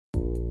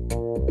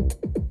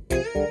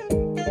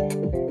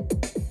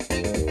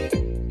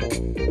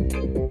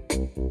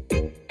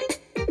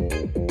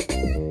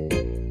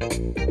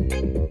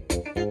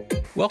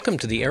Welcome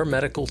to the Air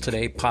Medical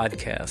Today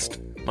podcast.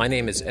 My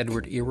name is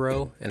Edward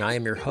Ero, and I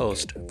am your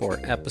host for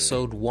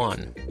Episode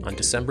 1 on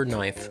December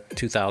 9th,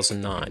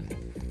 2009.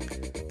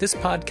 This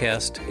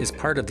podcast is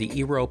part of the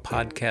Ero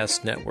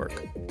Podcast Network,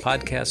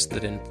 podcasts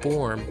that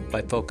inform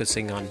by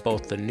focusing on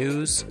both the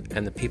news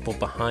and the people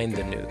behind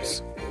the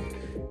news.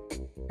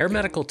 Air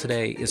Medical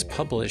Today is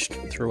published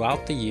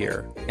throughout the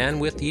year,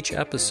 and with each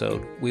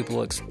episode, we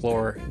will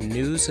explore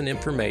news and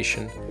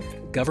information,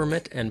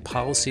 government and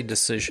policy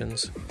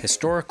decisions,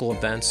 historical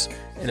events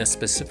in a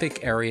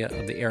specific area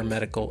of the air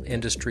medical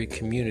industry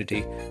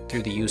community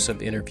through the use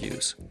of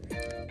interviews.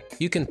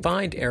 You can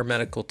find Air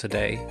Medical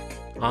Today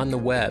on the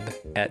web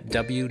at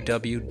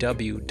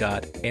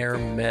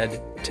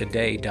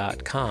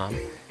www.airmedtoday.com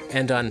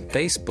and on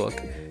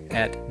Facebook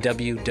at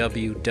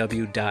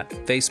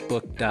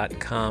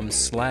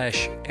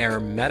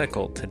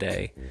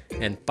www.facebook.com/airmedicaltoday,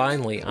 and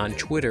finally on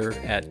Twitter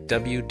at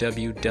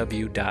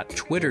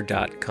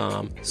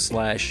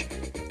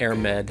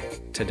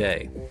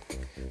www.twitter.com/airmedtoday.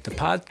 The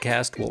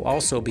podcast will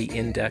also be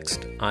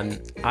indexed on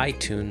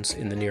iTunes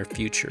in the near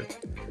future.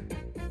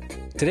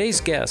 Today's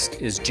guest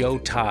is Joe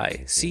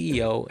Tsai,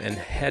 CEO and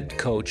head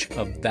coach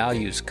of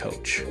Values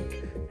Coach,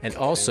 and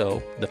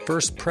also the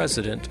first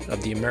president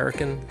of the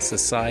American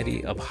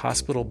Society of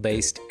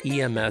Hospital-Based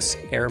EMS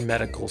Air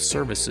Medical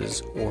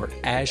Services, or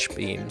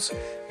ASHBEAMS,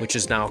 which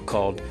is now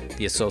called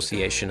the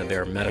Association of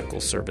Air Medical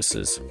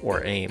Services,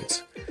 or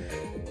AIMS.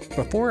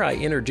 Before I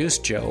introduce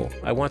Joe,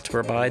 I want to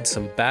provide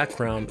some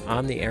background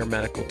on the Air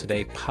Medical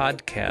Today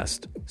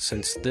podcast,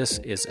 since this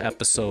is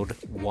episode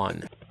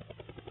 1.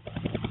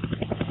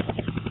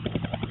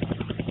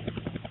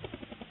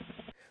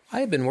 I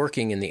have been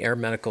working in the air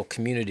medical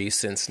community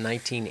since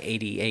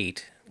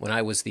 1988, when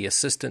I was the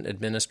Assistant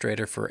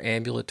Administrator for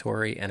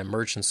Ambulatory and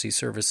Emergency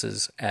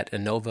Services at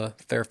Inova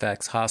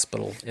Fairfax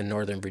Hospital in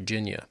Northern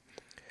Virginia.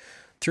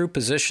 Through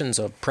positions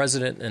of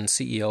President and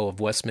CEO of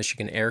West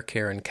Michigan Air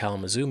Care in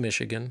Kalamazoo,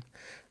 Michigan,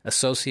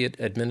 Associate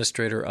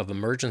Administrator of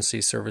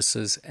Emergency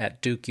Services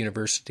at Duke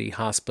University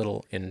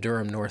Hospital in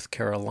Durham, North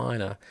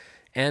Carolina,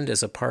 and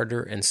as a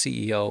partner and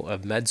CEO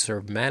of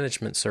MedServ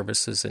Management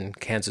Services in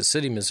Kansas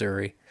City,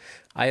 Missouri,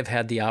 I have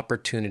had the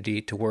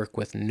opportunity to work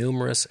with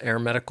numerous air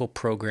medical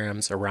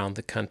programs around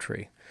the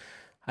country.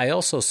 I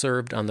also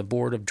served on the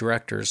board of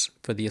directors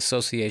for the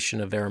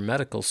Association of Air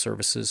Medical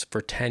Services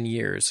for 10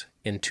 years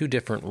in 2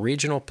 different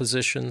regional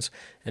positions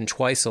and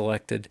twice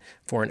elected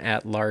for an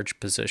at-large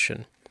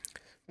position.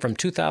 From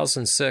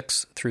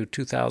 2006 through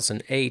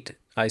 2008,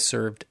 I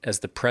served as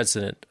the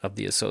president of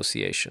the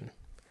association.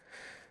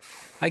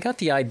 I got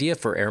the idea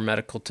for Air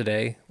Medical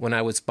Today when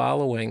I was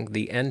following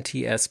the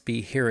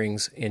NTSB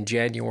hearings in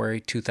January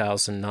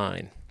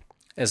 2009.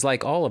 As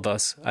like all of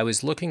us, I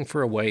was looking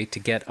for a way to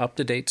get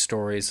up-to-date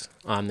stories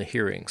on the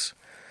hearings.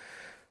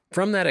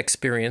 From that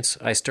experience,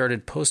 I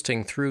started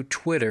posting through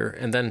Twitter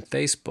and then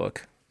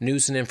Facebook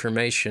news and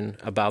information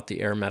about the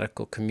air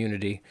medical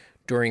community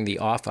during the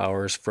off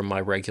hours from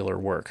my regular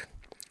work.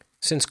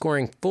 Since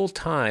going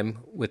full-time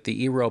with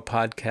the Ero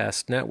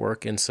Podcast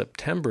Network in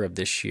September of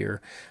this year,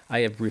 I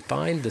have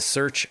refined the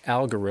search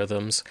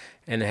algorithms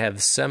and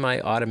have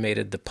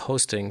semi-automated the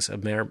postings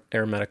of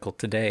Air Medical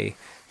Today,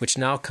 which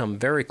now come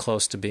very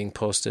close to being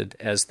posted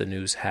as the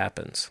news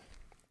happens.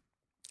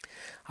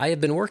 I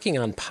have been working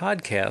on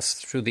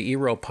podcasts through the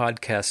Ero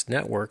Podcast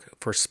Network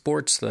for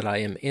sports that I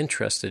am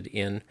interested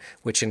in,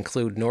 which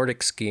include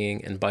Nordic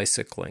skiing and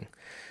bicycling.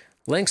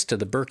 Links to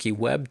the Berkey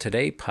Web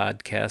Today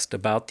podcast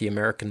about the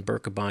American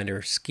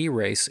Birkebeiner ski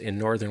race in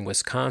northern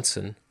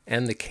Wisconsin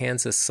and the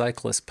Kansas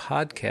Cyclist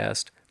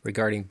podcast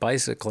regarding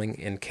bicycling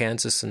in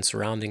Kansas and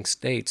surrounding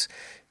states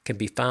can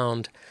be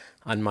found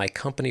on my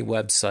company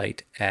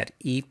website at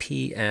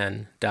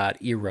epn.ero.com.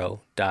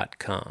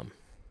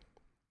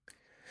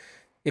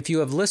 If you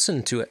have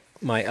listened to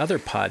my other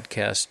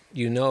podcast,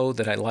 you know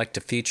that I like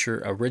to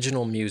feature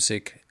original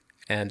music,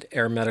 and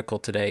Air Medical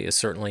Today is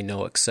certainly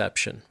no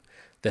exception.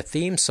 The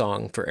theme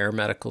song for Air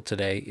Medical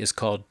Today is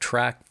called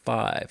Track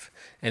 5,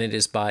 and it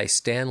is by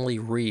Stanley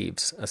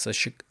Reeves,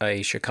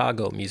 a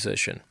Chicago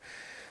musician.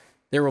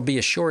 There will be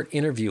a short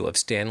interview of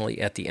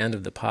Stanley at the end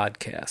of the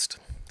podcast,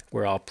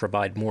 where I'll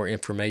provide more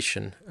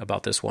information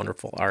about this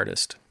wonderful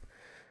artist.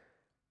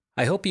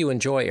 I hope you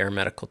enjoy Air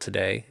Medical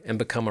Today and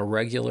become a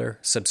regular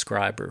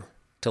subscriber.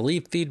 To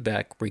leave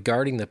feedback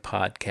regarding the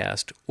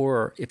podcast,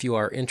 or if you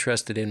are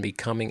interested in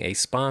becoming a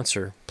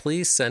sponsor,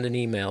 please send an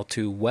email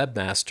to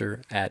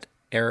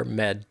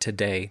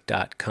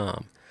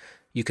webmaster@airmedtoday.com.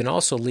 You can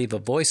also leave a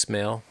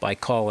voicemail by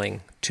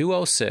calling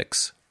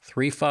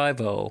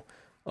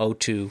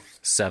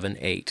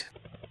 206-350-0278.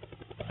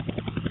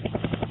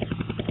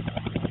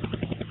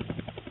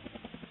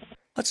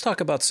 Let's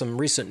talk about some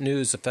recent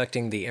news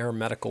affecting the air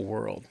medical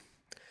world.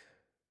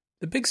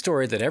 The big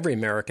story that every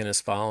American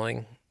is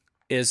following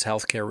is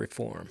healthcare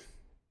reform.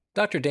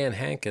 Dr. Dan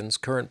Hankins,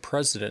 current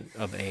president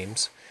of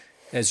AIMS,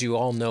 as you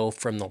all know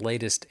from the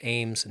latest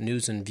Ames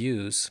News and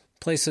Views,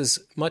 places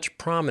much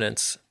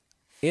prominence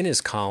in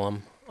his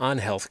column on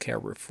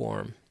healthcare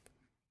reform.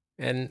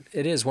 And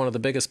it is one of the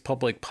biggest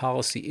public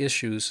policy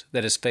issues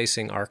that is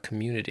facing our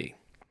community.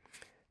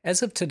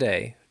 As of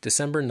today,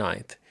 December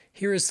 9th,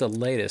 here is the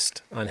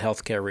latest on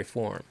healthcare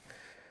reform.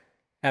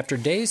 After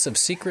days of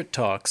secret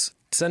talks,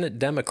 Senate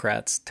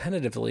Democrats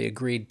tentatively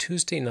agreed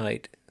Tuesday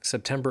night,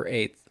 September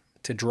 8th,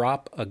 to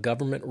drop a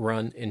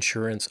government-run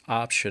insurance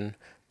option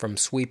from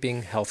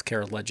sweeping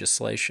healthcare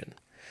legislation.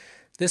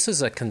 This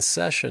is a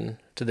concession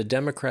to the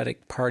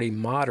Democratic Party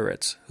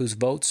moderates whose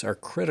votes are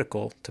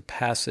critical to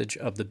passage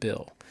of the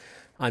bill.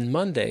 On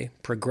Monday,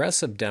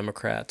 progressive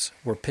Democrats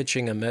were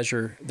pitching a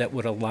measure that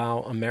would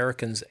allow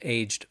Americans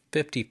aged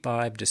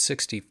 55 to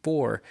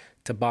 64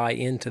 to buy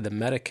into the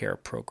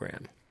Medicare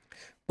program.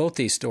 Both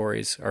these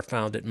stories are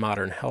found at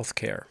Modern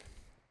Healthcare.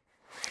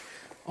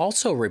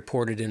 Also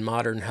reported in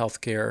Modern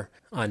Healthcare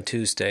on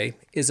Tuesday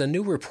is a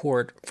new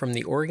report from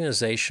the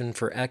Organization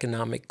for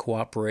Economic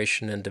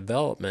Cooperation and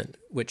Development,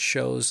 which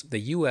shows the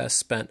U.S.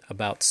 spent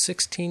about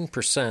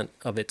 16%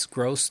 of its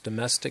gross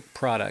domestic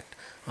product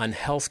on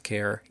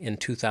healthcare in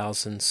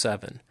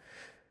 2007,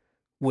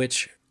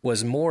 which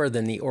was more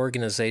than the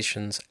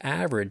organization's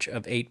average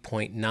of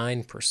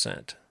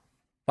 8.9%.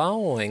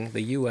 Following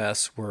the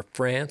U.S. were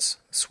France,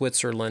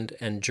 Switzerland,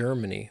 and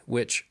Germany,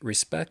 which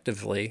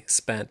respectively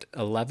spent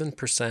 11%,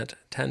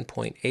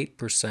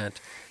 10.8%,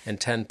 and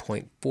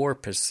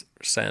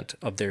 10.4%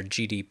 of their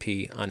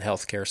GDP on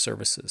healthcare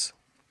services.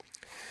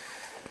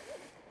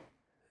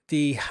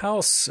 The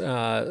House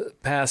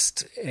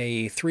passed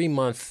a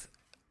 3-month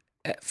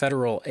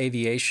Federal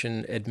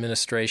Aviation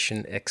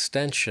Administration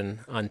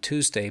extension on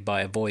Tuesday by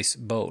a voice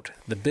vote.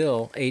 The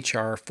bill,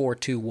 H.R.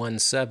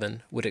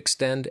 4217, would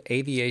extend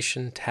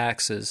aviation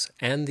taxes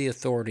and the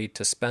authority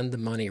to spend the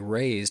money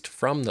raised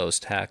from those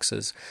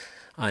taxes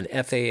on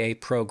FAA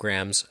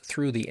programs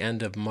through the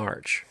end of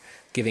March,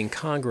 giving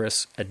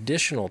Congress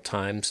additional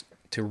time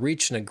to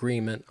reach an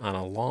agreement on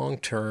a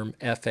long-term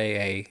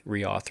FAA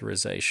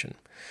reauthorization.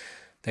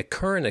 The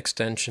current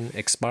extension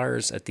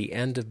expires at the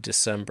end of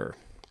December.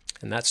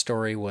 And that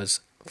story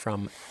was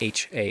from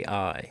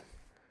HAI.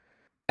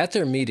 At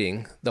their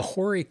meeting, the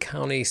Horry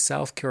County,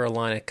 South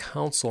Carolina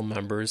Council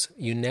members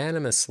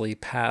unanimously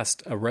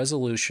passed a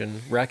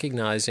resolution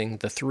recognizing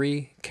the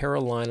 3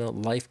 Carolina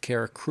Life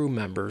Care crew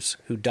members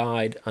who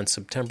died on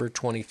September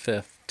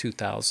 25,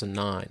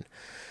 2009.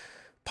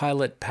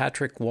 Pilot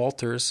Patrick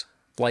Walters,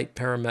 flight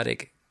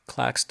paramedic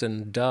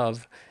Claxton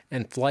Dove,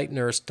 and flight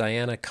nurse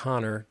Diana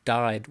Connor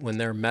died when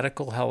their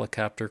medical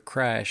helicopter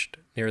crashed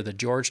near the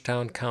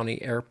Georgetown County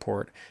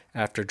Airport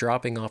after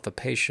dropping off a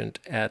patient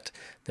at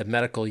the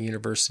Medical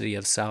University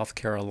of South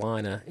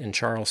Carolina in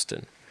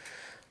Charleston.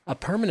 A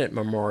permanent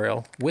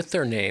memorial with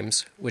their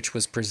names, which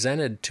was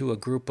presented to a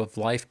group of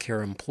Life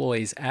Care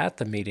employees at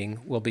the meeting,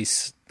 will be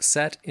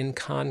set in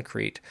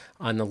concrete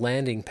on the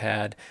landing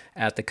pad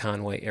at the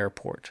Conway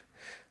Airport.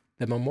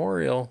 The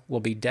memorial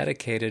will be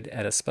dedicated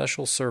at a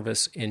special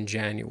service in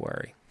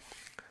January.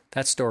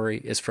 That story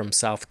is from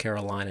South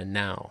Carolina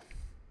Now.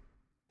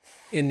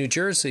 In New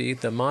Jersey,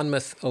 the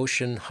Monmouth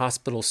Ocean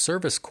Hospital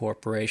Service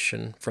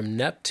Corporation from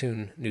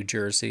Neptune, New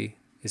Jersey,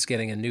 is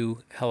getting a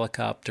new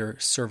helicopter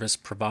service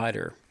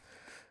provider.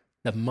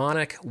 The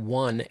Monarch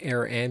 1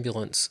 air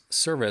ambulance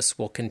service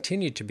will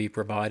continue to be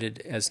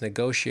provided as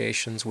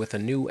negotiations with a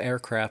new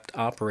aircraft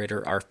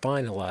operator are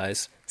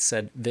finalized,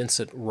 said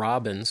Vincent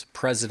Robbins,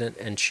 President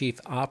and Chief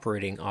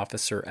Operating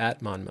Officer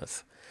at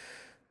Monmouth.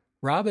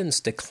 Robbins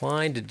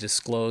declined to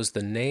disclose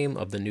the name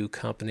of the new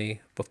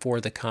company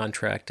before the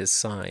contract is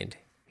signed.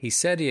 He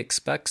said he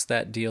expects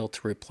that deal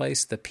to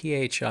replace the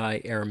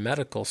PHI Air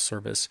Medical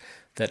Service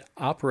that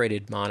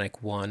operated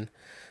Monarch 1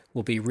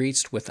 will be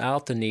reached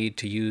without the need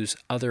to use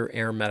other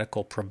air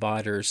medical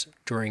providers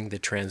during the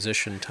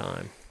transition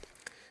time.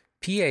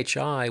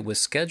 PHI was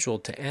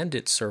scheduled to end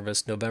its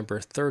service November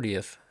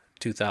 30th,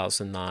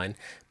 2009,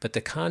 but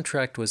the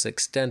contract was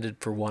extended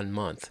for 1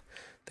 month.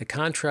 The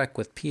contract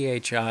with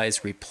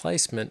PHI's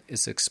replacement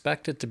is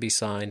expected to be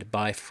signed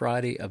by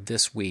Friday of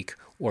this week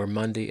or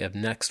Monday of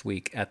next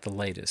week at the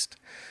latest.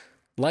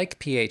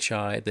 Like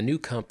PHI, the new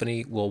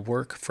company will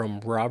work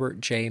from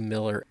Robert J.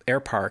 Miller Air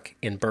Park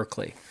in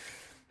Berkeley.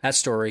 That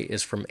story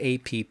is from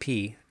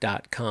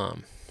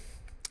APP.com.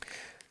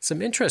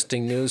 Some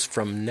interesting news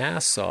from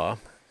NASA.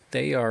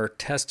 They are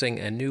testing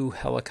a new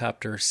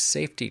helicopter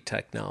safety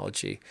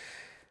technology.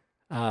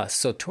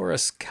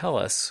 Sotoris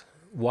Kellis,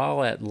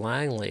 while at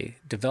Langley,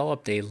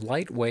 developed a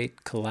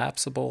lightweight,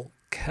 collapsible,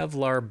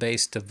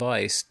 Kevlar-based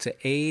device to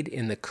aid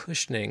in the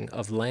cushioning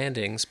of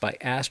landings by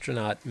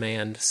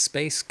astronaut-manned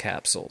space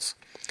capsules.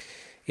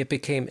 It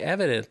became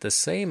evident the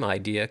same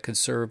idea could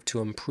serve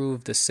to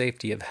improve the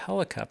safety of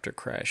helicopter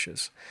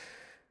crashes.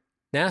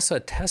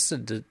 NASA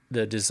tested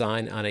the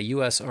design on a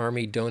U.S.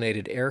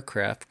 Army-donated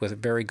aircraft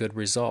with very good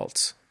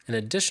results. An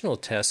additional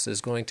test is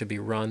going to be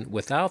run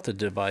without the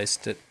device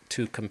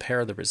to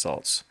compare the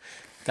results.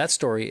 That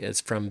story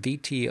is from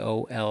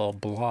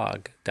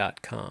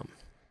VTOLblog.com.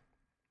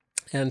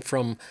 And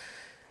from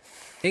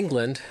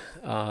England,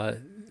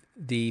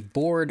 the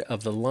board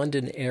of the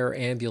London Air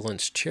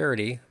Ambulance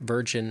charity,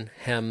 Virgin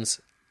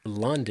Hems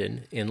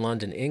London in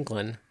London,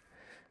 England,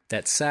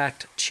 that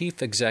sacked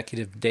Chief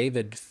Executive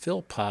David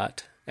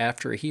Philpott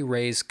after he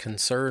raised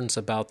concerns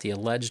about the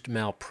alleged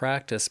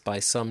malpractice by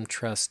some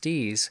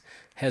trustees,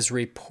 has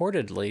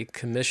reportedly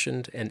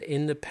commissioned an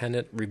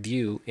independent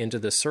review into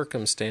the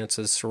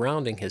circumstances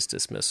surrounding his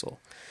dismissal.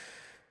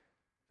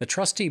 The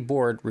trustee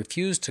board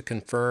refused to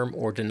confirm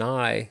or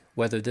deny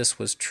whether this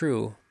was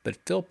true, but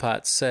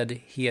Philpott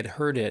said he had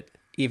heard it,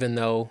 even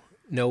though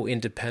no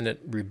independent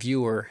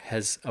reviewer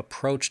has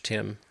approached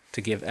him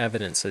to give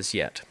evidence as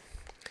yet.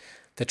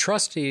 The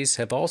trustees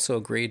have also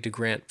agreed to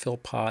grant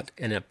Philpott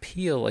an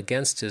appeal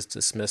against his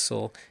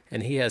dismissal,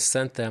 and he has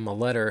sent them a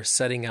letter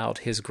setting out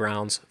his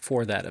grounds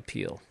for that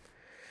appeal.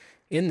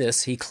 In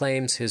this, he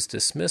claims his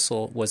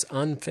dismissal was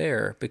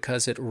unfair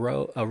because it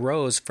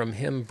arose from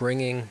him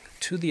bringing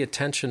to the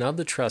attention of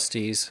the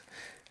trustees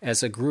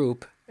as a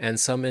group, and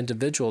some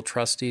individual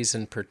trustees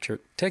in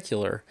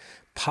particular,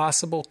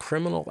 possible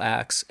criminal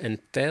acts and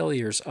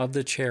failures of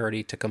the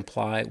charity to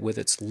comply with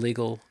its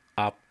legal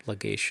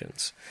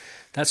obligations.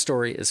 That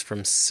story is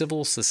from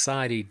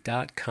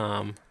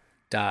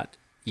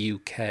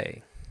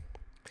civilsociety.com.uk.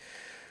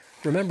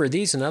 Remember,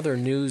 these and other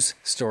news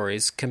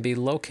stories can be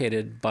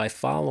located by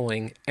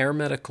following Air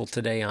Medical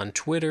Today on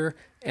Twitter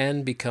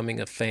and becoming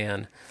a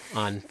fan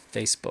on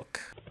Facebook.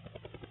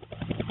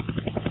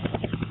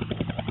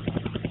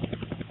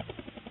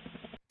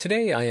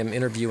 Today I am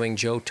interviewing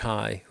Joe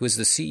Tye, who is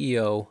the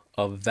CEO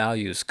of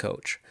Values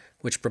Coach,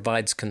 which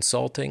provides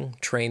consulting,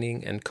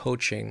 training, and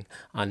coaching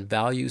on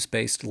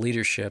values-based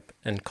leadership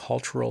and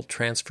cultural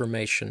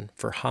transformation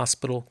for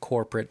hospital,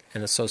 corporate,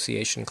 and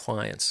association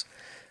clients.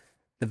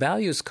 The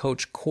Values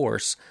Coach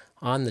course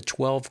on the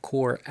 12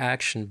 core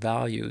action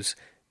values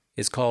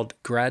is called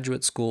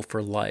Graduate School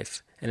for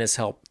Life and has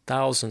helped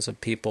thousands of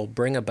people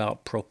bring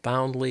about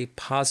profoundly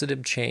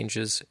positive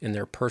changes in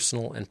their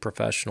personal and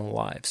professional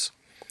lives.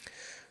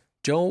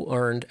 Joe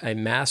earned a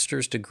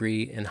master's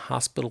degree in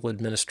hospital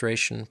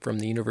administration from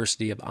the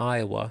University of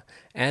Iowa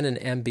and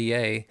an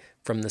MBA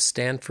from the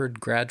Stanford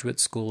Graduate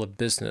School of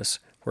Business,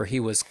 where he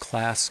was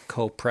class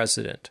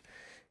co-president.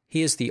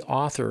 He is the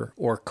author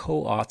or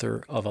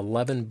co-author of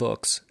 11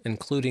 books,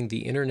 including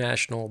the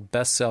international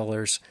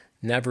bestsellers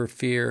Never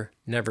Fear,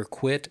 Never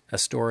Quit, A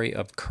Story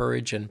of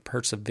Courage and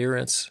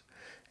Perseverance,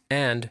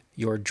 and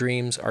Your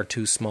Dreams Are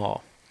Too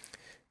Small.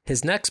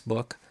 His next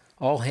book,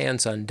 All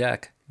Hands on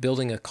Deck,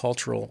 Building a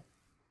Culture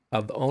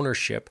of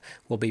Ownership,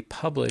 will be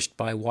published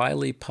by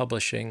Wiley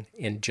Publishing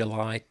in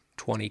July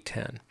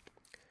 2010.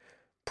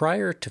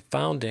 Prior to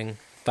founding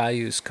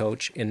Values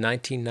Coach in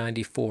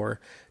 1994,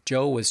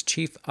 Joe was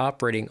Chief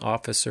Operating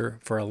Officer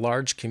for a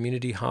large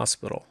community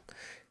hospital.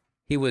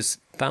 He was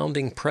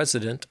founding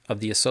president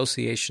of the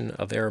Association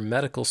of Air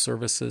Medical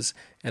Services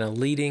and a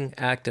leading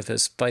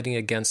activist fighting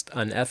against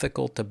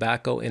unethical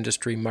tobacco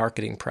industry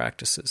marketing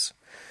practices.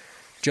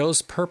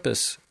 Joe's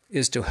purpose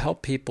is to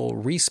help people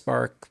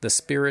re-spark the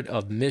spirit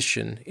of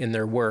mission in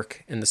their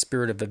work and the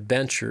spirit of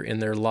adventure in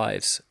their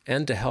lives,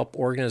 and to help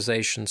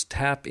organizations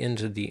tap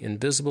into the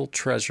invisible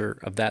treasure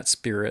of that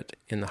spirit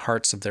in the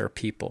hearts of their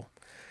people.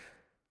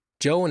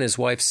 Joe and his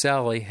wife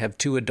Sally have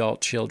 2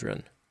 adult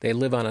children. They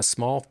live on a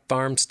small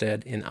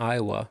farmstead in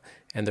Iowa,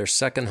 and their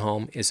second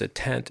home is a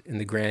tent in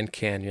the Grand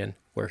Canyon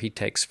where he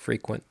takes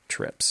frequent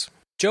trips.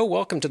 Joe,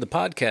 welcome to the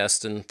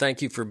podcast, and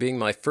thank you for being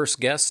my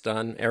first guest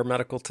on Air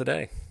Medical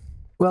Today.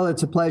 Well,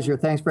 it's a pleasure.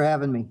 Thanks for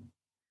having me.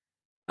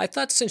 I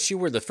thought since you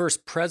were the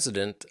first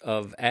president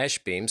of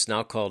Ashbeams,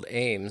 now called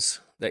AIMS,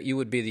 that you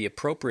would be the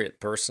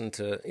appropriate person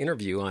to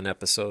interview on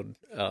episode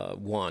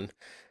 1.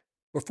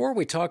 Before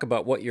we talk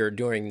about what you're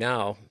doing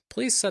now,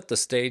 please set the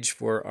stage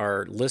for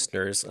our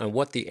listeners on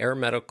what the air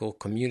medical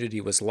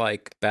community was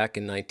like back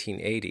in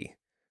 1980.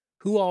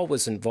 Who all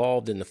was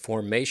involved in the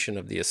formation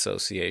of the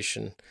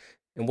association,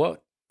 and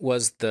what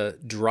was the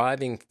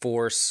driving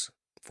force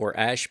for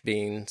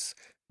Ashbeams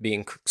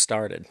being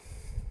started?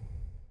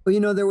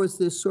 Well, there was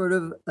this sort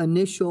of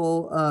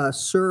initial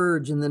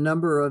surge in the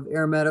number of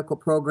air medical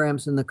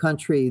programs in the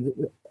country.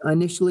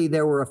 Initially,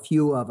 there were a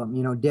few of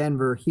them,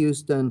 Denver,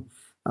 Houston,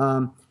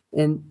 and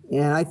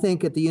I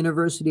think at the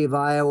University of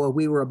Iowa,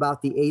 we were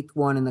about the 8th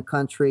one in the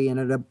country,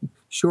 and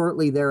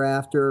shortly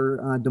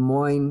thereafter, Des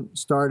Moines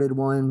started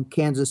one,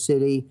 Kansas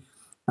City,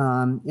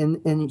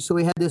 and so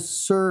we had this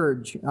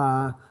surge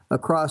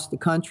across the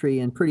country,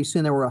 and pretty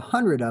soon there were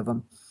 100 of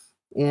them.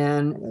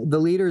 And the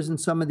leaders in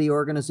some of the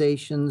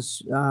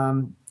organizations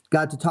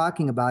got to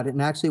talking about it.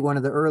 And actually, one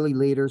of the early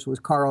leaders was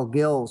Carl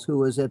Gills, who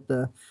was at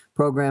the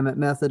program at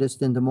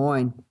Methodist in Des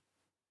Moines.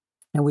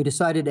 And we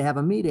decided to have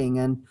a meeting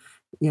and,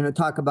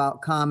 talk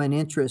about common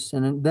interests.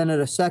 And then at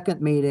a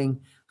second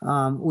meeting,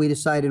 we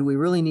decided we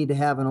really need to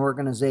have an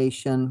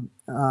organization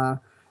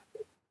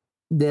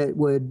that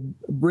would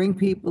bring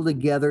people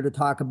together to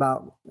talk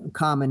about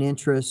common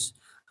interests.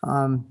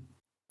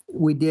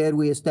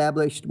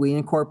 We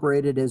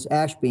incorporated as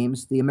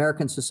ASHBEAMS, the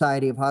American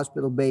Society of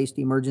Hospital-Based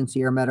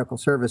Emergency Air Medical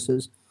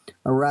Services,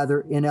 a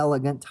rather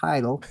inelegant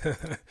title,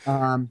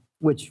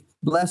 which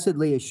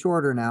blessedly is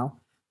shorter now.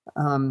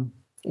 And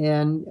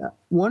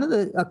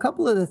a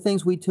couple of the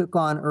things we took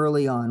on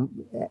early on,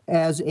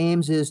 as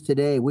Ames is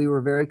today, we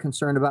were very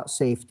concerned about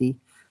safety.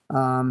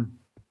 One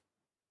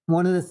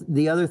of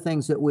the other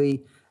things that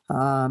we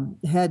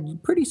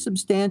had pretty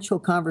substantial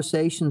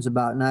conversations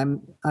about,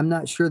 and I'm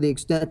not sure the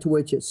extent to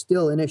which it's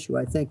still an issue.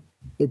 I think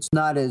it's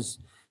not as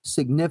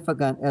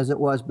significant as it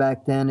was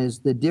back then, is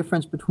the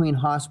difference between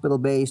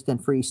hospital-based and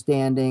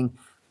freestanding.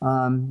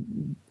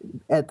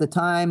 At the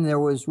time, there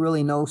was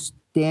really no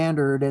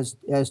standard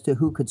as to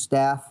who could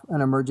staff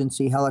an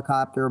emergency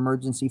helicopter,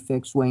 emergency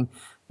fixed wing,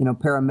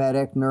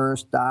 paramedic,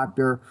 nurse,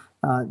 doctor.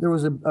 There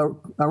was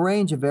a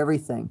range of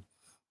everything.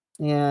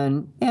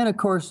 And of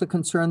course, the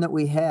concern that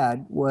we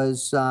had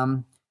was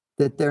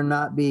that there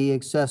not be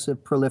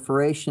excessive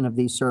proliferation of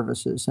these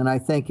services. And I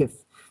think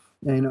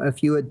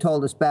if you had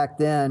told us back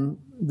then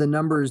the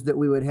numbers that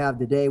we would have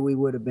today, we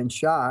would have been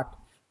shocked.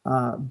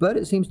 But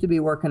it seems to be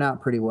working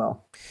out pretty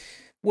well.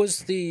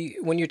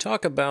 When you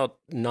talk about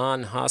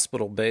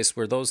non-hospital based,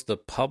 were those the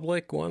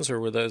public ones or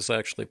were those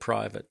actually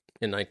private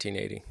in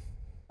 1980?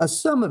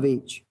 Some of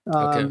each.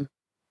 Okay.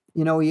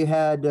 You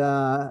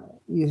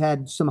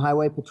had some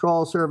highway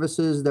patrol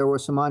services. There were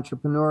some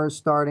entrepreneurs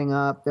starting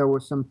up. There were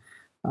some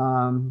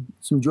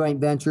joint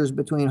ventures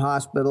between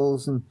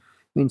hospitals, and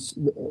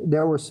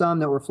there were some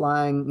that were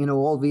flying,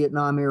 old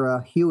Vietnam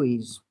era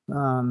Hueys.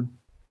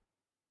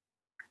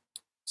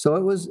 So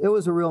it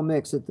was a real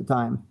mix at the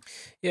time.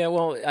 Yeah,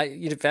 well,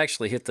 you've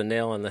actually hit the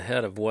nail on the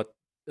head of what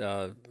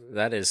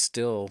that is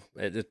still.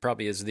 It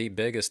probably is the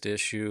biggest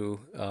issue,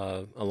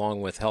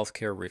 along with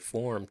healthcare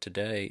reform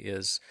today.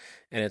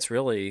 And it's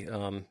really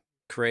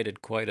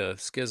created quite a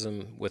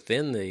schism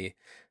within the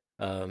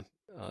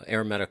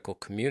air medical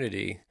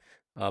community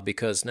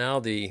because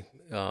now the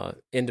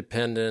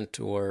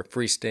independent or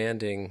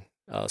freestanding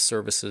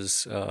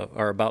services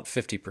are about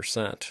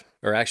 50%,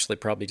 or actually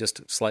probably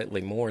just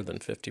slightly more than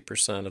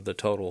 50% of the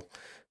total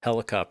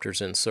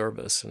helicopters in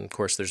service. And of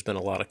course, there's been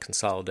a lot of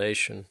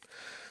consolidation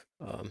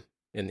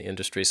in the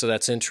industry. So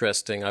that's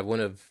interesting. I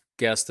wouldn't have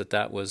guessed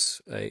that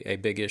was a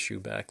big issue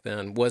back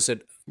then. Was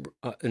it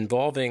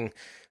involving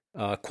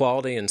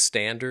quality and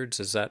standards?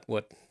 Is that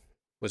what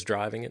was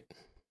driving it?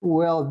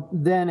 Well,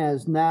 then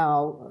as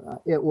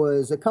now, it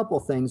was a couple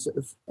things.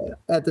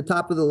 At the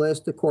top of the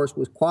list, of course,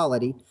 was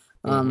quality.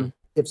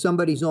 If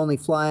somebody's only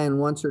flying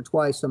once or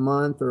twice a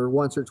month or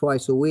once or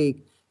twice a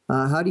week,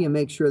 how do you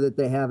make sure that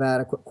they have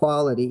adequate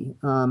quality?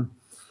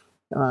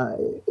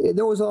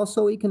 There was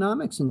also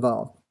economics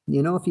involved.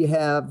 If you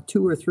have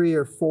 2 or 3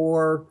 or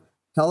 4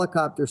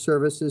 helicopter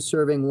services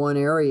serving one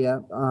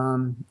area,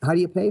 how do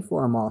you pay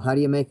for them all? How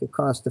do you make it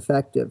cost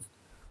effective?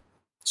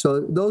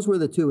 So those were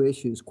the two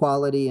issues: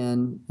 quality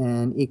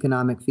and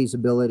economic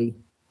feasibility.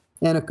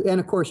 And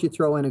of course, you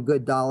throw in a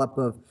good dollop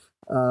of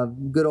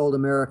good old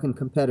American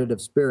competitive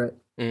spirit.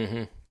 Mm-hmm.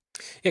 Yeah,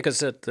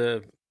 because at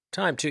the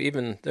time, too,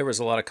 even there was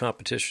a lot of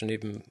competition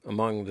even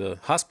among the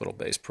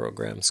hospital-based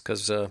programs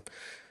because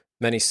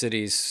many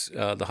cities,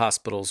 the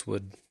hospitals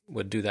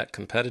would do that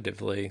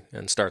competitively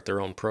and start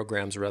their own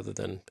programs rather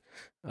than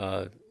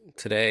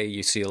today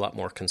you see a lot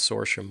more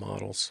consortium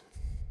models.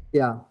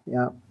 Yeah.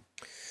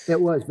 It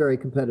was very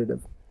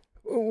competitive.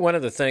 One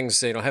of the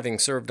things, having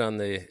served on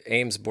the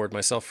Ames board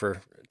myself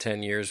for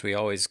 10 years, we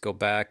always go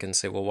back and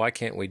say, well, why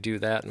can't we do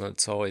that? And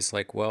it's always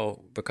like,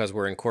 well, because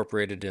we're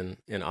incorporated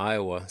in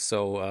Iowa.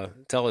 So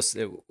tell us,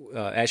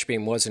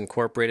 ASHBEAM was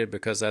incorporated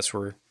because that's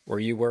where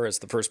you were as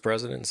the first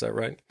president. Is that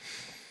right?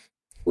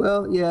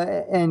 Well,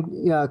 yeah. And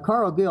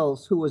Carl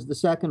Gills, who was the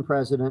second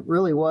president,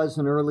 really was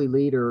an early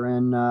leader.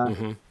 And,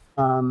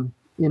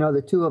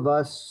 the two of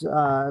us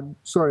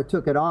sort of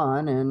took it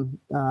on. And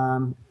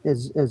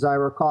as I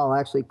recall,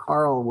 actually,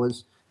 Carl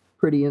was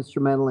pretty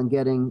instrumental in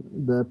getting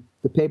the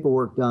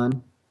paperwork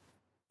done.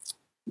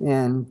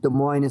 And Des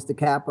Moines is the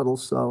capital,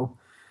 so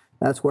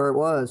that's where it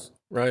was.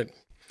 Right.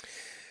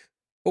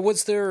 Well,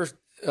 was there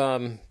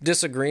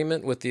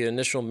disagreement with the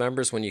initial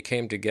members when you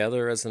came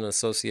together as an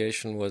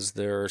association? Was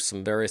there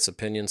some various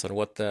opinions on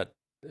what that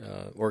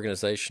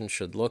organization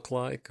should look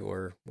like,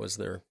 or was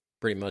there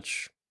pretty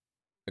much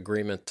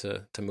agreement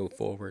to move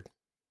forward?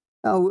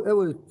 Oh, it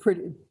was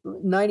pretty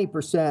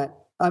 90%.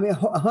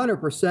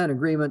 100%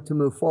 agreement to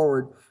move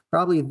forward.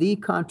 Probably the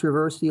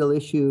controversial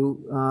issue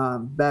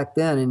back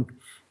then, and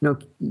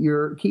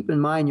you're keep in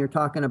mind you're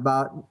talking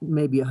about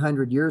maybe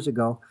 100 years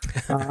ago.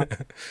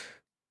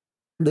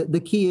 The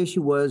key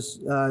issue was,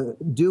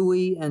 do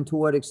we and to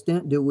what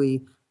extent do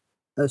we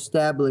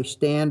establish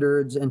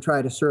standards and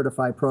try to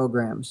certify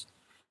programs?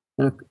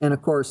 And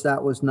of course,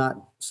 that was not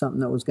something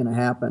that was going to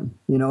happen,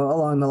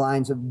 along the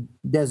lines of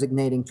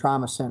designating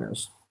trauma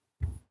centers.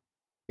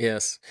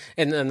 Yes.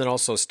 And then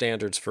also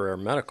standards for our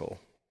medical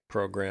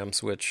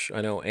programs, which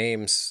I know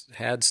Ames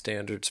had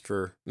standards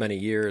for many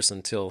years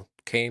until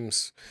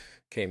CAMES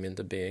came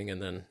into being.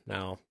 And then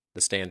now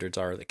the standards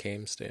are the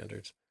CAMES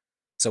standards.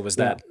 So was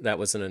Yeah. that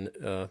was an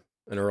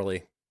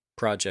early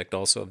project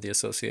also of the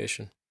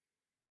association?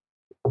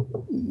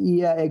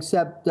 Yeah,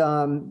 except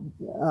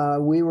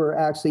we were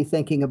actually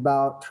thinking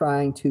about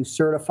trying to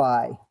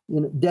certify,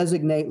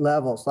 designate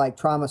levels like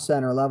trauma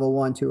center level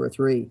 1, 2, or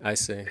 3. I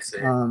see.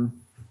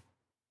 Um,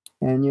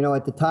 and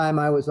at the time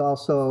I was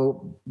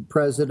also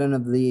president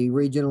of the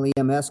Regional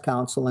EMS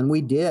Council, and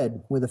we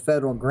did with a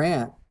federal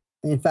grant.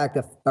 In fact,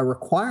 a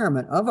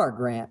requirement of our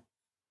grant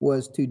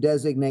was to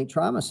designate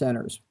trauma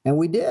centers, and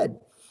we did.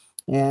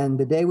 And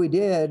the day we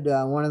did,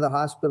 one of the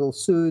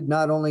hospitals sued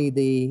not only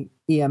the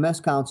EMS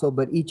Council,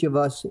 but each of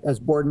us as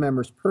board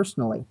members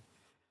personally.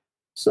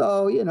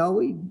 So,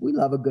 we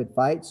love a good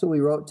fight. So we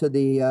wrote to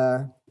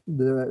the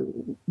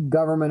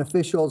government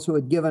officials who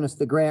had given us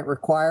the grant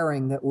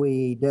requiring that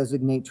we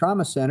designate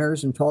trauma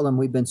centers and told them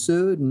we've been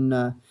sued,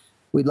 and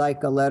we'd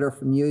like a letter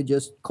from you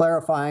just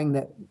clarifying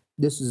that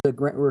this is a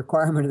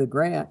requirement of the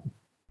grant.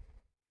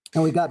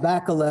 And we got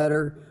back a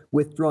letter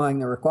withdrawing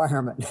the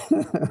requirement.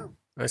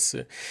 I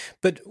see.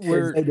 But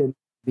they didn't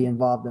be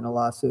involved in a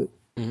lawsuit.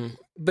 Mm-hmm.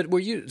 But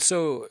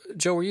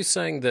Joe, were you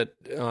saying that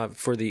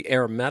for the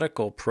air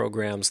medical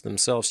programs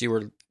themselves, you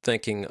were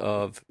thinking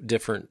of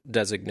different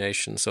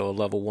designations, so a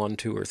level 1,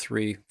 2, or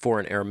 3 for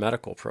an air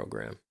medical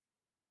program?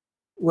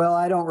 Well,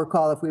 I don't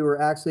recall if we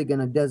were actually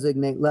going to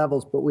designate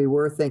levels, but we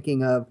were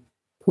thinking of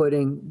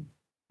putting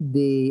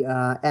the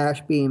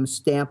ASHBEAM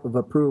stamp of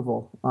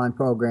approval on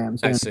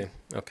programs. I see.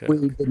 Okay.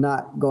 We did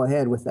not go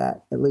ahead with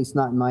that, at least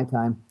not in my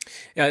time.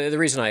 Yeah, the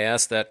reason I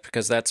asked that,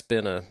 because that's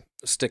been a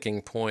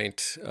sticking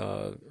point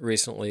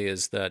recently,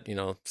 is that,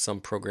 some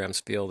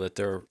programs feel that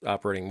they're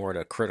operating more at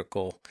a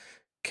critical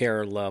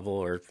care level,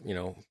 or,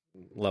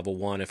 level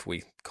 1, if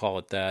we call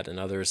it that, and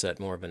others at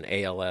more of an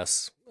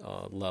ALS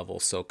level.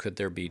 So could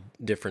there be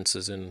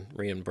differences in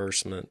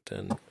reimbursement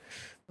and,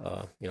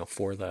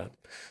 for that?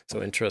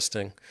 So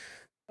interesting.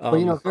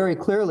 Well, very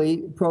clearly,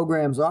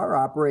 programs are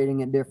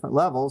operating at different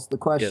levels. The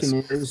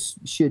question is,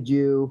 should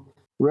you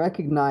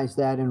recognize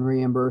that in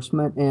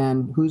reimbursement,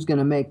 and who's going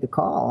to make the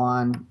call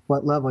on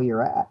what level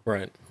you're at?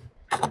 Right.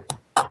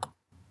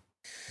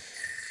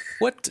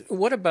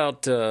 What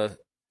about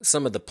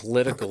some of the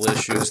political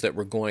issues that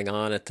were going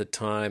on at the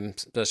time,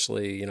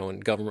 especially, in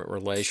government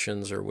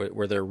relations, or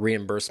were there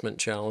reimbursement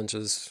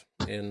challenges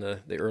in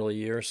the early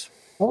years?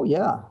 Oh,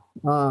 yeah.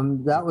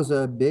 That was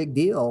a big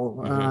deal.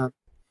 Mm-hmm.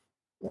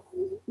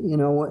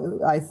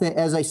 I think,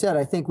 as I said,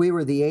 I think we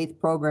were the 8th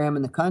program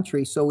in the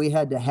country, so we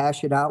had to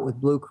hash it out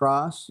with Blue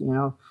Cross.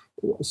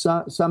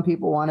 Some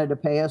people wanted to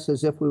pay us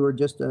as if we were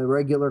just a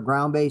regular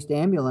ground-based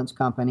ambulance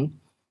company.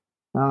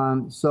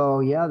 And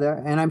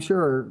I'm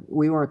sure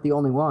we weren't the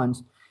only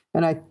ones.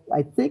 And I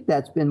think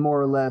that's been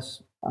more or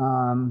less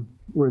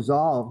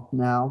resolved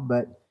now,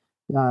 but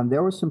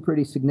there were some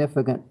pretty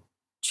significant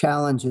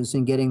challenges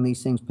in getting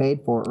these things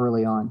paid for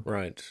early on.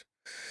 Right.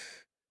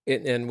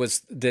 And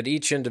did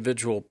each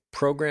individual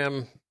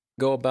program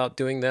go about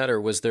doing that, or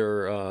was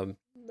there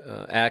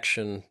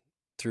action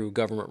through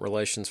government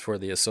relations for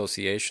the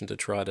association to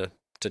try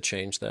to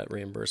change that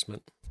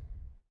reimbursement?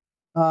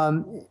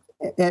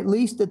 At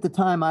least at the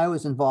time I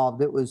was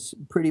involved, it was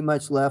pretty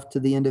much left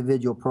to the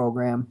individual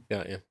program.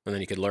 Yeah. And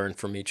then you could learn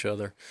from each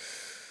other.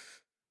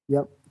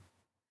 Yep.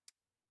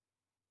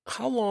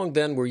 How long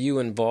then were you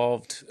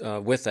involved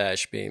with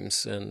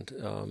ASHBEAMS,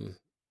 and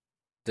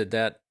did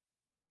that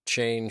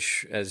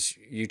change as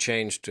you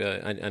changed?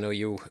 I know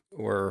you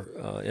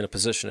were in a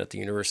position at the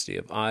University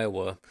of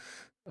Iowa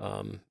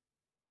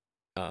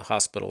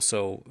hospital.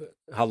 So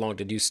how long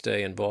did you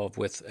stay involved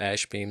with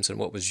ASHBEAMS, and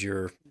what was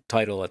your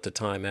title at the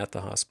time at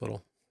the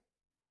hospital?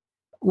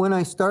 When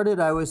I started,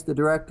 I was the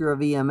director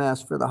of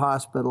EMS for the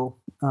hospital.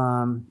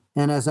 And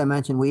as I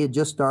mentioned, we had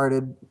just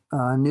started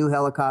a new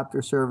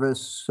helicopter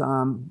service,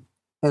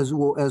 as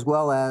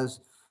well as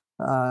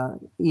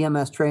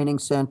EMS training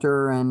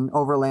center and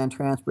overland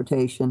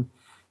transportation.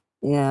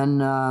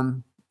 And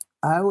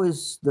I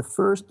was the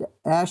first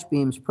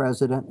ASHBEAMS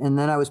president, and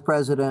then I was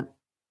president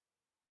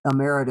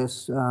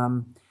emeritus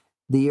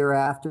the year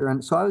after.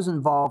 And so I was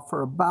involved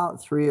for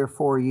about 3 or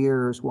 4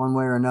 years, one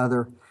way or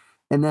another.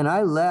 And then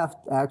I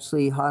left,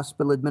 actually,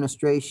 hospital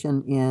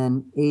administration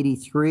in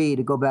 '83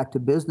 to go back to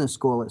business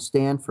school at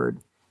Stanford,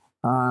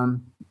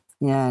 and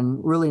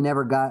really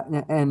never got.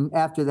 And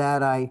after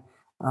that, I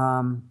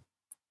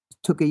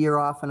took a year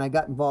off, and I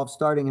got involved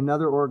starting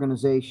another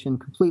organization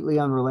completely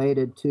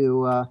unrelated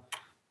to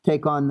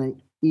take on the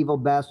evil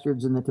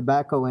bastards in the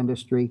tobacco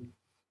industry.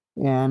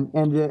 And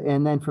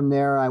then from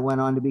there, I went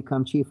on to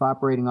become chief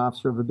operating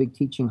officer of a big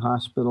teaching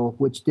hospital,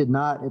 which did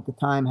not at the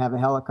time have a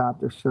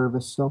helicopter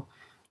service. So,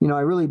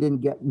 I really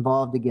didn't get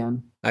involved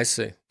again. I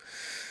see.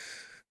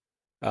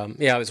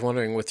 I was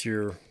wondering with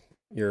your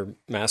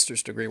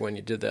master's degree when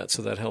you did that,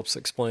 so that helps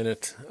explain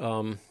it.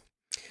 One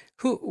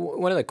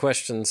of the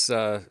questions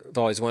I've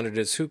always wondered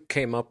is who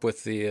came up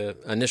with the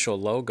initial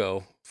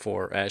logo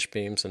for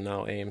ASHBEAMS and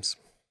now AIMS?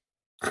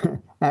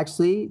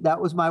 Actually,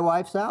 that was my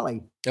wife,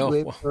 Sally.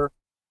 Oh,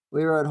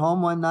 We were at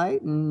home one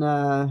night, and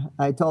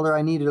I told her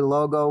I needed a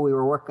logo. We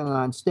were working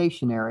on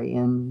stationery,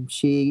 and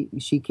she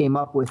came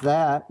up with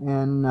that,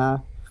 and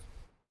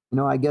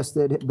I guess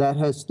that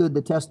has stood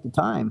the test of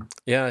time.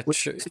 Yeah, We,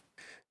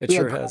 it we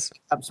sure had has.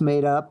 apps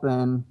made up,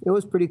 and it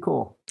was pretty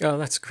cool. Oh,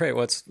 that's great.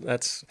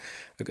 That's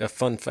a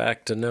fun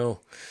fact to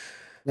know.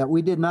 Yeah,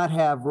 we did not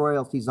have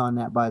royalties on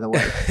that, by the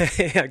way.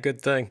 Yeah,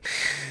 good thing.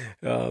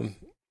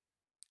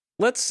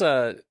 Let's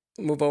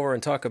move over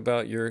and talk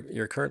about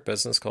your current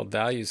business called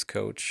Values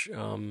Coach.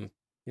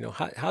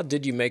 How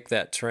did you make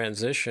that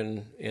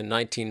transition in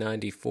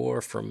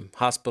 1994 from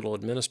hospital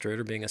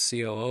administrator, being a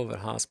COO of a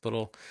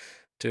hospital,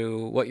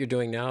 to what you're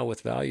doing now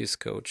with Values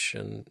Coach?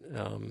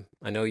 And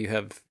I know you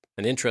have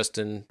an interest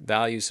in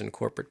values and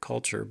corporate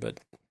culture, but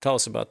tell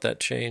us about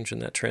that change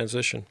and that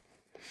transition.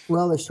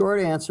 Well, the short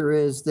answer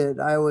is that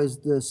I was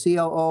the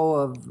COO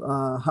of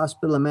a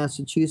hospital in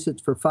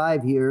Massachusetts for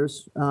 5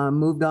 years,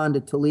 moved on to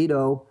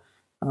Toledo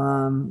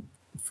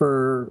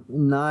for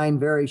 9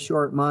 very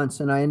short months,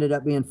 and I ended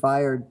up being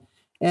fired.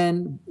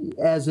 And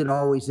as it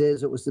always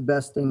is, it was the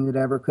best thing that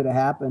ever could have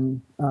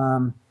happened,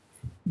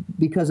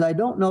 because I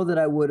don't know that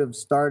I would have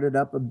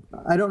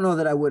I don't know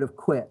that I would have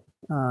quit.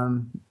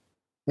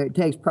 It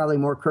takes probably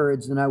more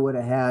courage than I would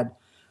have had.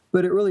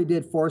 But it really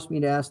did force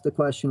me to ask the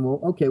question, well,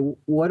 okay,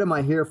 what am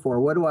I here for?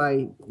 What do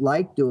I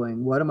like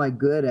doing? What am I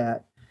good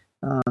at?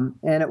 And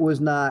it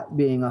was not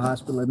being a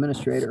hospital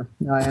administrator.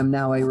 I am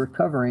now a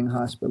recovering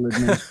hospital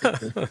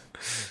administrator.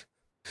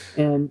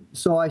 And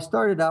so I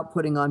started out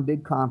putting on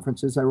big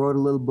conferences. I wrote a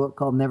little book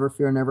called Never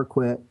Fear, Never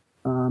Quit.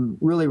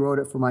 Really wrote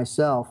it for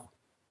myself.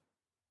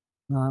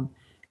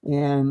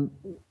 And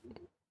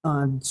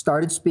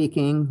started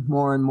speaking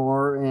more and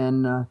more.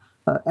 And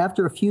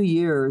after a few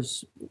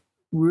years,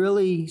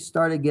 really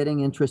started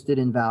getting interested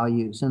in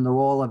values and the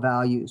role of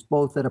values,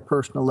 both at a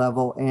personal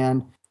level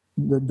and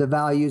the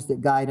values that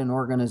guide an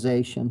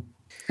organization.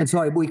 And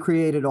so we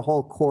created a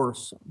whole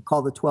course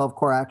called the 12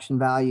 Core Action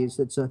Values.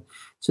 It's a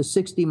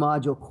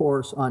 60-module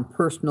course on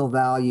personal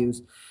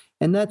values.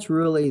 And that's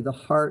really the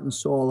heart and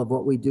soul of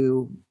what we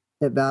do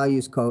at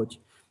Values Coach.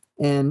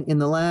 And in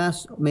the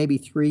last maybe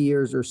 3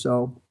 years or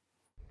so,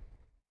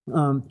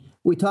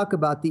 we talk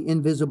about the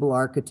invisible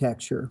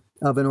architecture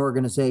of an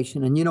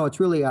organization. And, it's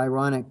really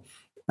ironic.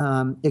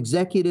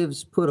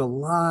 Executives put a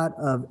lot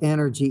of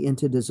energy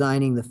into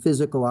designing the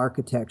physical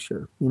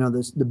architecture,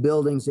 the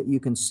buildings that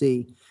you can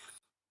see.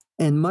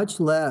 And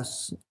much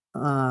less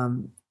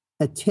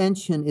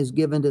attention is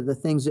given to the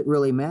things that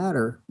really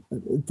matter,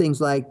 things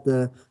like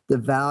the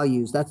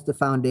values. That's the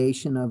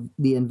foundation of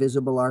the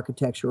invisible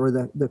architecture, or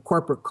the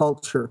corporate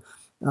culture.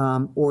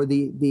 Or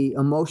the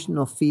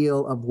emotional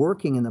feel of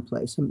working in the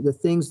place. I mean, the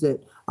things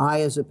that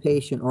I as a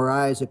patient, or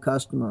I as a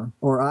customer,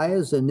 or I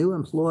as a new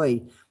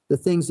employee, the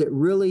things that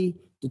really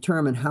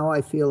determine how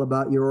I feel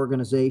about your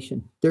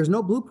organization. There's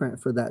no blueprint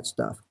for that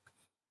stuff.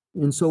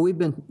 And so we've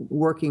been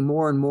working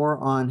more and more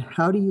on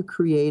how do you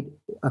create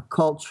a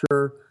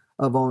culture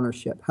of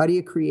ownership? How do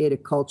you create a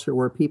culture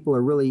where people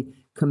are really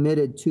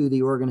committed to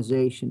the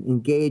organization,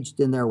 engaged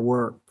in their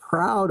work,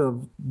 proud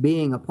of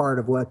being a part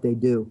of what they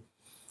do?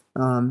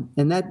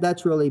 And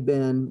that's really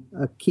been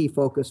a key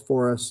focus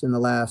for us in the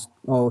last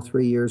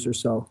 3 years or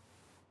so.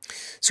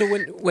 So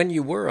when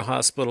you were a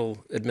hospital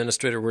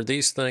administrator, were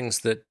these things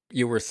that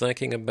you were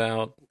thinking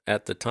about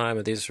at the time?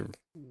 Or these are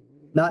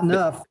not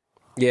enough.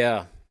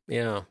 Yeah.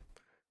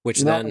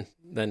 Which then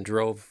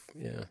drove,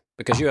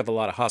 because you have a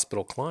lot of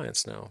hospital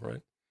clients now,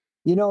 right?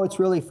 It's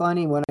really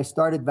funny. When I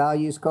started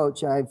Values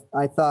Coach,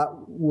 I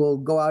thought we'll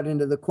go out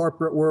into the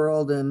corporate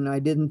world, and I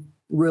didn't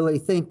really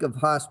think of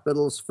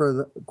hospitals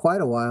for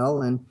quite a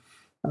while. And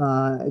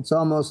it's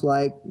almost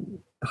like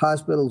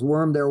hospitals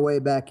wormed their way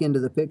back into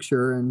the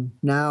picture. And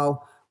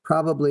now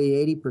probably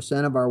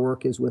 80% of our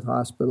work is with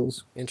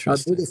hospitals.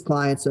 Interesting. Our biggest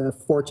client's a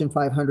Fortune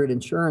 500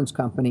 insurance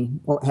company,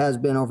 or has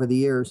been over the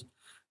years.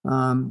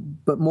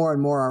 But more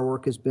and more our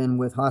work has been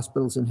with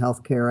hospitals and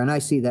healthcare, and I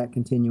see that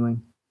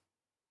continuing.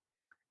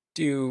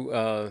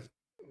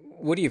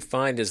 What do you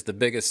find is the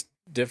biggest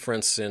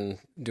difference in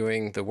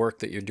doing the work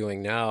that you're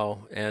doing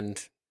now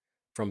and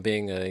from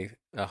being a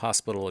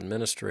hospital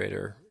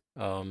administrator?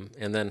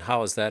 And then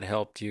how has that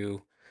helped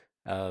you,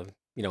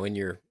 in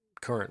your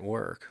current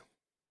work?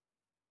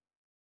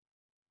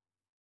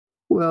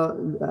 Well,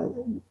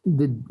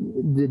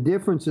 the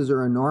differences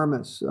are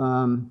enormous.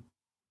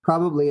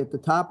 Probably at the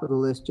top of the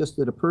list, just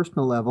at a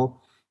personal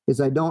level,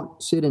 is I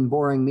don't sit in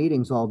boring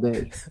meetings all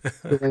day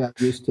the way I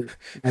used to.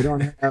 I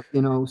don't have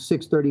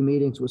 6:30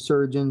 meetings with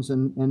surgeons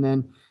and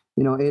then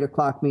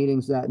 8:00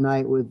 meetings that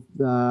night with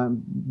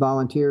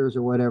volunteers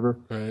or whatever.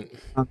 Right.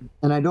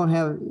 And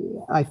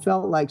I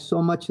felt like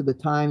so much of the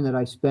time that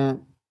I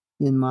spent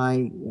in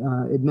my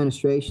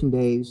administration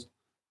days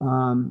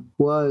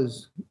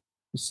was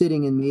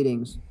sitting in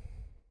meetings.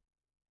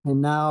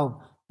 And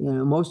now,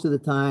 most of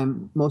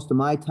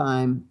my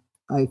time,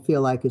 I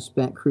feel like is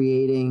spent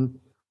creating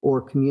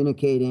or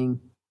communicating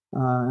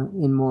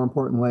in more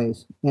important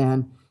ways.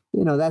 And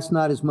that's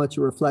not as much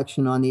a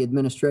reflection on the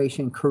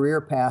administration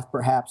career path,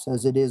 perhaps,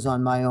 as it is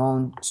on my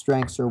own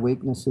strengths or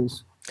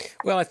weaknesses.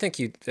 Well, I think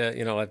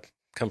I've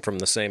come from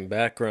the same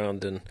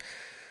background and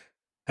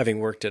having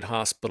worked at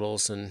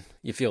hospitals, and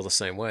you feel the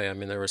same way. I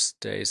mean, there was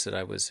days that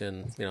I was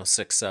in,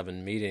 6,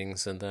 7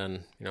 meetings, and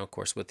then, of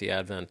course, with the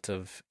advent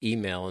of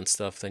email and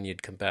stuff, then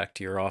you'd come back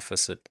to your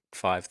office at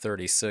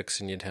 5:36,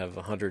 and you'd have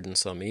 100 and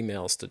some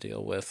emails to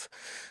deal with.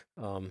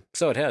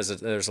 So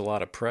there's a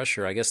lot of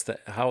pressure. I guess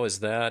how has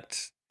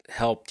that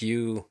helped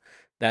you,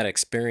 that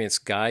experience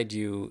guide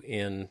you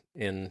in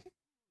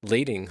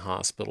leading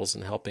hospitals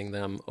and helping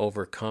them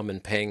overcome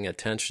and paying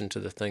attention to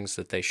the things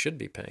that they should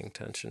be paying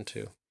attention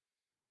to?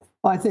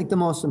 Well, I think the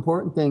most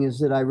important thing is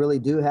that I really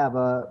do have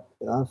a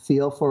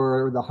feel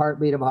for the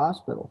heartbeat of a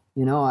hospital.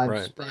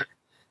 I've spent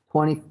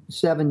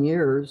 27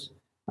 years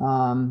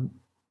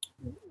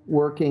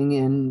working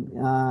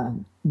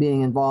in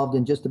being involved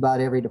in just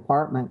about every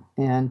department.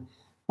 And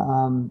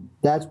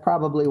that's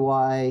probably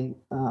why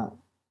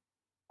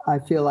I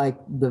feel like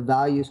the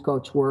values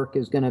coach work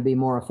is going to be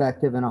more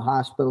effective in a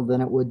hospital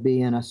than it would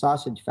be in a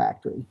sausage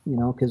factory,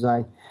 because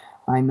I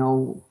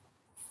know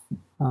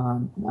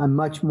I'm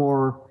much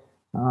more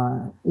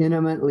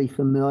intimately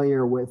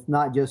familiar with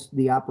not just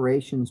the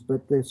operations,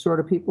 but the sort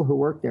of people who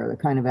work there, the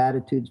kind of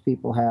attitudes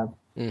people have.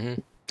 Mm-hmm.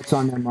 It's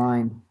on their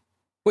mind.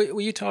 Well,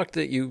 you talked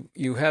that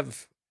you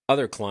have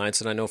other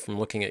clients, and I know from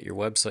looking at your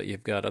website,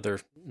 you've got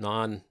other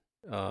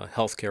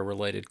non-healthcare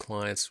related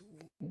clients.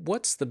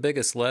 What's the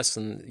biggest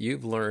lesson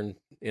you've learned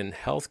in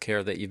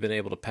healthcare that you've been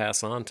able to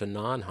pass on to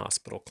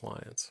non-hospital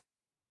clients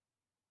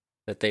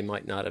that they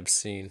might not have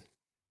seen?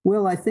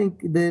 Well, I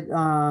think that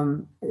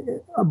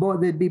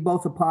there'd be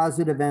both a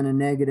positive and a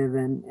negative,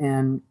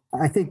 and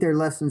I think there are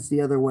lessons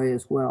the other way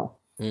as well.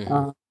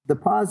 Mm-hmm. The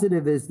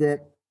positive is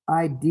that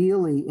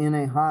ideally in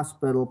a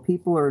hospital,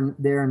 people are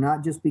there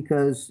not just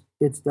because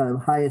it's the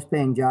highest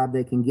paying job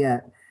they can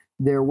get.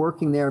 They're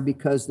working there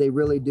because they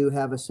really do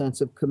have a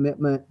sense of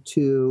commitment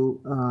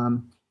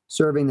to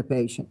serving the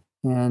patient,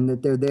 and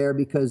that they're there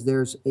because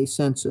there's a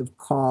sense of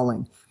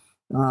calling.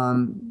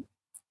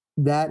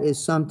 That is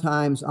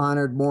sometimes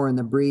honored more in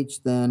the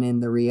breach than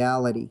in the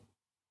reality.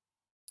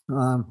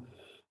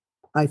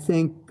 I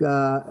think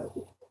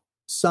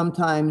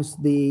sometimes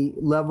the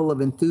level of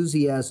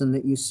enthusiasm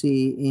that you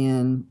see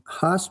in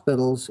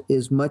hospitals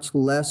is much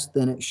less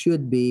than it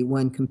should be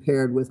when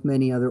compared with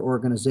many other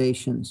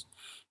organizations.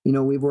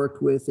 We've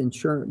worked with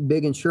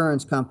big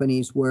insurance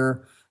companies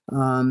where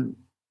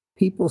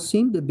people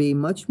seem to be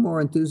much more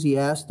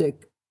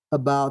enthusiastic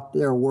about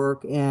their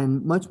work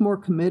and much more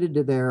committed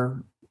to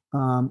their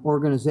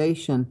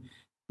organization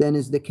than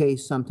is the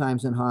case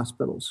sometimes in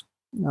hospitals.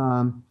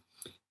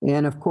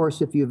 And of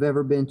course, if you've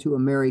ever been to a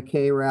Mary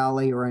Kay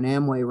rally or an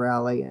Amway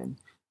rally and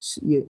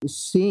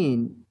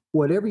seen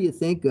whatever you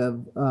think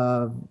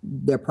of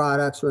their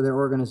products or their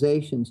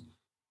organizations,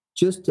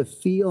 just to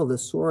feel the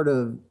sort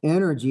of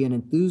energy and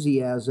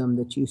enthusiasm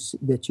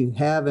that you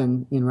have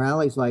in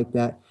rallies like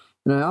that.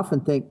 And I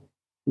often think,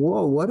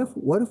 whoa, what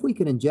if we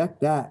could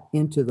inject that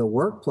into the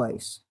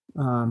workplace?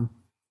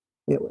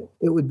 It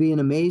would be an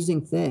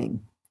amazing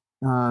thing.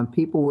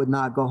 People would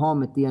not go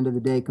home at the end of the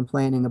day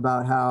complaining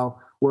about how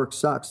work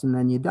sucks and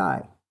then you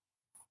die.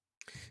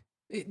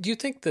 Do you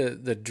think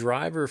the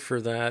driver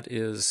for that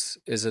is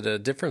it a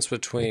difference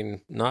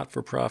between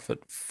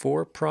not-for-profit,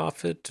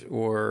 for-profit,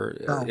 or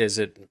is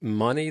it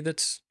money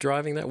that's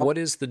driving that? What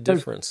is the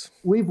difference?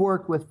 We've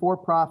worked with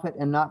for-profit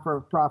and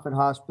not-for-profit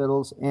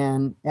hospitals,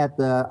 and at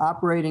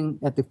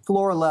the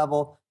floor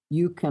level,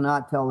 you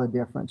cannot tell the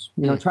difference.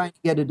 Trying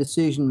to get a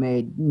decision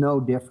made, no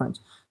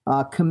difference.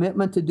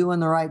 Commitment to doing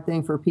the right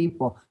thing for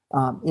people.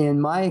 In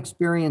my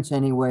experience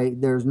anyway,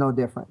 there's no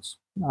difference.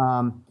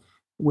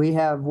 We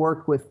have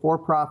worked with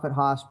for-profit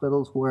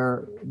hospitals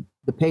where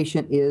the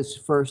patient is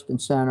first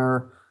and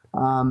center.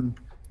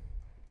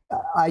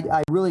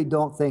 I really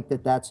don't think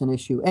that that's an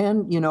issue.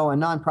 And, a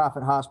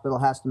nonprofit hospital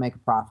has to make a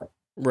profit.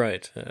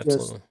 Right,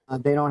 absolutely.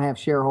 They don't have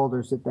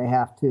shareholders that they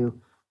have to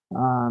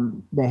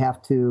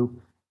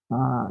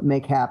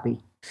make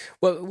happy.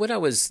 Well, when I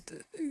was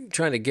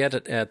trying to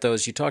get at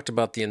those, you talked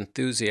about the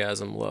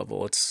enthusiasm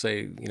level. Let's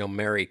say,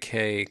 Mary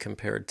Kay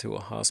compared to a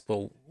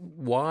hospital.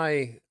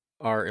 Why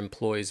are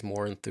employees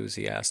more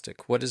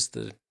enthusiastic? What's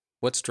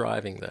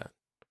driving that?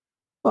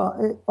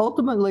 Well,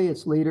 ultimately,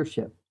 it's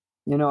leadership.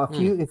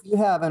 If you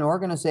have an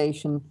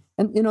organization,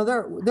 and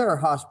there are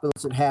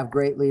hospitals that have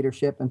great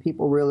leadership, and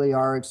people really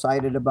are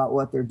excited about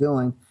what they're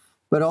doing.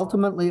 But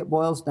ultimately, it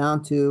boils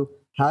down to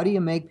how do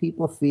you make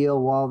people feel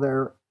while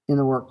they're in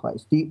the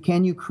workplace?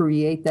 Can you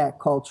create that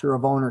culture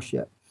of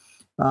ownership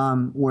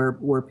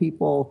where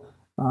people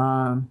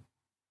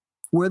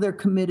where they're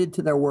committed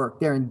to their work,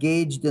 they're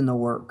engaged in the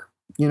work?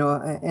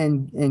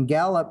 And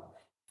Gallup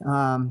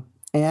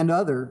and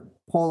other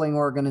polling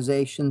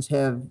organizations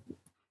have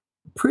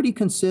pretty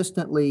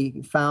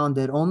consistently found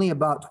that only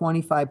about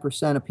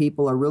 25% of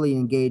people are really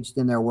engaged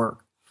in their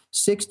work.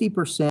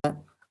 60%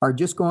 are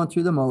just going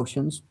through the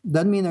motions.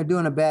 Doesn't mean they're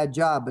doing a bad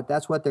job, but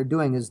that's what they're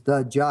doing is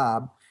the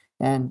job.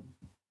 And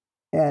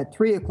at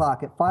 3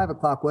 o'clock, at 5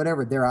 o'clock,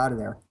 whatever, they're out of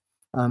there.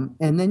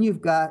 And then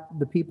you've got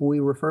the people we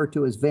refer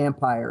to as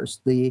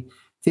vampires, the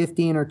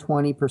 15 or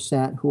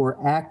 20% who are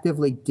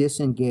actively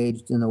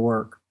disengaged in the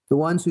work, the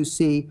ones who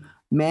see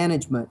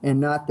management and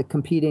not the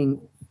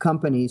competing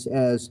companies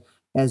as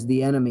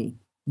the enemy,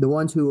 the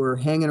ones who are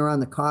hanging around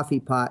the coffee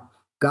pot,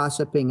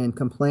 gossiping and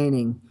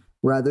complaining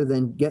rather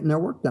than getting their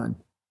work done.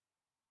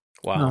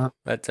 Wow,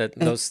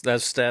 those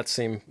stats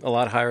seem a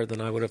lot higher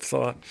than I would have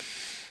thought.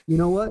 You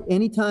know what?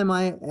 Anytime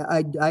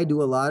I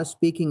do a lot of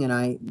speaking,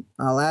 and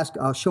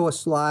I'll show a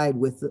slide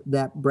with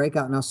that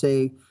breakout, and I'll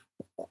say,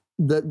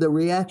 the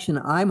reaction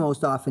I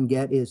most often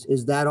get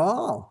is that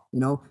all?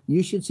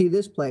 You should see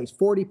this place.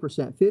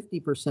 40%,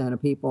 50%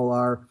 of people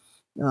are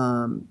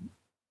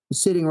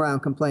sitting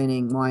around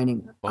complaining,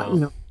 whining.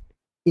 Wow.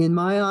 In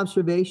my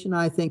observation,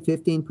 I think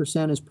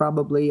 15% is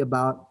probably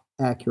about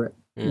accurate.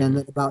 Mm-hmm. And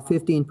that about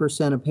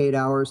 15% of paid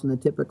hours in the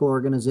typical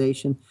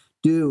organization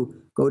do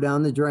go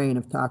down the drain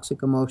of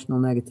toxic emotional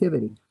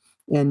negativity.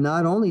 And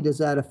not only does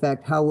that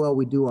affect how well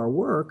we do our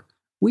work,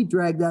 we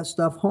drag that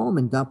stuff home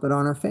and dump it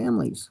on our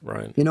families.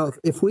 Right.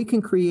 If we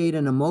can create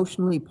an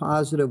emotionally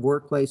positive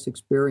workplace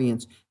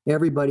experience,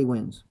 everybody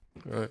wins.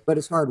 Right. But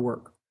it's hard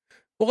work.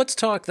 Well, let's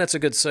talk. That's a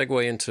good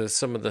segue into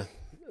some of the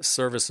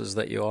services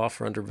that you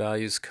offer under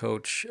Values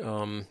Coach.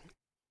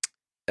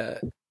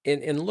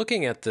 In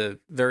looking at the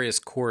various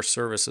core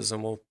services,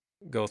 and we'll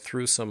go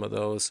through some of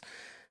those,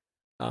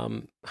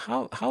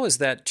 how has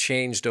that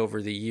changed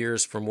over the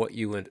years from what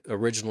you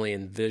originally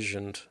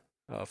envisioned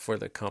for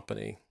the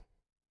company?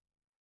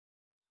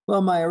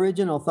 Well, my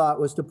original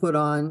thought was to put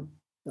on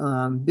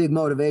big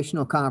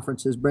motivational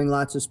conferences, bring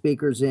lots of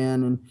speakers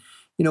in. And,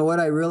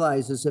 what I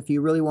realize is if you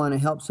really want to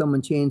help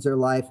someone change their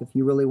life, if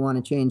you really want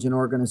to change an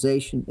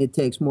organization, it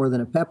takes more than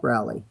a pep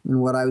rally.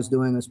 And what I was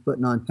doing was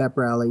putting on pep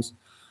rallies.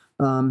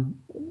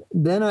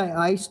 Then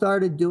I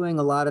started doing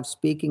a lot of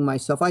speaking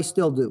myself. I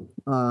still do.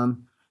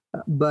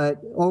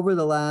 But over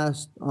the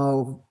last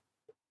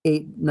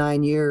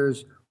 8-9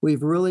 years,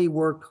 we've really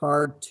worked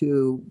hard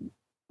to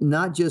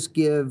not just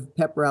give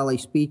pep rally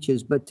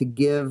speeches, but to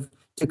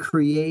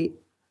create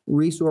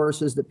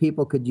resources that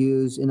people could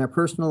use in their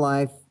personal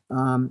life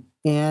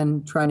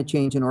and trying to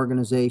change an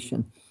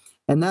organization.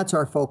 And that's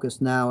our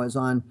focus now, is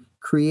on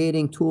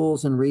creating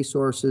tools and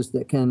resources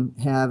that can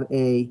have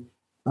a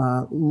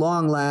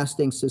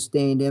long-lasting,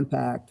 sustained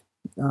impact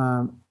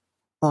on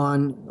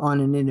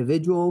an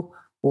individual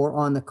or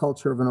on the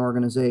culture of an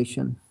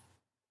organization.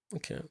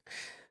 Okay.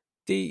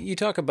 You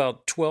talk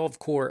about 12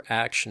 core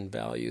action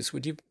values.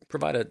 Would you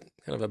provide a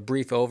kind of a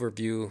brief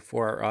overview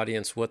for our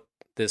audience what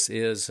this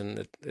is,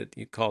 and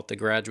you call it the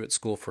Graduate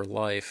School for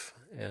Life,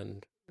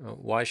 and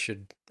why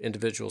should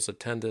individuals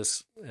attend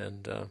this?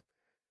 And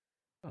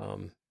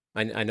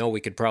I know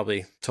we could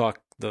probably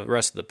talk the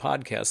rest of the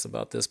podcast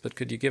about this, but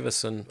could you give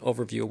us an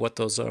overview of what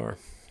those are?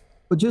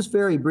 Well, just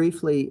very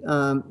briefly,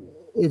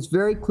 it's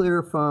very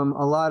clear from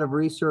a lot of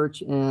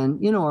research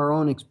and our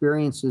own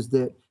experiences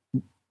that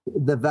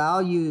the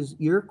values,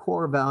 your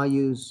core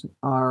values,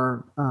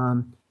 are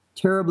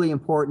terribly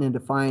important in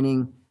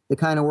defining the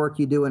kind of work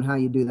you do and how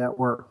you do that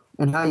work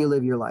and how you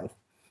live your life.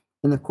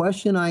 And the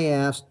question I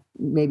asked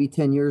maybe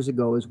 10 years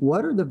ago is,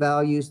 what are the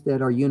values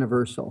that are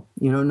universal?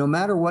 No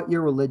matter what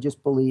your religious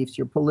beliefs,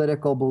 your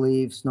political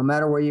beliefs, no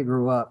matter where you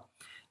grew up.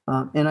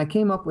 And I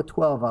came up with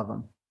 12 of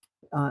them.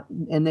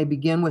 And they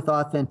begin with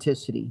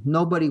authenticity.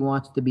 Nobody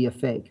wants to be a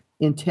fake.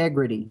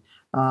 Integrity.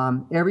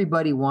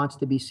 Everybody wants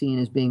to be seen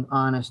as being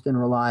honest and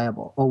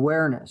reliable.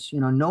 Awareness,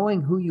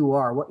 knowing who you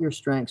are, what your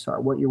strengths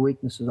are, what your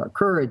weaknesses are.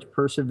 Courage,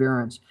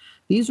 perseverance.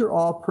 These are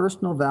all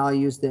personal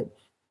values that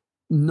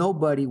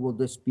nobody will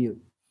dispute.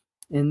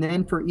 And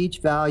then for each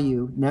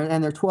value,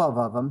 and there are 12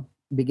 of them,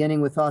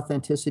 beginning with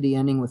authenticity,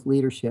 ending with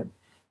leadership.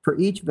 For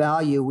each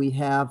value, we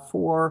have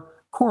 4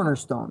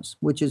 cornerstones,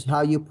 which is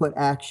how you put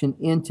action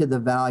into the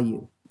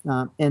value.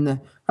 And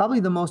probably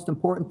the most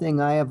important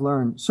thing I have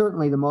learned,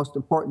 certainly the most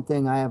important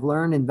thing I have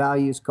learned in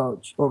Values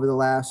Coach over the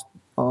last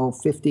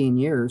 15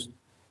 years,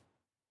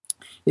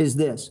 is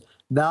this: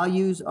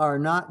 values are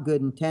not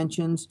good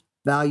intentions,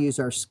 values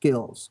are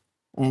skills.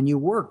 And you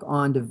work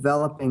on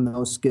developing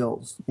those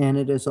skills, and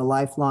it is a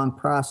lifelong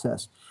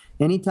process.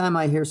 Anytime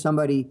I hear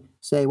somebody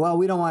say, well,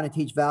 we don't want to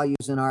teach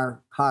values in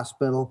our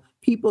hospital,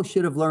 people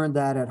should have learned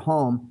that at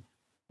home,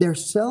 they're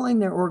selling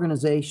their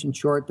organization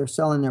short, they're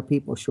selling their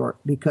people short,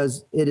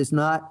 because it is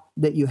not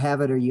that you have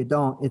it or you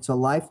don't. It's a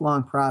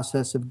lifelong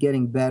process of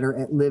getting better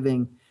at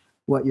living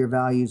what your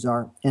values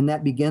are. And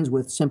that begins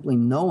with simply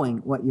knowing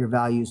what your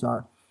values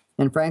are.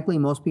 And frankly,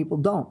 most people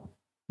don't.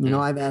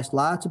 I've asked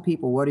lots of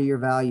people, what are your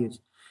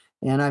values?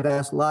 And I've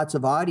asked lots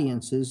of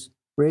audiences,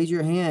 raise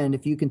your hand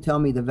if you can tell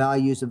me the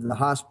values of the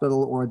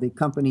hospital or the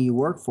company you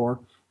work for,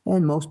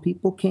 and most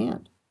people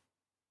can't.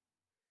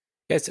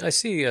 Yes, I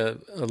see a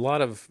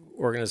lot of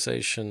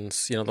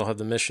organizations, they'll have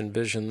the mission,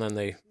 vision,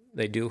 then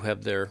they do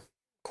have their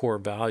core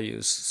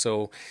values.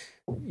 So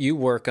you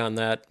work on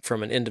that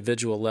from an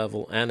individual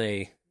level and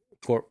a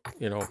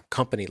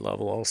company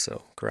level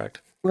also,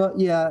 correct? Well,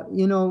 yeah,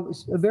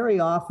 very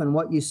often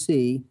what you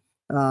see,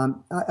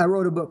 I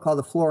wrote a book called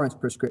The Florence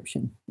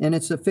Prescription, and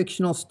it's a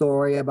fictional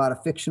story about a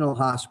fictional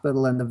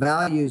hospital, and the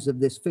values of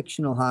this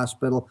fictional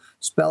hospital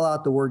spell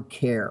out the word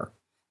care.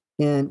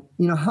 And,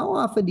 how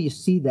often do you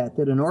see that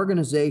an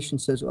organization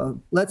says,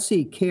 well, let's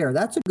see, care,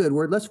 that's a good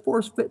word. Let's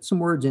force fit some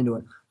words into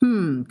it.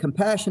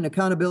 Compassion,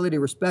 accountability,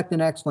 respect,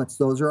 and excellence.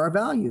 Those are our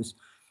values.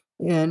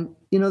 And,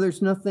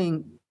 there's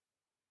nothing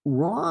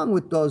wrong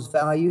with those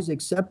values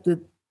except that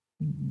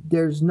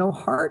there's no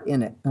heart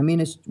in it. I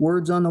mean, it's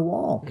words on the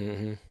wall.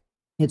 Mm-hmm.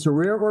 It's a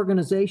rare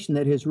organization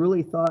that has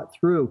really thought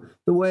through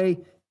the way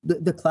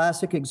the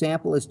classic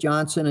example is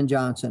Johnson &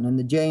 Johnson and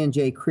the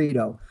J&J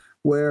Credo,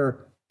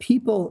 where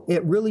people,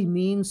 it really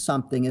means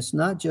something. It's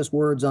not just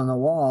words on the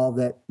wall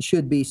that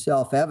should be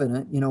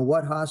self-evident.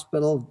 What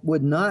hospital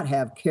would not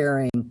have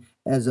caring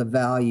as a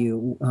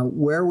value?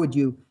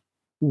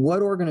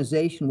 What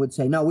organization would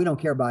say, no, we don't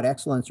care about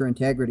excellence or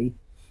integrity?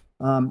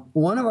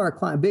 One of our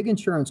clients, big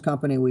insurance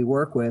company we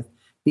work with,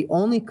 the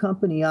only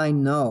company I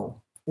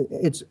know,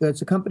 it's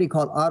a company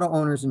called Auto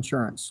Owners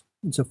Insurance.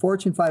 It's a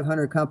Fortune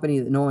 500 company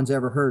that no one's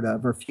ever heard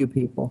of, or few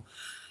people.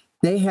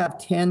 They have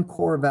 10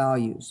 core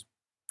values.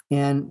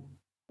 And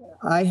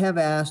I have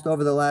asked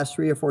over the last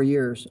 3 or 4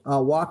 years,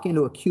 I'll walk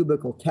into a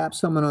cubicle, tap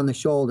someone on the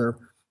shoulder,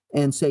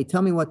 and say,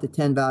 tell me what the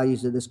 10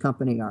 values of this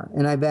company are.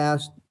 And I've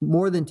asked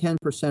more than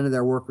 10% of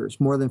their workers,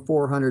 more than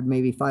 400,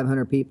 maybe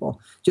 500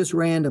 people, just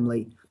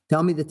randomly,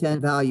 tell me the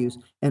 10 values.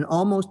 And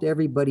almost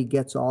everybody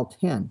gets all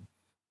 10.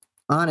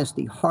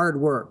 Honesty, hard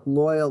work,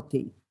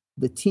 loyalty,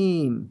 the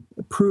team,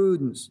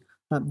 prudence.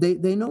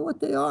 They know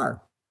what they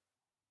are.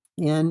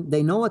 And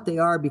they know what they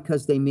are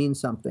because they mean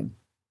something.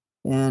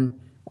 And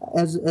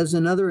as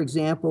another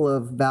example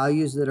of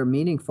values that are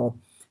meaningful,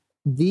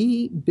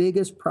 the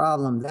biggest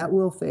problem that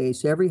will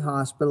face every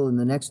hospital in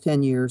the next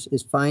 10 years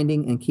is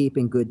finding and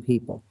keeping good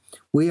people.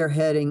 We are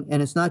heading,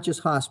 and it's not just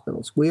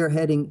hospitals, we are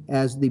heading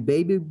as the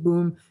baby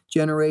boom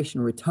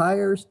generation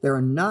retires. There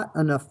are not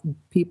enough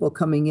people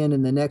coming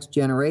in the next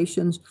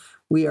generations.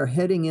 We are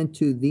heading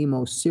into the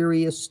most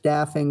serious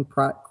staffing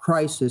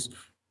crisis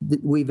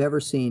that we've ever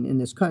seen in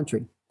this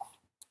country,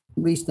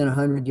 at least in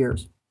 100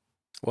 years.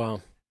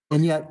 Wow.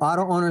 And yet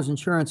Auto Owners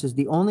Insurance is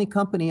the only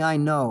company I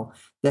know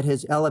that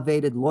has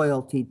elevated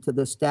loyalty to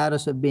the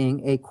status of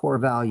being a core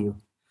value.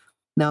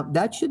 Now,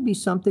 that should be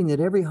something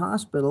that every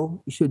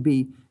hospital should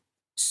be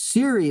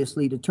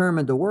seriously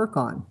determined to work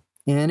on.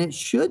 And it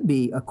should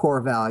be a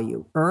core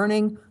value,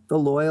 earning the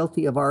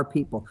loyalty of our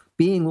people,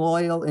 being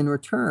loyal in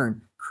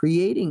return,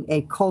 creating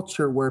a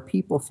culture where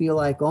people feel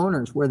like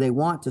owners, where they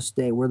want to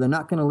stay, where they're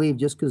not going to leave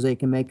just because they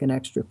can make an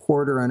extra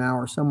quarter an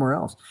hour somewhere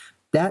else.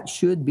 That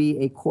should be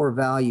a core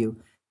value.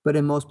 But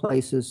in most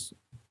places,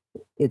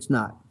 it's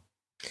not.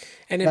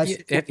 And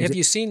have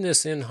you seen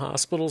this in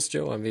hospitals,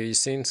 Joe? I mean, have you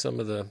seen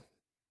some of the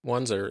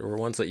ones or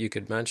ones that you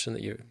could mention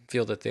that you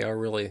feel that they are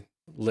really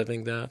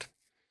living that?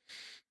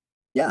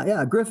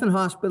 Yeah. Griffin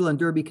Hospital in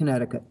Derby,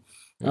 Connecticut.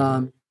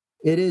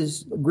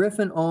 Mm-hmm.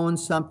 Griffin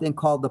owns something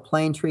called the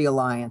Plane Tree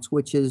Alliance,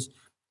 which is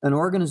an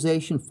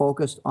organization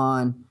focused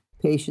on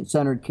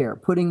patient-centered care,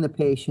 putting the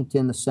patient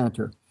in the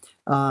center.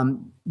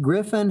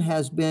 Griffin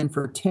has been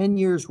for 10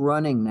 years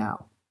running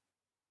now.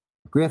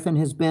 Griffin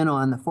has been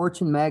on the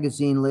Fortune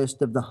magazine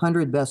list of the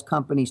 100 best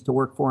companies to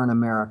work for in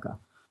America.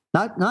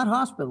 Not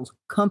hospitals,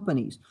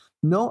 companies.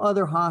 No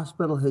other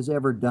hospital has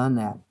ever done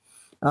that.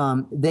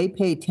 They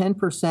pay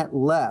 10%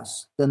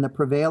 less than the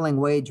prevailing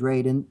wage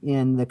rate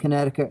in the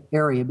Connecticut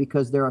area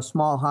because they're a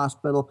small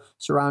hospital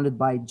surrounded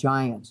by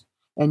giants.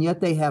 And yet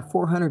they have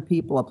 400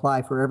 people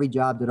apply for every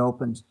job that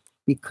opens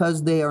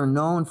because they are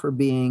known for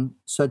being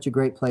such a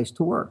great place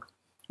to work.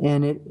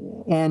 And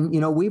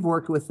we've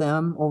worked with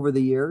them over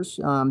the years.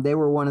 They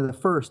were one of the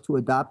first to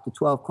adopt the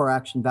 12 core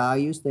action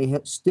values. They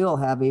still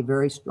have a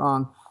very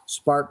strong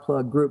spark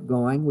plug group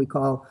going. We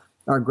call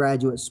our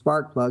graduates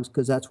spark plugs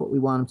because that's what we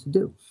want them to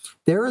do.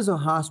 There is a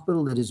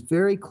hospital that is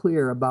very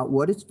clear about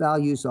what its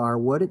values are,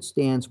 what it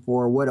stands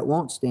for, what it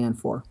won't stand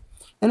for.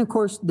 And of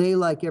course, they,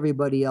 like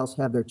everybody else,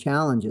 have their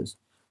challenges.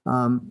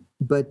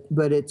 But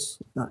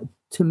it's,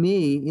 to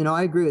me,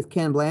 I agree with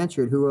Ken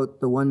Blanchard, who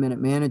wrote The 1 Minute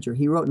Manager.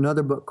 He wrote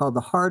another book called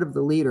The Heart of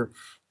the Leader.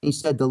 He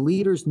said the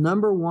leader's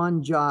number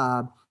one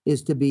job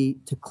is to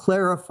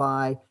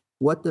clarify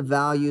what the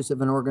values of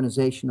an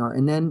organization are.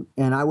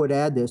 And I would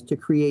add this, to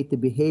create the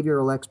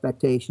behavioral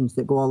expectations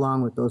that go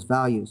along with those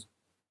values.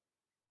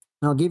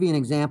 And I'll give you an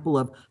example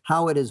of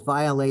how it is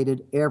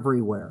violated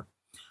everywhere.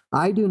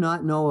 I do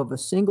not know of a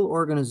single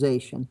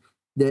organization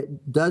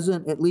that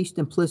doesn't at least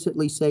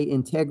implicitly say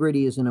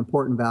integrity is an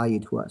important value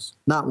to us.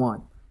 Not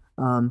one.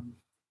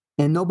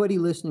 And nobody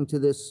listening to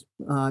this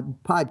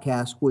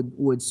podcast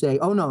would say,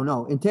 oh,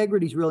 no,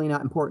 integrity is really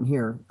not important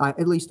here.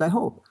 At least I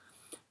hope.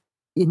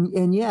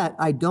 And yet,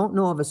 I don't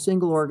know of a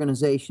single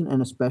organization,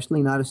 and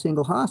especially not a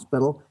single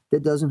hospital,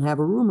 that doesn't have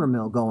a rumor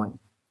mill going.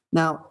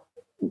 Now,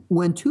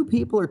 when two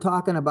people are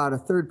talking about a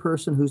third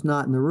person who's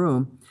not in the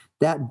room,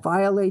 that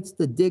violates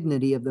the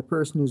dignity of the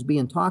person who's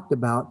being talked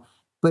about,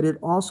 but it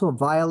also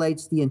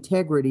violates the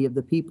integrity of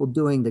the people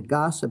doing the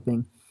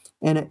gossiping.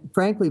 And it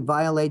frankly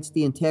violates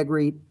the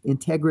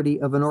integrity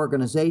of an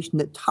organization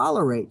that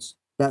tolerates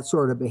that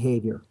sort of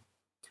behavior.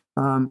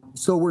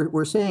 So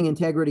we're saying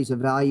integrity is a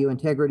value,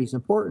 integrity is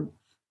important,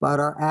 but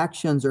our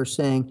actions are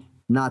saying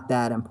not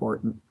that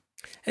important.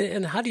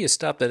 And how do you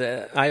stop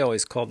that? I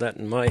always called that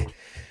in my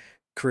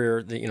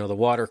career, the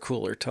water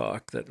cooler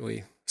talk, that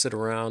we sit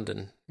around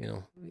and,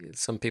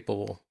 some people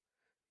will,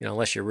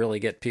 unless you really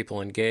get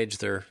people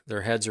engaged,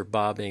 their heads are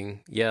bobbing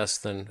yes,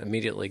 then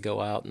immediately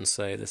go out and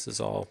say, this is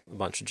all a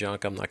bunch of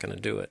junk, I'm not going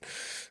to do it.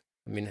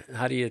 I mean,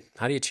 how do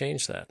you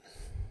change that?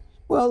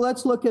 Well,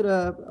 let's look at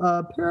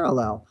a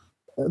parallel.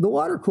 The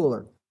water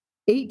cooler.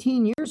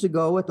 18 years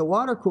ago at the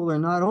water cooler,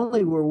 not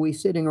only were we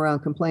sitting around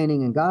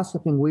complaining and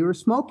gossiping, we were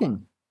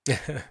smoking.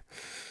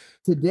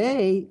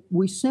 Today,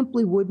 we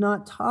simply would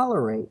not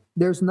tolerate.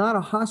 There's not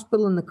a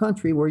hospital in the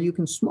country where you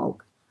can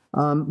smoke.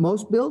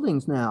 Most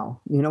buildings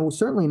now,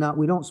 certainly not.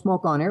 We don't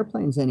smoke on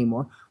airplanes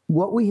anymore.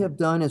 What we have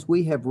done is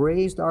we have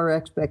raised our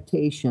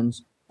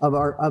expectations of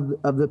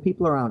the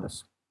people around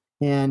us,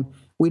 and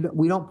we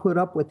don't put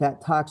up with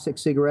that toxic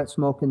cigarette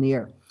smoke in the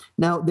air.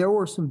 Now, there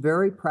were some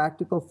very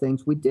practical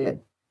things we did.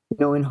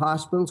 In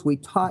hospitals, we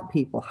taught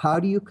people, how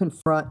do you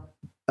confront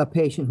a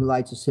patient who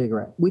lights a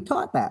cigarette? We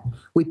taught that.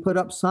 We put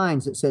up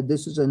signs that said,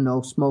 this is a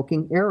no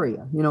smoking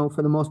area.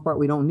 For the most part,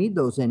 we don't need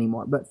those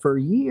anymore. But for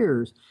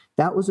years,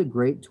 that was a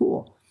great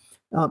tool.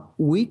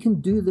 We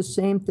can do the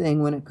same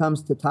thing when it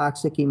comes to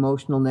toxic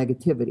emotional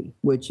negativity,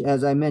 which,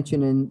 as I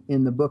mentioned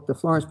in the book, The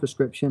Florence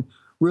Prescription,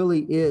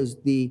 really is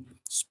the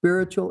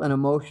spiritual and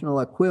emotional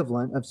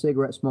equivalent of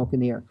cigarette smoke in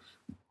the air.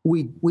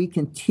 We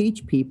can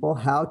teach people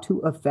how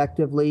to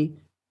effectively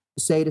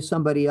say to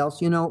somebody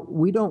else,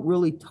 we don't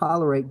really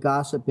tolerate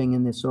gossiping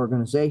in this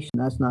organization.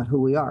 That's not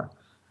who we are.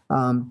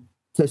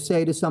 To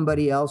say to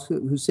somebody else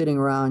who's sitting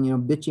around,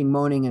 bitching,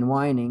 moaning, and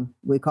whining,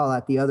 we call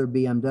that the other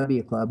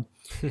BMW club,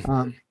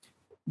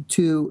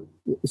 to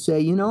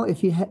say,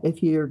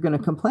 if you're going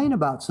to complain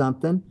about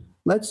something,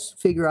 let's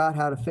figure out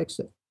how to fix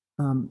it.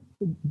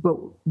 But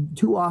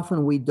too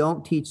often we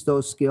don't teach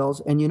those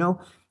skills. And,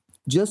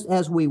 just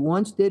as we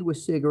once did with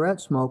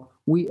cigarette smoke,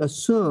 we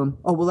assume,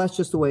 oh, well, that's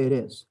just the way it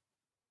is.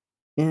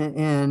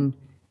 And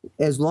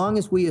as long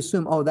as we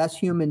assume, oh, that's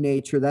human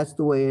nature, that's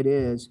the way it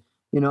is.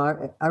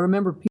 I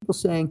remember people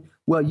saying,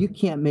 well, you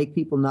can't make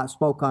people not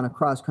smoke on a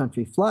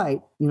cross-country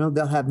flight.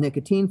 They'll have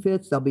nicotine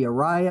fits, there'll be a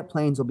riot,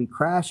 planes will be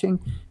crashing.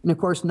 And of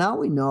course, now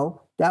we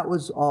know that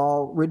was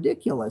all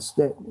ridiculous,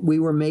 that we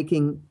were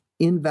making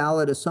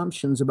invalid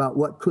assumptions about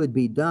what could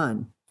be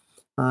done.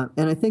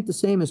 And I think the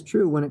same is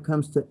true when it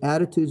comes to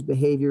attitudes,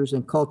 behaviors,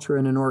 and culture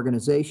in an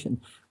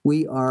organization.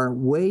 We are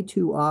way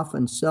too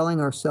often selling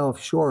ourselves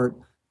short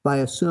by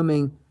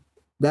assuming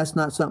that's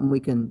not something we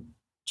can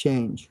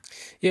change.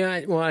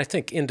 Yeah, well, I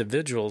think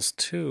individuals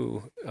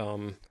too,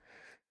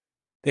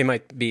 they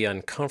might be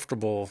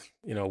uncomfortable,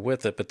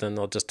 with it, but then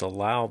they'll just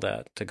allow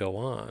that to go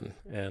on.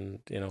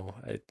 And,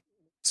 I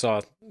saw,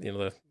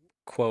 the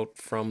quote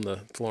from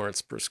the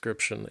Florence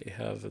Prescription that you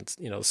have,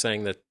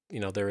 saying that,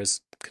 there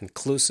is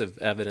conclusive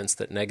evidence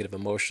that negative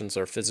emotions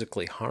are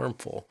physically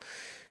harmful,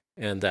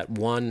 and that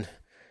one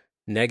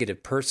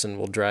negative person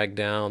will drag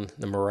down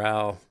the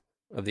morale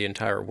of the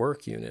entire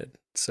work unit.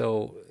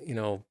 So,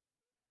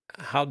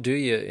 how do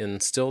you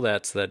instill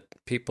that so that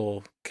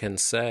people can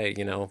say,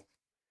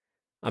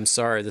 I'm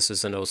sorry, this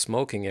is a no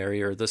smoking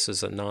area, or this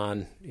is a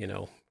non,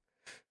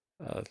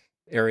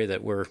 area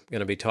that we're going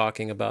to be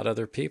talking about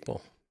other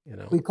people?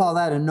 We call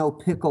that a no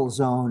pickle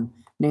zone,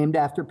 named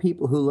after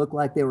people who look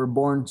like they were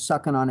born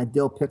sucking on a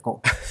dill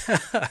pickle.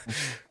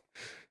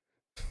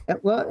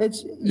 Well, you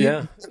hit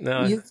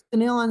the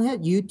nail on the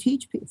head. You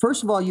teach people.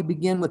 First of all, you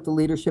begin with the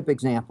leadership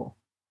example.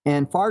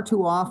 And far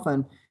too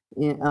often,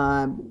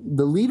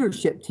 the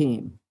leadership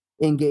team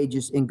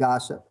engages in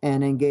gossip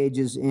and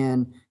engages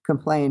in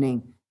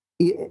complaining,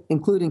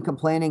 including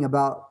complaining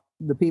about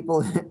the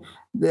people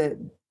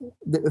who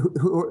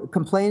are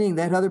complaining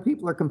that other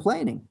people are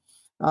complaining.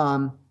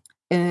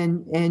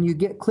 And you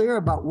get clear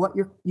about what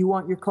you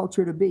want your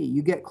culture to be.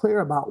 You get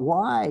clear about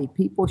why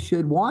people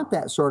should want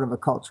that sort of a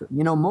culture.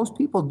 Most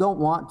people don't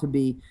want to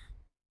be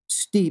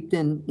steeped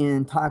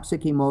in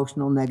toxic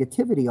emotional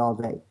negativity all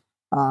day.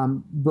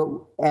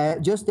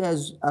 But just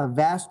as a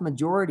vast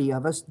majority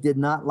of us did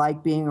not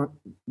like being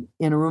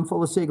in a room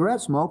full of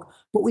cigarette smoke,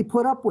 but we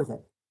put up with it.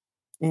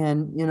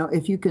 And,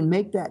 if you can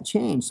make that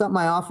change, something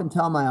I often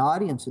tell my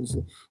audiences,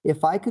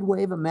 if I could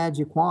wave a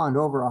magic wand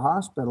over a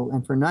hospital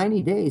and for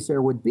 90 days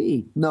there would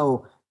be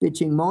no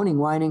bitching, moaning,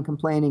 whining,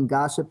 complaining,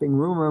 gossiping,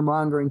 rumor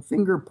mongering,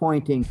 finger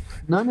pointing,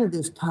 none of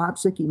this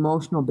toxic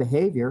emotional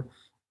behavior,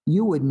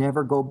 you would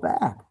never go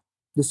back.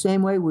 The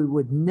same way we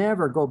would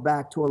never go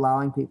back to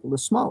allowing people to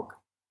smoke.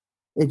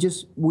 It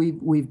just,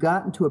 we've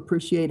gotten to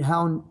appreciate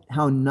how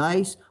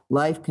nice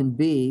life can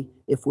be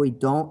if we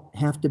don't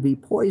have to be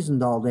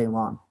poisoned all day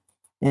long.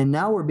 And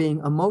now we're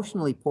being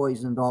emotionally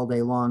poisoned all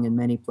day long in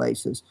many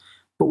places,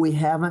 but we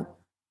haven't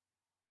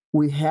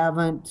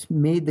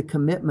made the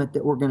commitment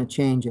that we're going to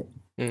change it.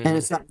 Mm. And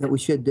it's something that we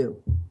should do.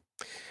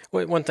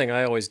 Well, one thing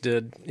I always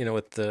did,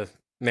 with the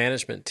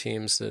management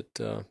teams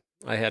that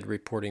I had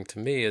reporting to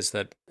me is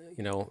that,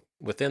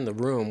 within the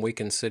room, we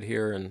can sit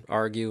here and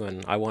argue,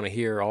 and I want to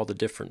hear all the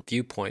different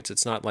viewpoints.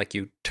 It's not like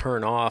you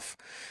turn off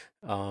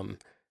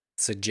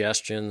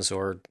suggestions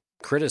or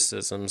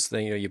criticisms,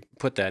 then you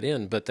put that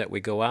in, but that we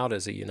go out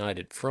as a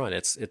united front.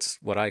 It's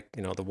what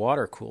the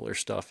water cooler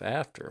stuff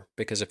after,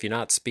 because if you're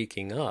not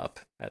speaking up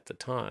at the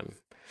time.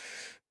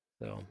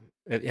 So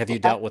have you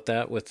dealt with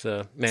that with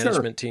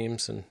management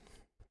teams? And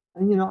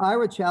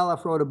Ira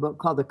Chaloff wrote a book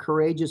called The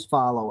Courageous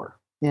Follower.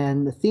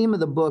 And the theme of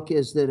the book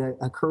is that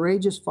a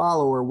courageous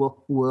follower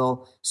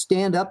will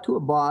stand up to a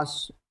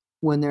boss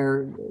when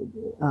they're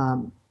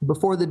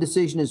before the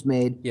decision is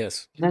made.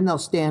 Yes. Then they'll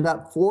stand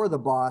up for the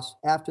boss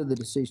after the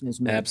decision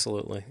is made.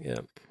 Absolutely, yeah.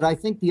 But I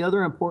think the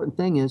other important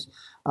thing is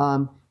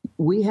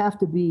we have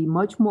to be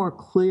much more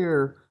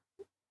clear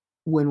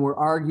when we're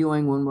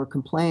arguing, when we're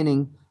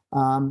complaining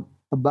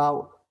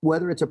about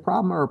whether it's a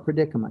problem or a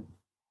predicament.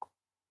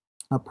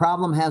 A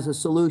problem has a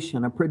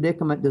solution. A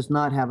predicament does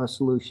not have a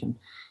solution.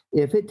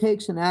 If it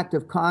takes an act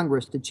of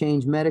Congress to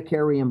change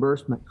Medicare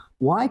reimbursement,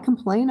 why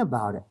complain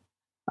about it?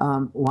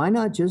 Why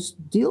not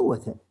just deal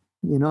with it?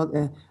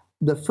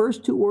 The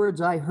first two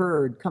words I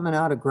heard coming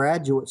out of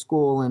graduate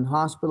school in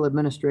hospital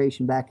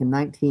administration back in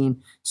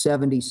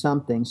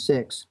 1970-something,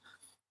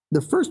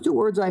 the first two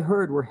words I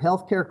heard were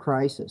healthcare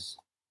crisis.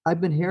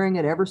 I've been hearing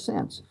it ever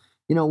since.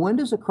 When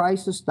does a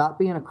crisis stop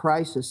being a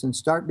crisis and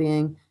start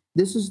being,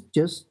 this is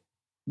just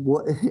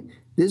what,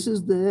 this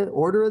is the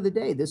order of the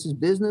day. This is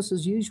business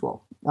as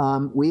usual.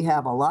 We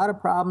have a lot of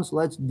problems.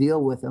 Let's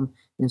deal with them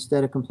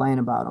instead of complain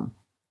about them.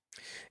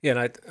 Yeah,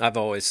 and I've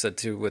always said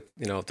too,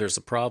 if there's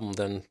a problem,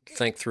 then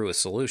think through a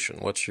solution.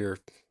 What's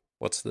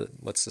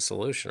the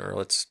solution? Or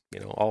let's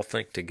all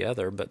think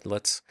together, but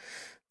let's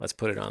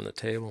put it on the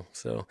table.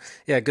 So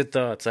yeah, good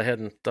thoughts. I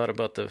hadn't thought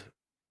about the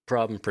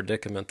problem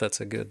predicament.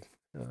 That's a good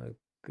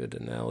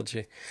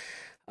analogy.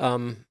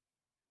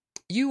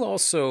 You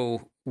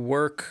also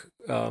work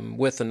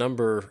with a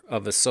number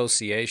of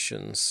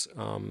associations.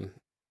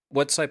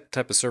 What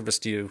type of service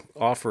do you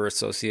offer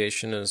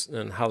associations,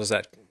 and how does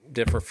that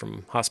differ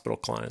from hospital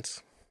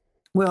clients?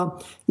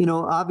 Well,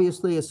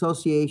 obviously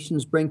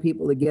associations bring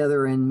people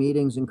together in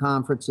meetings and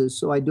conferences,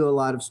 so I do a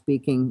lot of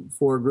speaking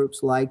for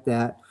groups like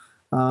that.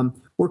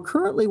 We're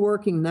currently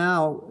working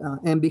now,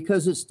 and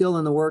because it's still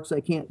in the works, I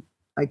can't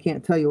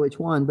tell you which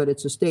one, but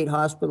it's a state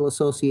hospital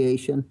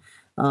association.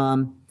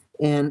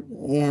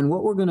 And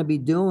what we're going to be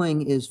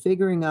doing is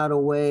figuring out a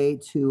way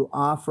to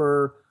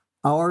offer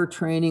our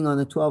training on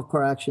the 12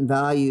 core action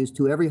values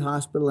to every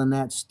hospital in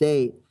that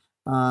state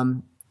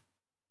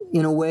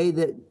in a way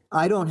that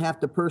I don't have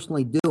to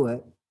personally do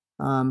it,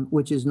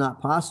 which is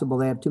not possible.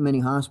 They have too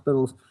many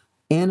hospitals,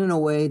 and in a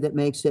way that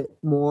makes it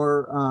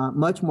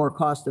much more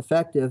cost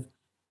effective,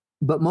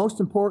 but most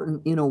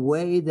important, in a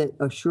way that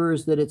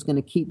assures that it's going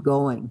to keep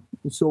going.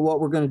 So what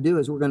we're going to do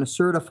is we're going to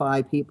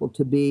certify people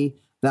to be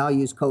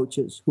values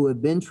coaches who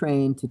have been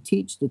trained to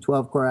teach the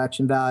 12 core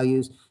action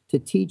values, to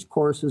teach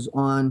courses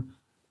on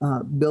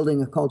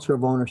building a culture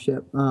of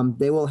ownership.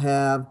 They will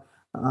have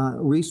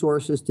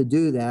resources to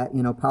do that,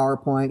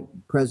 PowerPoint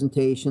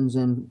presentations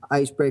and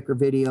icebreaker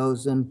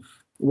videos and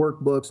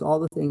workbooks, all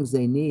the things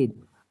they need.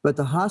 But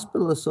the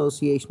hospital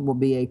association will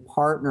be a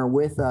partner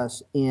with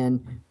us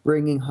in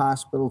bringing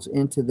hospitals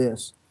into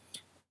this.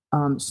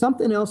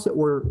 Something else that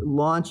we're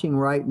launching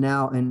right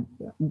now, and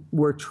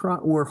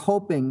we're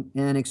hoping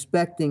and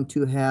expecting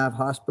to have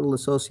hospital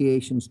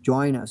associations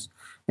join us,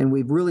 and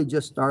we've really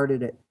just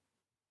started it.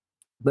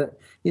 But,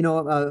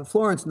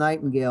 Florence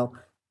Nightingale,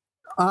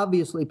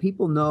 obviously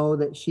people know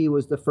that she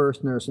was the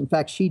first nurse. In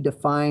fact, she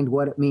defined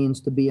what it means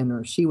to be a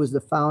nurse. She was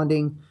the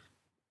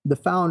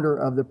founder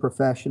of the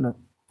profession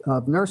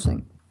of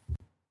nursing.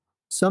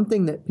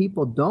 Something that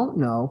people don't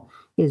know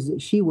is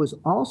that she was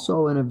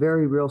also, in a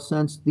very real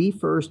sense, the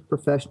first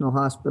professional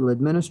hospital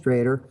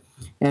administrator,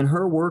 and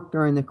her work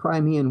during the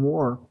Crimean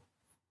War,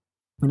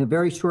 in a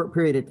very short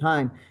period of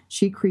time,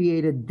 she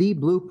created the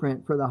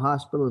blueprint for the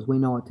hospital as we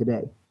know it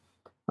today.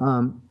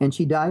 And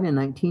she died in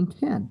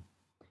 1910.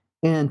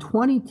 And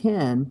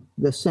 2010,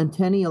 the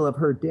centennial of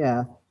her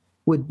death,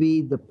 would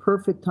be the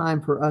perfect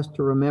time for us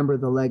to remember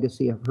the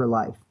legacy of her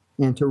life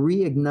and to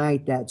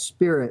reignite that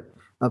spirit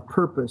of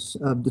purpose,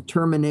 of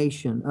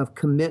determination, of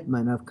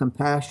commitment, of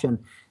compassion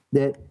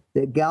that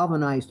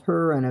galvanized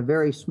her and a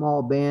very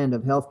small band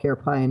of healthcare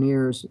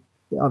pioneers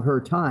of her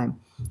time,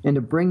 and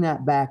to bring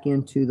that back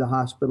into the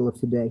hospital of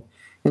today.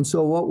 And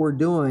so what we're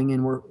doing,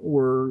 and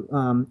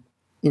we're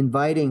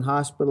inviting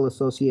hospital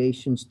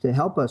associations to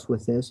help us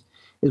with this,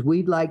 is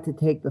we'd like to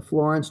take the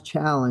Florence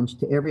Challenge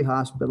to every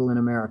hospital in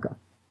America.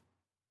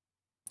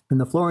 And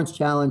the Florence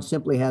Challenge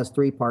simply has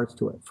three parts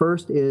to it.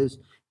 First is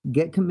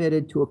get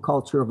committed to a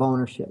culture of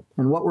ownership.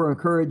 And what we're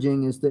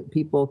encouraging is that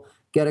people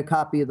get a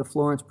copy of the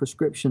Florence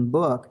prescription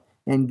book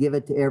and give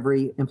it to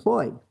every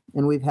employee.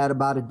 And we've had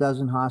about a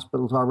dozen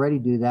hospitals already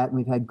do that, and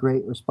we've had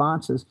great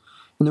responses.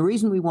 And the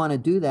reason we want to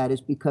do that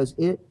is because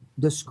it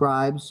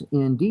describes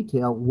in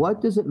detail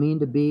what does it mean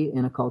to be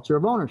in a culture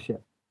of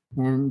ownership.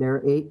 And there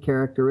are 8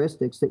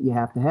 characteristics that you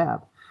have to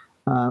have.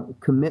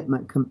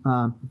 commitment,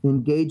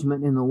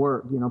 engagement in the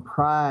work,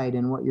 pride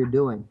in what you're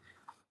doing.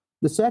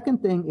 The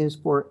second thing is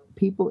for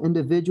people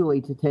individually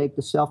to take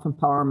the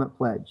self-empowerment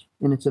pledge.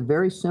 And it's a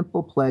very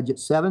simple pledge.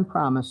 It's 7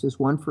 promises,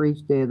 one for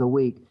each day of the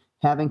week,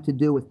 having to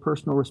do with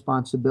personal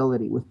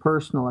responsibility, with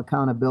personal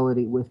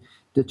accountability, with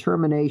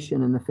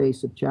determination in the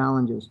face of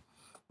challenges.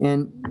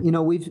 And,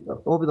 we've,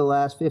 over the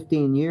last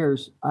 15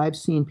 years, I've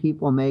seen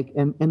people make,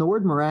 and the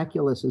word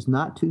miraculous is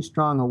not too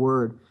strong a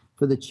word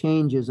for the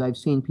changes I've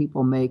seen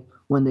people make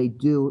when they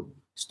do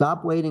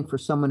stop waiting for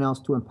someone else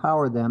to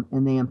empower them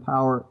and they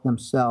empower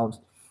themselves.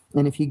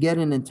 And if you get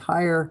an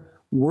entire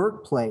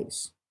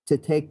workplace to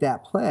take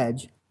that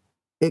pledge,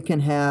 it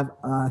can have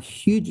a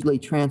hugely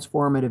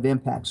transformative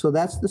impact. So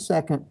that's the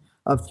second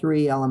of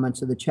 3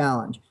 elements of the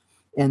challenge.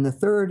 And the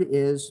third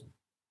is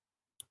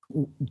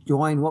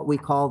join what we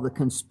call the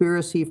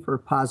conspiracy for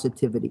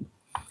positivity.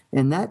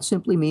 And that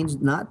simply means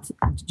not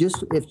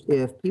just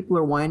if people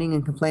are whining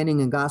and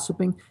complaining and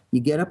gossiping, you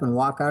get up and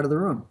walk out of the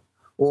room.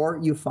 Or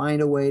you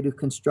find a way to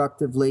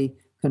constructively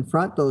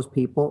confront those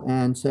people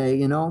and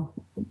say,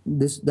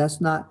 that's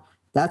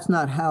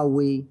not how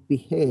we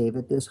behave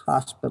at this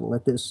hospital,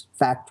 at this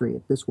factory,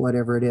 at this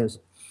whatever it is.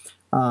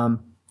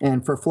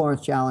 And for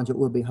Florence Challenge, it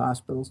will be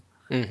hospitals.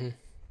 Mm-hmm.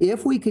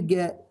 If we could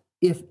get,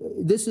 if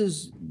this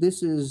is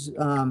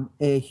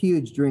a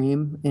huge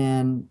dream,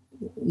 and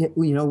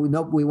we know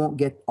we won't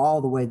get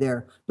all the way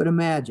there, but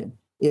imagine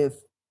if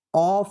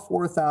all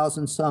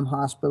 4,000 some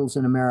hospitals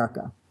in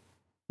America,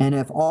 and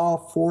if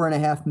all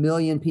 4.5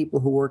 million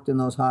people who worked in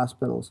those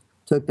hospitals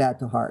took that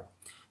to heart,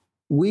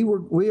 we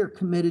are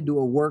committed to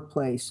a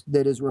workplace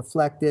that is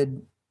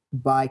reflected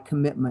by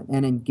commitment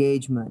and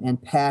engagement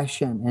and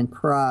passion and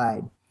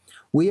pride.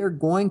 We are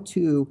going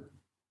to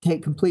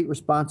take complete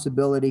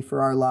responsibility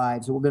for our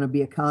lives. We're going to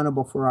be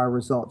accountable for our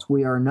results.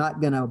 We are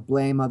not going to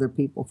blame other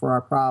people for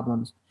our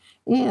problems.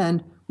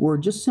 And we're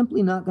just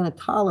simply not going to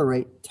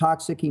tolerate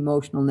toxic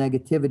emotional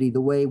negativity the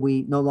way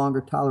we no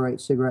longer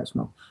tolerate cigarette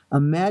smoke.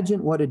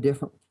 Imagine what a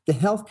different, the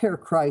healthcare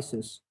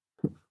crisis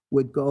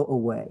would go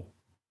away.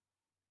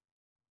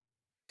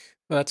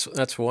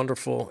 That's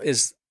wonderful.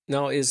 Is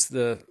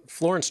the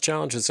Florence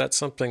Challenge, is that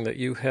something that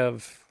you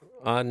have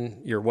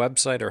on your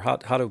website, or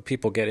how do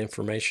people get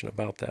information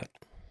about that?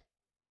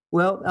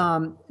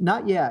 Well,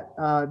 not yet.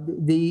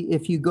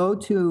 If you go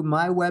to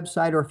my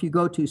website, or if you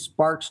go to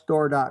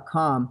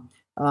sparkstore.com,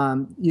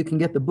 you can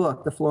get the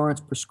book, The Florence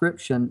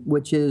Prescription,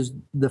 which is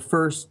the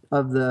first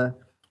of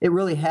it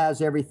really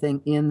has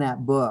everything in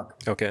that book.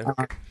 Okay.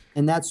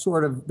 And that's a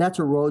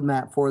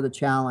roadmap for the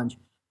challenge.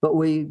 But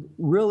we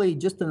really,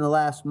 just in the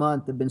last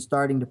month, have been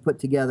starting to put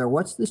together,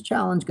 what's this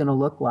challenge going to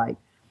look like?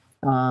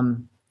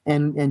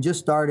 And just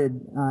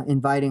started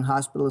inviting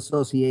hospital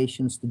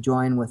associations to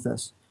join with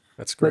us.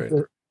 That's great.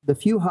 But the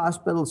few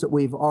hospitals that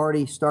we've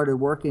already started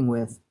working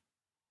with,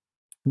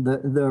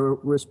 the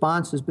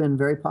response has been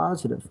very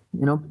positive.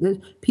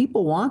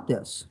 People want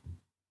this.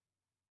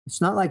 It's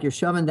not like you're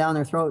shoving down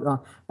their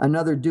throat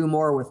another do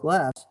more with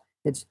less.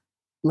 It's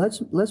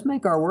let's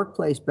make our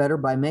workplace better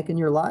by making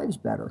your lives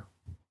better.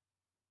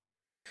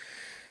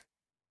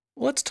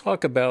 Let's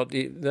talk about,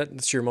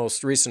 that's your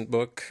most recent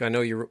book. I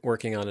know you're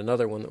working on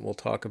another one that we'll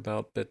talk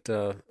about, but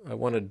I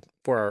wanted,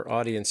 for our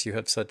audience, you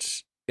have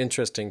such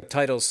interesting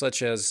titles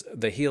such as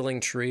The Healing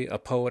Tree, A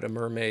Poet, a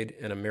Mermaid,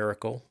 and a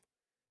Miracle.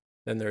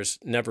 Then there's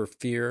Never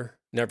Fear,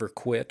 Never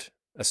Quit,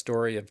 a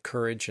story of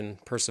courage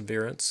and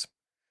perseverance.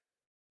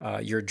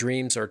 Your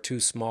Dreams Are Too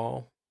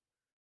Small,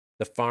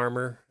 The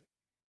Farmer,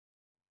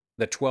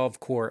 The 12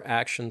 Core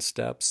Action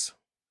Steps,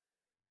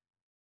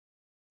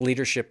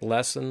 Leadership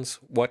Lessons,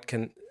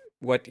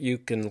 what you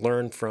can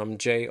learn from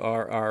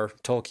J.R.R.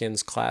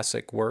 Tolkien's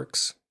classic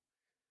works,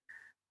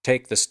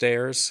 Take the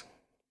Stairs,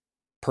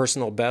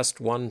 Personal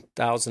Best,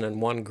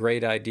 1001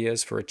 Great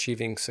Ideas for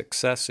Achieving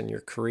Success in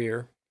Your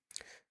Career,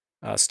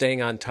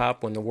 Staying on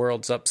Top When the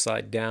World's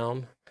Upside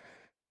Down,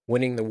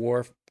 Winning the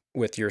War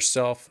with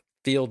Yourself,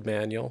 Field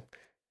Manual,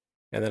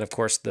 and then, of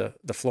course, the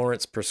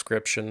Florence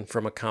Prescription,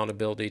 From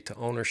Accountability to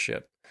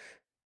Ownership.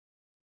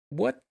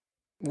 What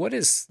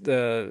is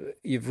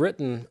you've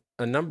written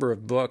a number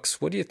of books.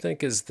 What do you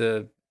think is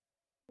the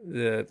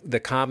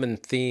common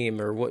theme,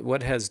 or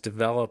what has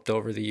developed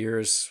over the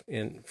years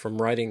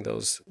from writing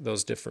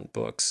those different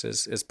books?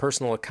 Is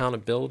personal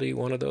accountability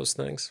one of those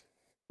things?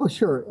 Well,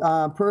 sure.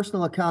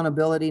 Personal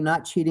accountability,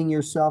 not cheating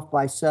yourself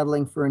by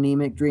settling for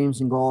anemic dreams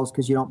and goals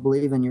because you don't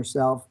believe in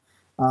yourself.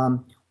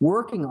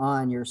 Working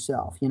on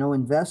yourself,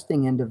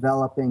 investing in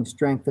developing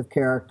strength of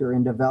character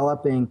and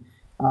developing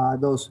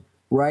those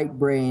right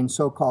brain,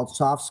 so-called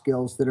soft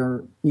skills that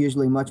are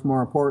usually much more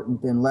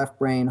important than left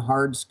brain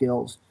hard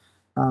skills.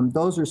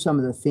 Those are some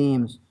of the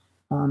themes.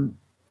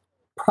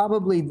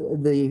 Probably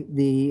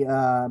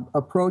the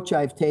approach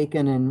I've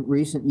taken in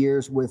recent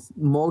years with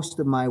most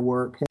of my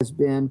work has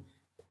been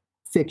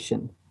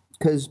fiction,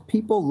 because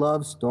people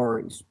love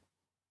stories.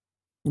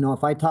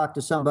 If I talk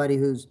to somebody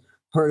who's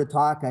heard a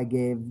talk I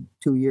gave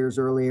 2 years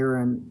earlier,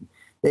 and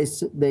they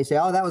say,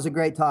 "Oh, that was a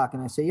great talk,"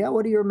 and I say, "Yeah,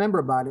 what do you remember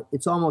about it?"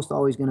 It's almost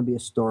always going to be a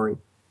story.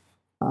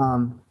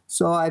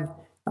 So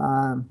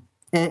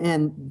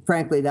and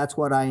frankly, that's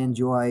what I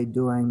enjoy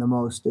doing the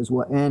most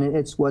and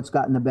it's what's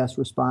gotten the best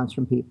response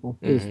from people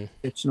is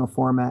fictional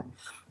format.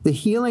 The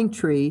Healing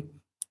Tree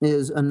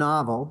is a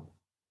novel.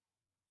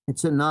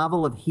 It's a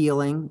novel of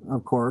healing,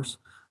 of course.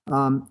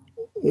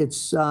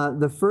 It's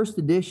the first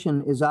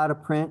edition is out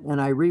of print,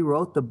 and I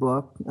rewrote the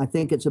book. I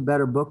think it's a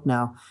better book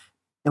now.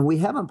 And we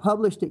haven't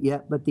published it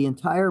yet, but the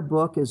entire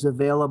book is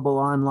available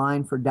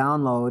online for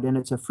download, and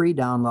it's a free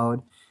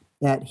download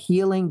at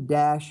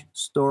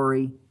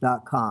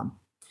healing-story.com.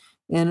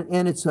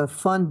 And it's a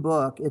fun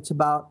book. It's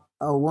about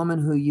a woman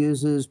who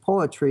uses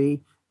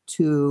poetry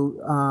to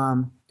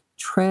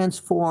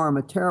transform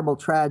a terrible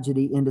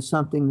tragedy into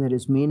something that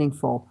is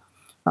meaningful.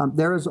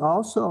 There is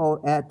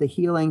also at the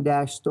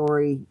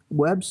Healing-Story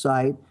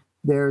website,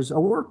 there's a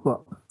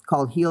workbook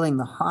called Healing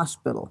the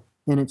Hospital.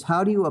 And it's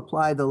how do you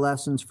apply the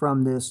lessons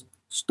from this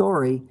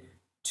story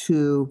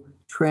to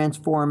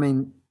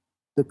transforming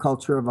the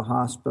culture of a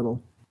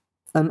hospital.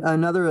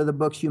 Another of the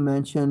books you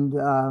mentioned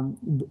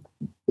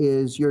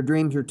is Your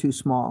Dreams Are Too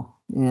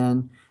Small.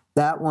 And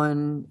that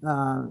one,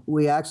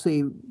 we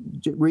actually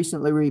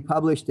recently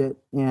republished it,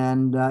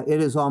 and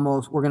it is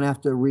almost, we're going to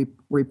have to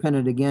reprint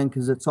it again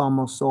because it's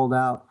almost sold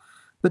out.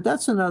 But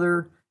that's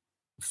another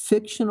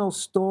fictional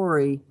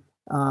story.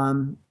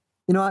 J.R.R.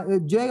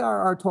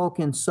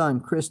 Tolkien's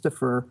son,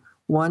 Christopher,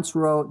 once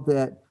wrote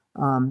that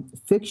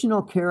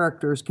fictional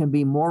characters can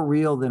be more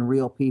real than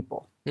real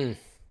people.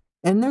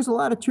 And there's a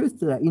lot of truth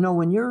to that.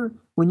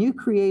 When you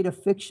create a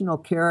fictional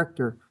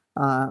character,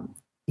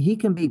 he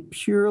can be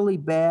purely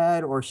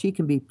bad or she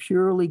can be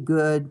purely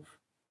good.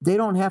 They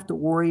don't have to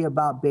worry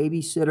about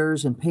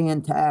babysitters and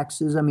paying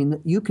taxes. I mean,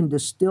 you can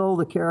distill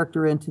the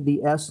character into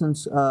the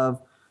essence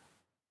of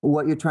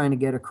what you're trying to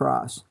get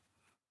across.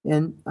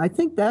 And I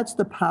think that's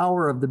the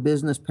power of the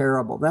business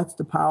parable. That's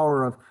the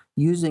power of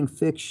using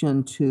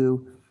fiction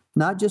to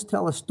not just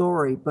tell a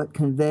story, but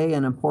convey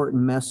an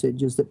important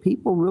message, is that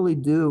people really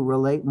do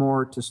relate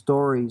more to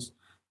stories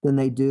than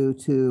they do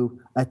to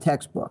a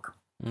textbook.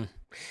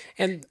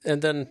 And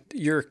then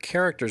your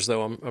characters,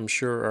 though, I'm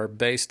sure are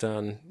based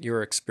on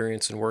your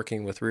experience in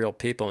working with real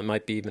people. It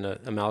might be even an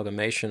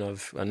amalgamation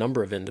of a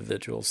number of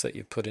individuals that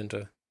you put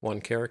into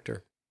one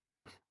character.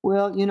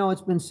 Well,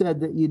 it's been said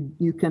that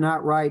you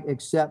cannot write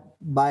except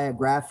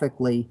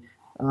biographically.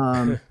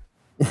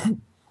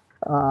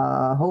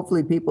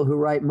 Hopefully people who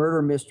write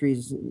murder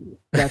mysteries,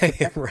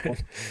 that's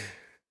right.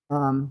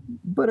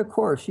 But of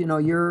course,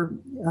 your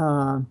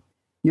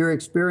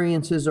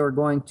experiences are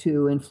going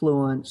to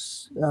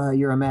influence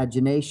your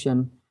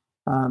imagination.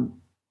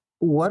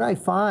 What I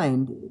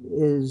find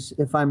is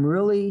if I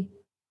really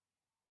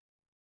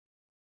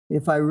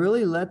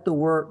let the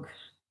work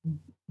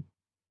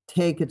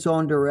take its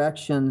own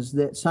directions,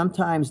 that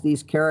sometimes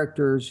these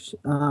characters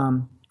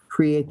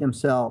create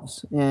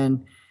themselves,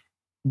 and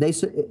they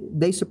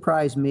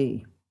surprise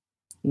me.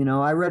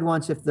 I read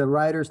once, if the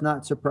writer's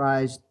not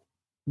surprised,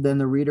 then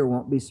the reader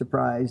won't be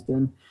surprised.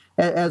 And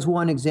as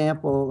one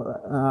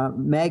example,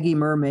 Maggie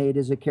Mermaid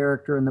is a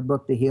character in the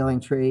book The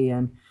Healing Tree,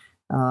 and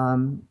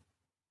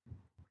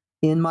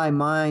in my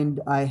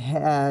mind, I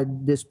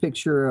had this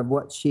picture of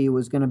what she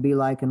was going to be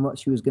like and what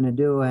she was going to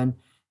do,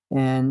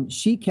 and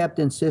she kept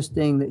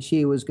insisting that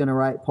she was going to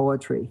write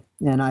poetry.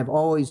 And I've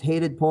always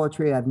hated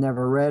poetry. I've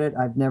never read it.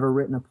 I've never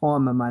written a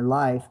poem in my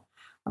life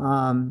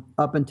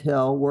up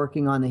until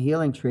working on The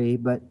Healing Tree.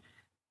 But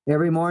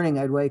every morning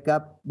I'd wake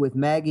up with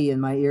Maggie in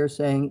my ear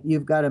saying,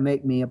 "You've got to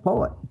make me a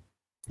poet."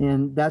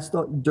 And that's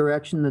the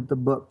direction that the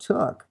book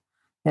took.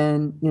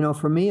 And,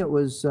 for me, it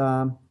was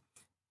an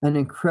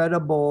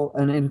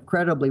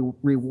incredibly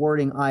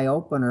rewarding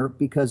eye-opener,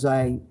 because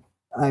I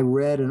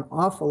read an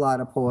awful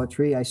lot of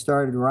poetry. I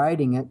started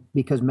writing it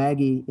because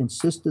Maggie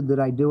insisted that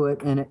I do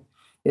it, and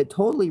it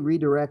totally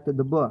redirected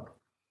the book.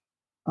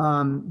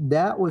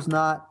 That was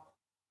not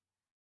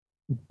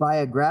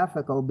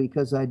biographical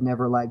because I'd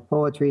never liked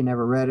poetry,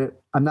 never read it.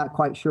 I'm not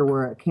quite sure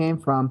where it came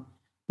from,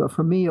 but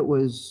for me, it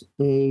was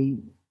a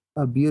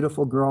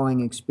beautiful growing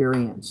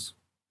experience,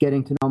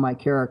 getting to know my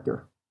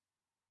character.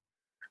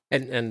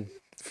 And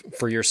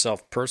for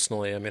yourself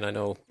personally, I mean, I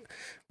know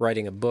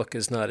writing a book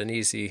is not an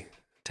easy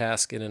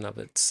task in and of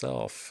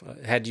itself.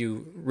 Had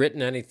you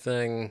written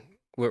anything?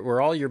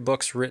 Were all your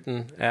books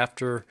written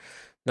after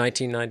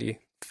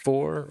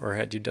 1994, or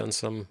had you done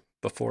some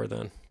before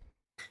then?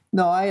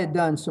 No, I had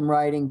done some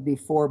writing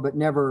before, but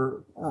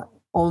never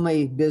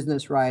only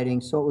business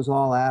writing. So it was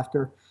all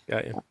after.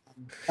 Got you.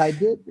 I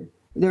did.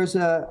 There's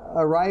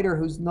a writer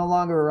who's no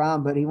longer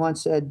around, but he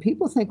once said,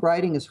 "People think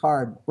writing is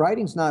hard.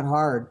 Writing's not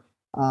hard.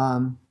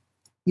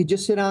 You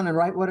just sit down and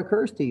write what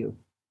occurs to you."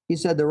 He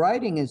said, "The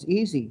writing is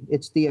easy.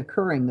 It's the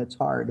occurring that's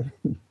hard."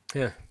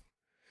 Yeah.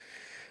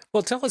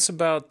 Well, tell us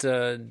about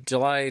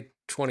July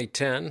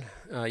 2010.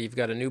 You've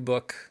got a new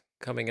book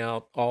coming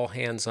out, All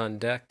Hands on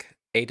Deck,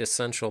 8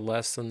 Essential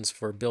Lessons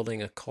for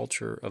Building a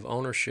Culture of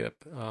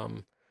Ownership.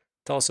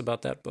 Tell us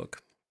about that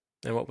book,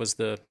 and what was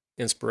the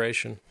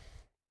inspiration?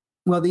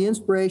 Well, the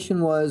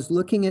inspiration was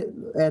looking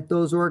at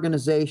those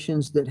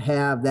organizations that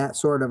have that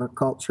sort of a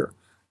culture.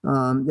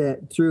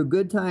 that through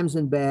good times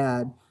and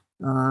bad,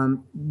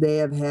 they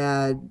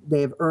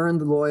have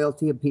earned the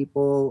loyalty of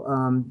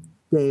people.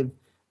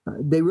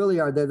 They really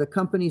are. They're the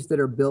companies that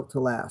are built to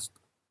last.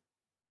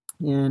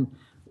 And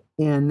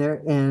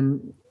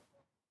and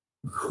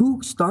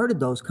who started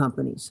those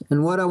companies?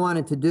 And what I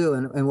wanted to do,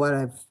 and what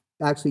I've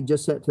actually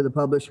just said to the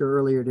publisher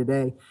earlier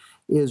today,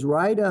 is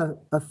write a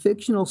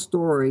fictional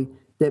story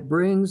that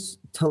brings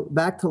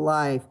back to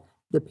life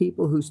the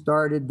people who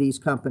started these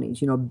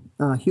companies.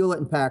 Hewlett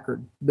and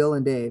Packard, Bill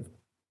and Dave,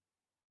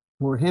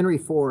 or Henry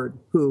Ford,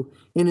 who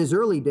in his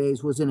early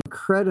days was an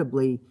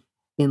incredibly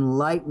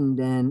enlightened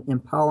and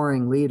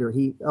empowering leader.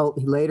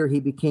 Later he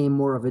became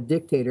more of a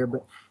dictator,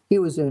 but he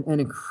was an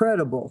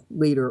incredible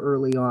leader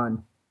early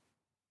on.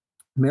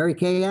 Mary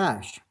Kay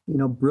Ash,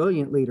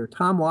 brilliant leader.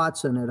 Tom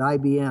Watson at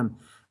IBM,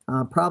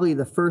 probably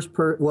the first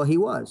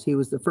he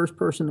was the first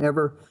person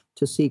ever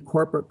to see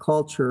corporate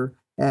culture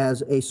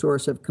as a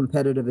source of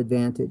competitive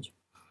advantage.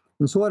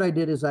 And so what I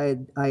did is I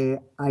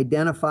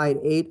identified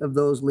 8 of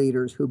those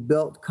leaders who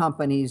built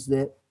companies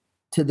that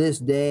to this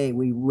day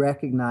we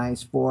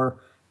recognize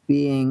for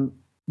being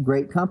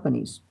great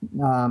companies,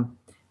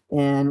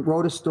 and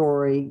wrote a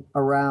story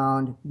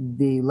around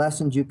the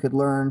lessons you could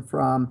learn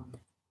from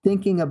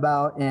thinking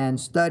about and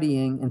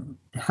studying and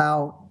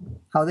how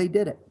they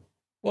did it.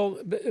 Well,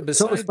 besides,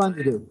 so it was fun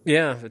to do.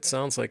 Yeah, it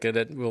sounds like it.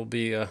 It will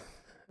be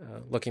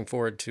looking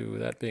forward to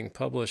that being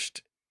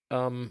published.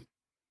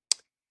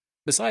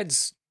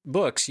 Besides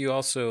books, you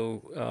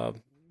also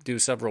do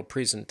several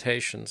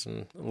presentations,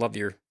 and I love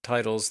your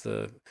titles: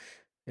 the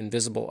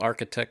invisible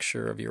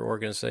architecture of your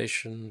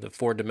organization, the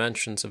 4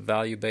 dimensions of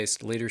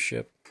value-based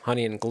leadership,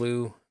 Honey and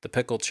Glue, the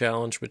Pickle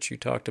Challenge, which you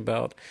talked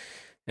about,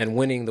 and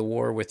winning the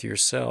war with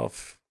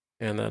yourself.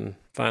 And then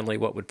finally,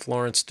 what would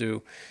Florence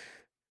do?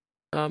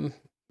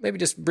 Maybe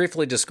just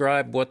briefly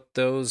describe what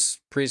those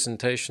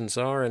presentations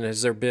are, and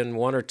has there been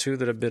 1 or 2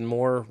 that have been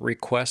more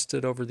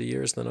requested over the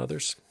years than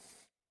others?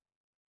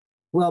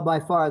 Well, by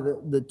far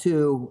the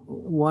 2,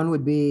 one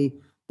would be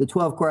the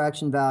 12 core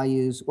action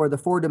values, or the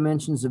 4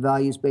 dimensions of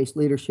values-based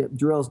leadership,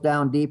 drills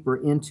down deeper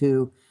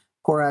into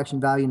core action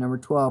value number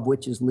 12,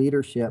 which is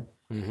leadership.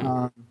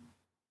 Mm-hmm.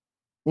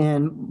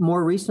 And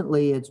more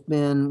recently, it's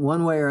been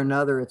one way or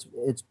another,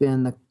 it's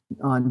been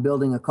on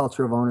building a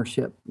culture of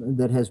ownership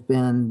that has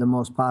been the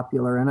most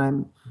popular.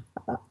 And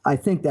I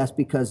think that's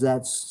because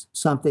that's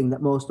something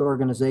that most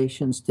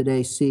organizations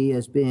today see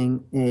as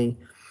being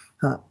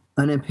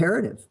an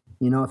imperative.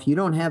 If you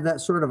don't have that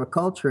sort of a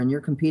culture and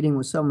you're competing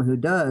with someone who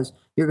does,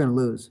 you're going to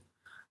lose.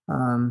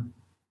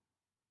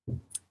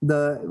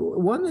 The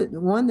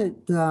one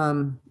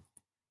that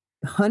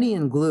Honey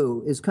and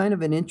Glue is kind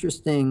of an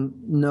interesting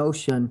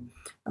notion.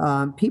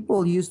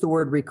 People use the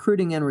word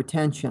recruiting and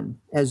retention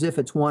as if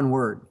it's one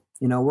word.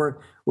 We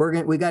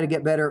got to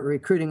get better at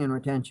recruiting and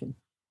retention.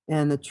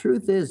 And the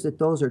truth is that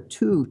those are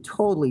 2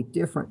 totally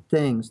different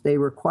things. They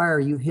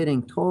require you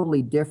hitting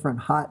totally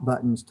different hot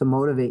buttons to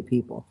motivate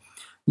people.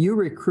 You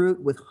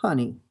recruit with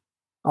honey,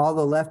 all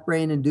the left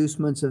brain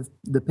inducements of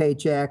the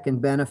paycheck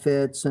and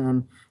benefits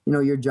and,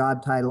 your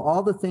job title,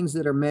 all the things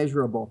that are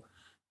measurable.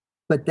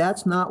 But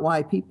that's not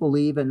why people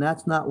leave, and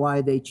that's not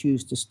why they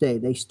choose to stay.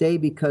 They stay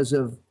because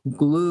of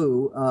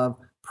glue, of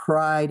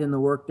pride in the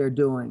work they're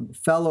doing,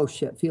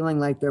 fellowship, feeling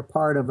like they're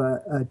part of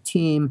a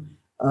team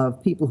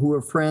of people who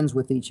are friends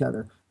with each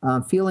other,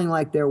 feeling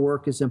like their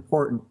work is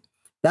important.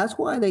 That's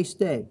why they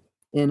stay.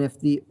 And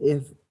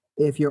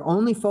if you're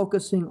only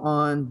focusing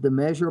on the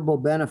measurable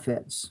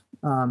benefits,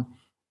 and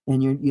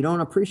you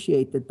don't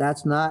appreciate that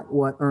that's not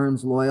what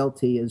earns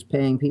loyalty, is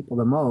paying people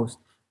the most,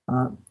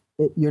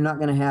 you're not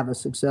going to have a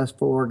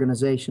successful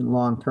organization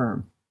long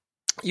term.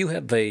 You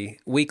have a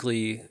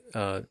weekly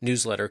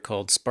newsletter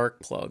called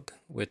Sparkplug,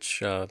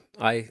 which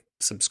I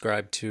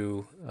subscribed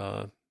to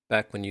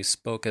back when you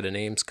spoke at an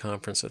AIMS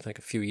conference, I think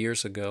a few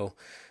years ago.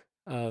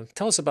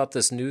 Tell us about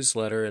this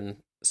newsletter and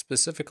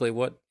specifically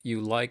what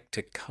you like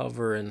to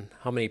cover and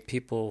how many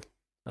people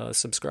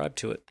subscribe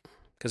to it,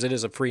 because it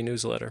is a free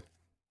newsletter.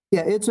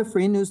 Yeah, it's a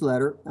free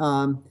newsletter.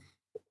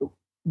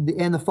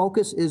 And the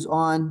focus is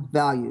on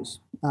values.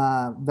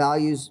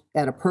 Values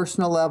at a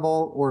personal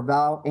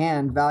level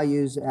and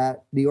values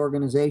at the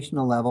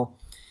organizational level.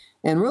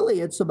 And really,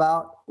 it's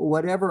about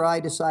whatever I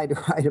decide to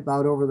write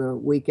about over the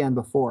weekend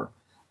before.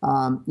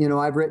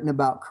 I've written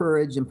about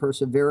courage and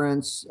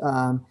perseverance.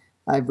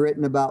 I've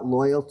written about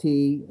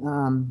loyalty.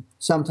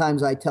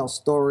 Sometimes I tell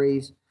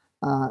stories.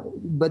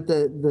 But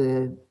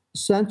the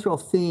central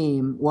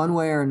theme, one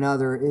way or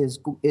another,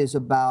 is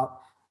about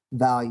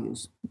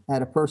values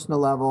at a personal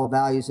level,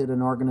 values at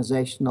an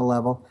organizational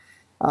level.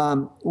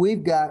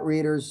 We've got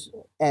readers,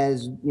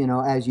 as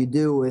you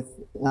do with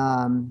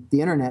the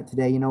internet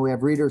today. We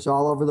have readers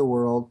all over the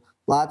world,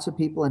 lots of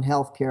people in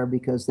healthcare,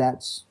 because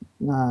that's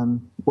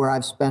where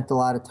I've spent a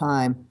lot of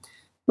time.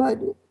 But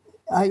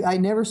I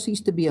never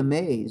cease to be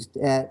amazed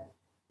at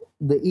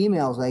the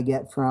emails I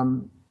get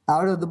from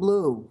out of the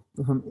blue,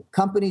 from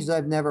companies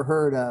I've never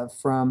heard of,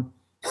 from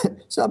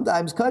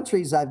sometimes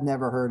countries I've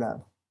never heard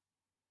of.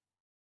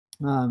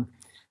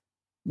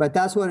 But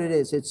that's what it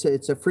is.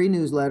 It's a free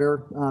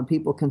newsletter.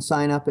 People can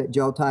sign up at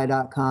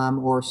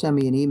joetie.com or send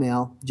me an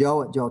email,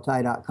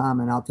 joe@joetie.com,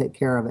 and I'll take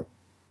care of it.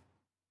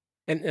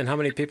 And how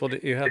many people do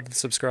you have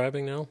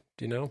subscribing now?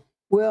 Do you know?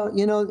 Well,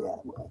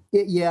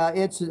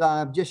 it's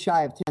just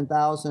shy of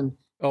 10,000.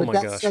 Oh But my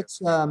gosh.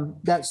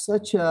 that's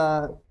such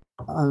a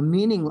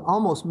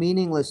almost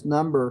meaningless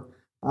number,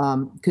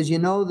 because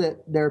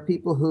that there are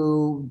people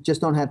who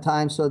just don't have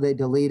time, so they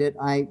delete it.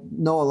 I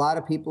know a lot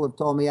of people have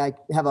told me I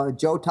have a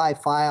Joe Tie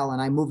file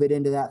and I move it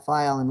into that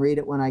file and read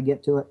it when I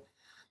get to it.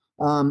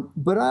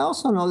 But I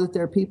also know that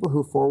there are people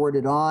who forward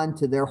it on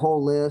to their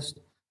whole list.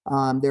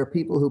 There are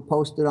people who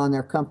post it on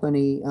their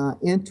company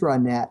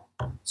intranet.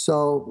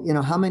 So,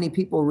 how many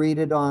people read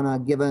it on a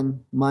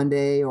given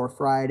Monday or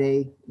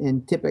Friday?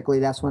 And typically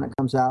that's when it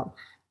comes out,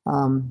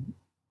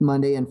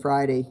 Monday and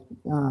Friday.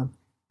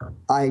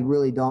 I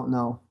really don't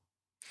know.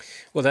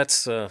 Well,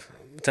 that's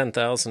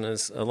 10,000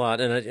 is a lot,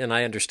 and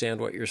I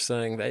understand what you're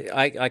saying.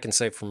 I can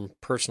say from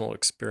personal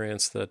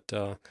experience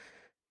that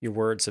your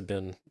words have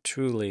been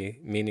truly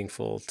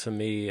meaningful to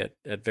me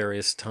at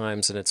various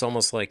times, and it's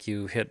almost like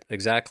you hit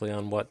exactly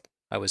on what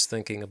I was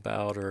thinking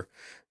about, or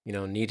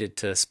needed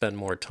to spend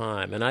more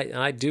time. And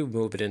I do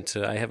move it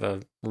into, I have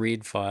a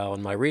read file,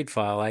 and my read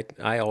file,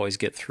 I always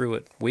get through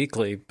it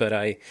weekly, but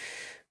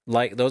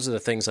those are the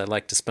things I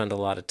like to spend a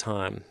lot of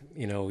time.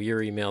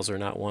 Your emails are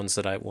not ones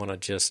that I want to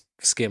just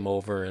skim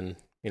over and,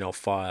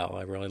 file.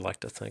 I really like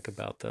to think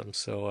about them.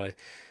 So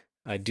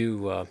I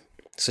do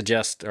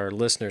suggest our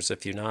listeners,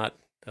 if you're not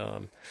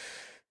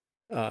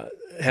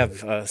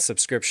have a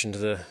subscription to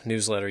the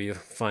newsletter, you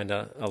find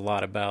a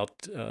lot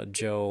about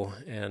Joe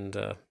and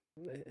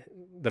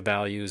the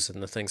values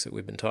and the things that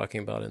we've been talking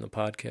about in the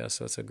podcast.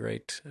 So it's a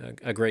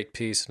great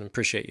piece, and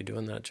appreciate you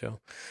doing that, Joe.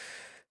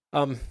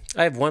 I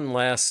have one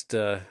last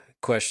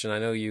question. I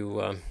know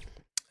you,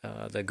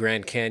 the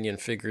Grand Canyon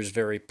figures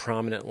very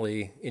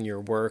prominently in your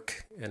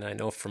work, and I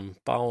know from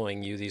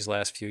following you these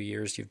last few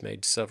years, you've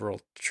made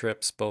several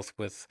trips, both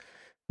with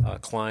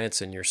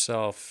clients and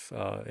yourself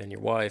and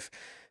your wife.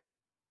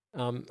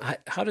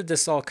 How did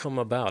this all come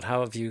about? How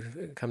have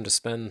you come to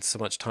spend so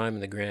much time in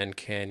the Grand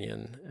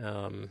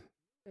Canyon?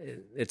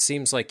 It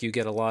seems like you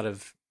get a lot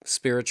of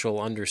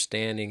spiritual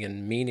understanding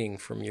and meaning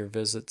from your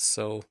visits.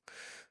 So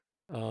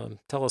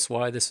tell us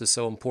why this is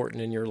so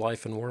important in your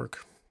life and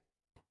work.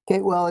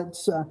 Okay, well,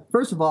 it's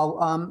first of all,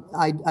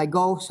 I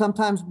go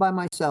sometimes by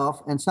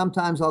myself, and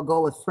sometimes I'll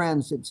go with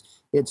friends.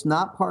 It's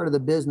not part of the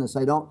business.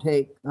 I don't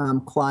take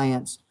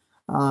clients,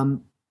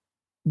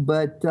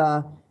 but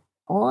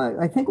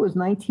I think it was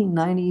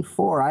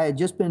 1994. I had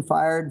just been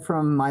fired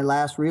from my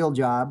last real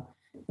job,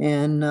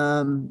 and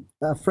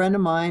a friend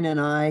of mine and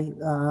I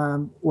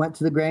went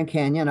to the Grand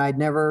Canyon. I'd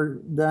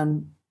never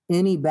done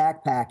any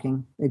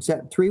backpacking,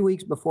 except 3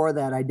 weeks before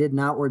that I did an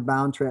outward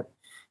bound trip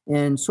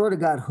and sort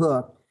of got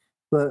hooked.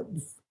 But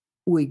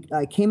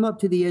I came up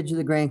to the edge of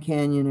the Grand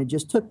Canyon. It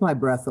just took my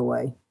breath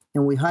away.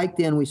 And we hiked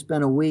in. We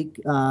spent a week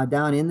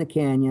down in the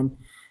canyon.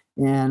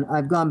 And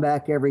I've gone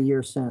back every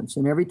year since.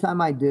 And every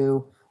time I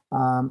do,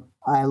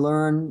 I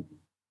learn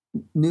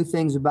new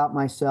things about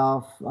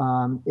myself.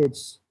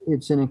 It's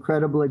an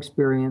incredible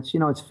experience.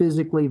 It's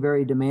physically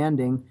very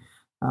demanding.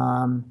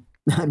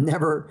 I'm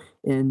never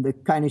in the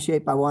kind of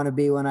shape I want to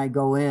be when I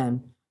go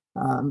in.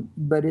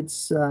 But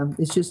it's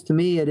just, to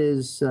me, it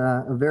is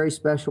a very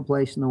special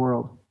place in the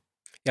world.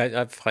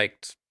 Yeah, I've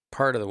hiked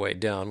part of the way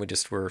down. We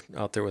just were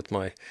out there with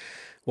my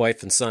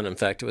wife and son. In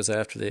fact, it was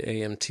after the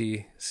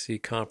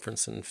AMTC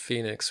conference in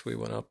Phoenix. We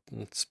went up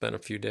and spent a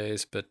few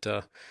days. But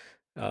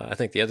I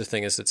think the other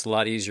thing is it's a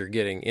lot easier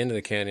getting into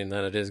the canyon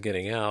than it is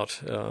getting out,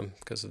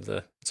 because of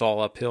it's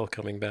all uphill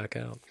coming back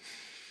out.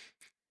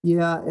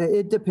 Yeah,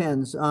 it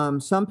depends.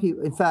 Some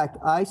people, in fact,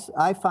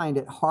 I find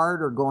it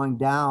harder going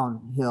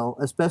downhill,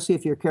 especially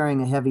if you're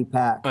carrying a heavy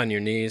pack. On your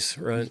knees,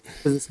 right?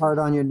 Because it's hard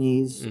on your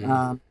knees,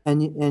 Mm-hmm.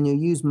 and you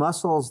use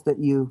muscles that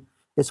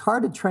it's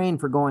hard to train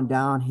for going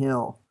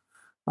downhill.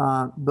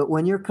 But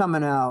when you're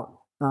coming out,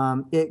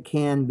 it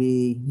can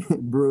be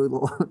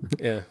brutal.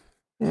 Yeah.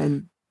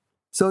 And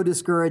so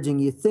discouraging.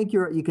 You think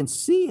you can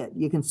see it.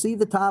 You can see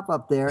the top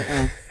up there,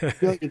 and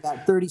you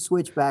got 30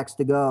 switchbacks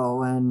to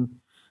go, and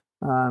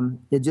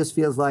it just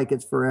feels like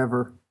it's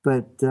forever,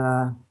 but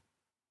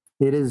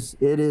it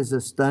is a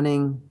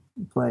stunning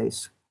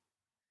place.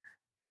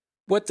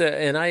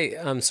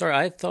 I'm sorry,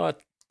 I had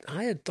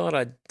thought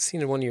I'd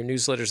seen in one of your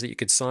newsletters that you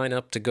could sign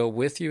up to go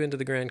with you into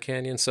the Grand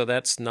Canyon. So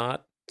that's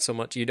not so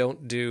much, you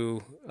don't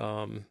do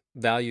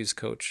values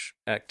coach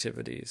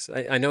activities.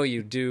 I know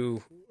you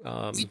do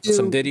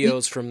some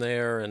videos from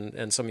there,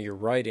 and some of your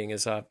writing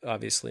is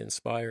obviously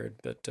inspired,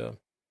 but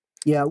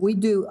yeah, we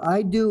do.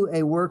 I do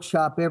a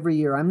workshop every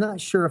year. I'm not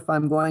sure if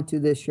I'm going to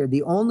this year.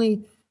 The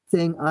only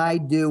thing I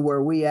do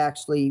where we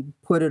actually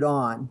put it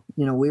on,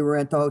 we were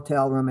at the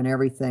hotel room and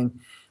everything.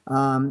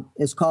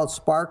 It's called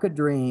Spark a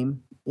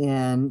Dream,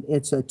 and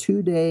it's a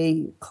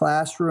 2-day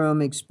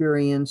classroom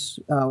experience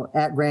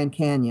at Grand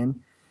Canyon.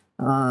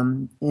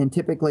 And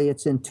typically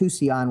it's in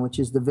Tucson, which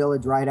is the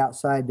village right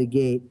outside the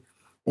gate.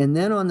 And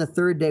then on the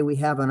third day, we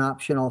have an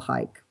optional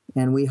hike,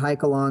 and we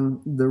hike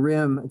along the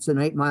rim. It's an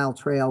 8-mile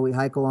trail. We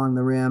hike along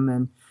the rim,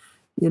 and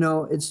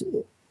it's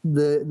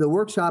the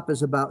workshop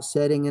is about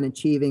setting and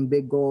achieving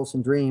big goals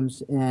and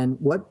dreams. And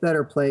what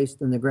better place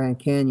than the Grand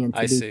Canyon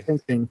to be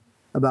thinking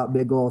about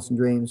big goals and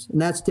dreams?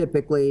 And that's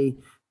typically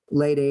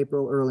late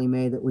April, early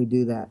May that we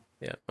do that.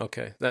 Yeah.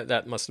 Okay.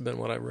 That must have been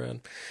what I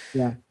read.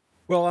 Yeah.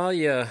 Well,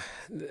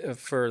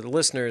 for the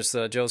listeners,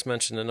 Joe's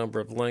mentioned a number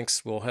of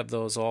links. We'll have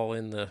those all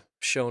in the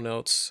show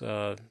notes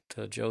to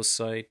Joe's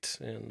site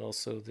and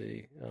also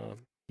the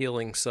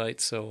healing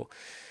site. So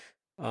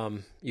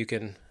you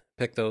can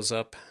pick those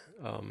up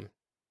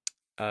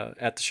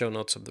at the show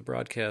notes of the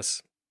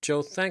broadcast.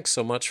 Joe, thanks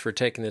so much for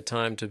taking the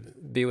time to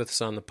be with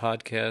us on the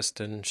podcast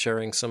and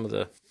sharing some of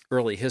the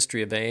early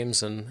history of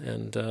Ames,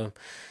 and the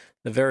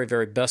very,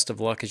 very best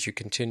of luck as you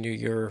continue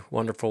your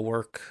wonderful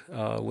work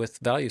with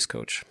Values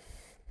Coach.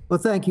 Well,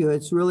 thank you.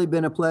 It's really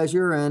been a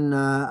pleasure, and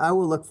I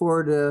will look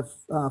forward to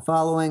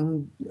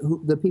following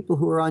the people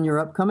who are on your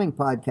upcoming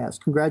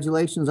podcast.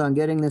 Congratulations on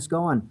getting this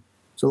going.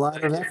 It's a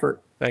lot of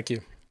effort. Thank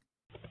you.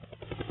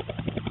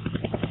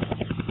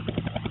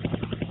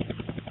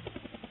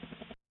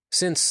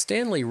 Since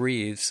Stanley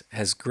Reeves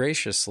has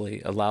graciously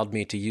allowed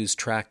me to use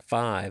track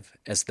 5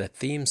 as the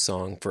theme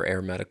song for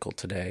Air Medical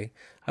today,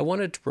 I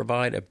wanted to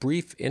provide a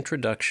brief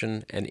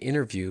introduction and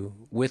interview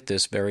with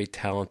this very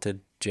talented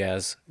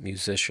jazz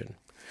musician.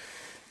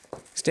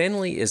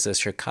 Stanley is a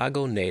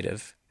Chicago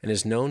native and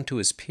is known to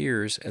his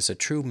peers as a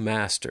true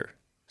master,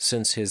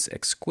 since his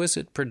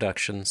exquisite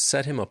production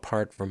set him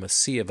apart from a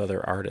sea of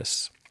other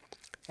artists.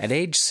 At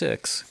age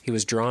 6, he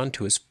was drawn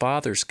to his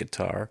father's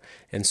guitar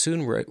and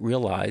soon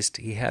realized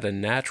he had a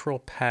natural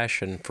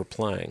passion for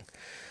playing.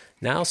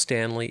 Now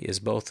Stanley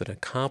is both an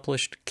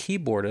accomplished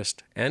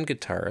keyboardist and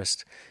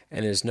guitarist,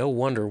 and it is no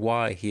wonder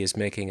why he is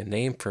making a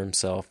name for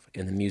himself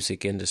in the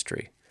music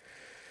industry.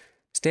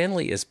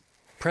 Stanley is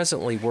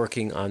presently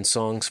working on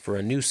songs for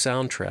a new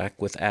soundtrack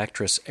with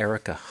actress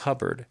Erica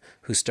Hubbard,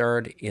 who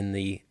starred in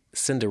the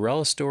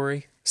Cinderella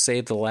Story,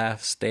 Save the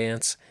Last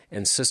Dance,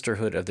 and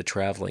Sisterhood of the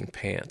Traveling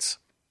Pants.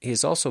 He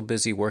is also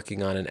busy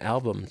working on an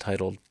album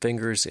titled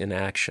Fingers in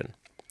Action.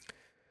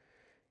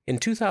 In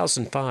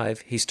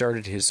 2005, he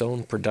started his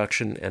own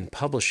production and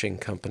publishing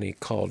company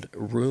called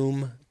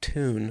Room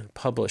Tune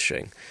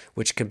Publishing,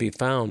 which can be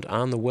found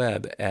on the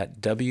web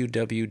at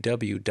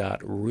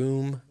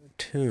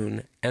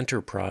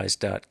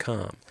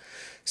www.roomtuneenterprise.com.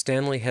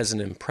 Stanley has an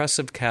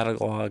impressive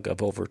catalog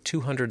of over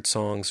 200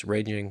 songs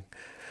ranging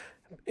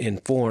in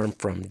form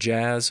from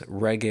jazz,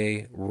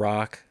 reggae,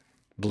 rock,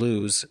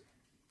 blues,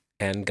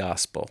 and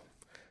gospel.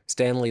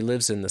 Stanley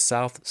lives in the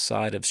south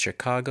side of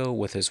Chicago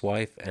with his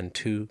wife and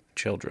 2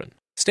 children.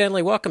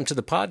 Stanley, welcome to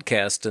the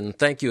podcast, and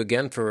thank you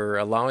again for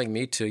allowing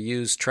me to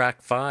use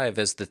track 5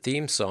 as the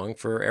theme song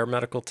for Air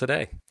Medical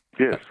today.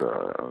 Yes,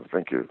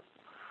 thank you.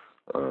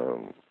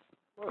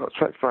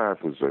 Track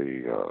 5 was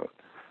a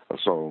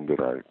song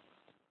that I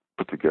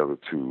put together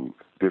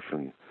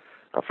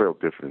I felt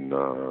different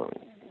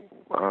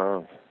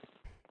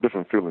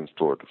feelings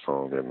toward the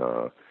song, and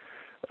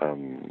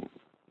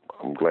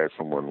I'm glad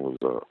someone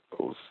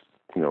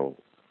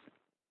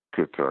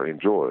could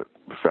enjoy it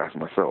besides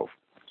myself.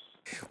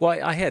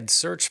 Well, I had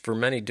searched for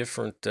many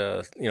different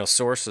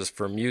sources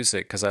for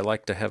music because I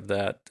like to have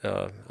that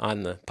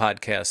on the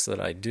podcast that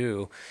I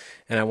do,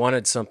 and I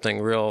wanted something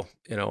real,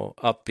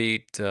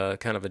 upbeat,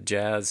 kind of a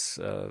jazz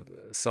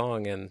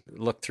song, and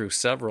looked through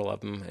several of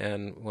them.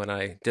 And when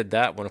I did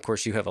that one, of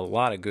course, you have a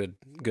lot of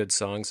good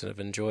songs and have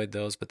enjoyed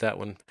those, but that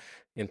one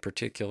in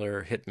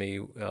particular hit me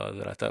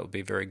that I thought would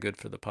be very good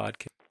for the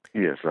podcast.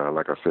 Yes,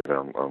 like I said,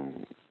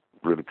 I'm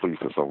really pleased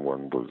that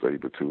someone was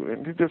able to,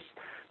 and it just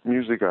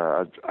music.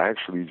 I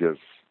actually just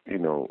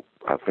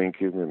I think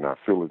it and I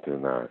feel it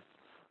and I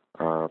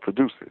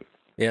produce it.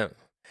 Yeah,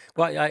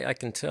 well, I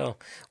can tell.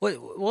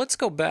 Well, let's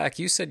go back.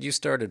 You said you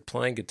started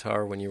playing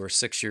guitar when you were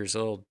 6 years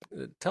old.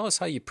 Tell us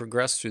how you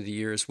progressed through the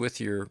years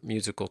with your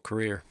musical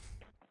career.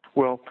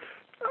 Well,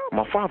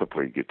 my father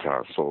played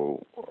guitar,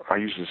 so I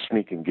used to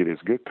sneak and get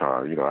his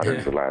guitar. I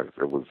didn't realize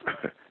it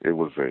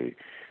was a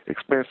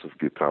expensive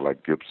guitar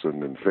like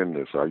Gibson and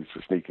Fender, so I used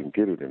to sneak and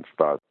get it and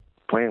start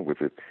playing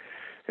with it.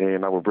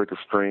 And I would break a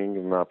string,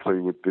 and I play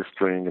with this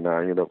string, and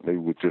I end up maybe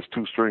with just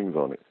 2 strings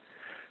on it.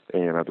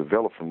 And I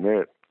developed from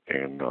that,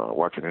 and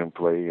watching him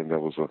play. And there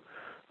was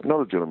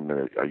another gentleman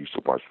that I used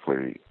to watch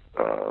play,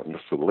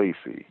 Mr.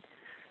 Lacey.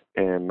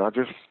 And I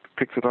just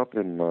picked it up,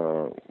 and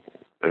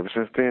ever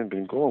since then,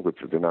 been going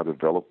with it. Then I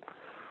developed,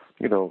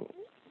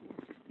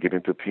 get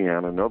into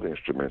piano and other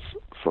instruments.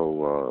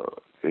 So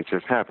it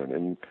just happened.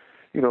 And,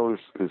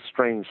 it's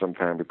strange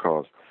sometimes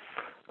because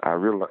I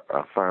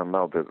found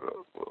out that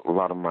a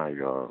lot of my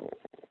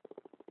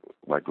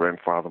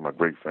grandfather, my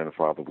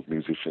great-grandfather was a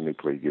musician. They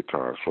played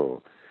guitar.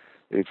 So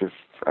I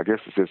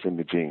guess it's just in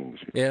the genes.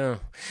 Yeah.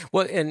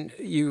 Well, and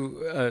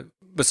you,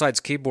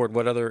 besides keyboard,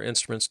 what other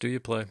instruments do you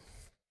play?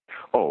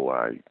 Oh,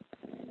 I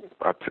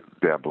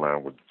dabble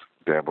around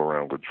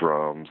with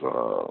drums,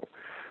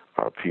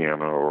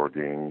 piano,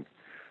 organ,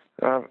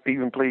 I've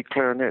even played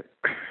clarinet.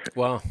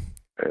 Wow.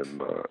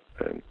 And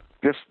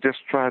just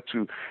try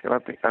to, and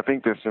I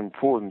think that's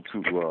important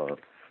to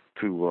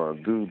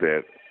do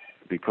that,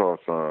 because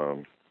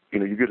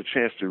you get a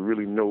chance to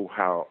really know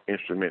how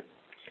instruments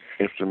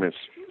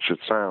should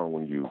sound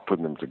when you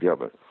put them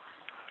together.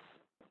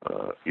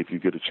 If you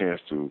get a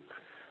chance to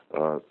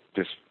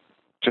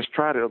just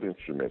try the other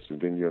instruments, and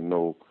then you'll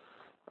know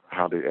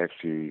how they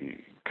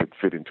actually could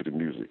fit into the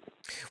music.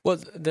 Well,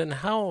 then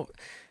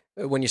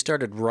when you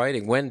started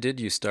writing, when did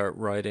you start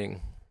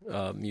writing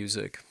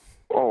music?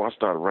 Oh, I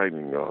started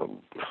writing,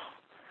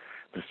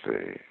 let's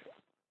say,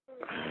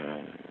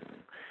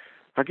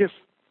 I guess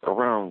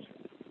around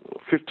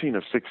 15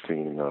 or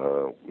 16.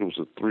 It was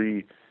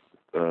three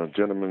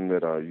gentlemen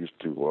that I used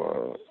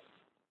to,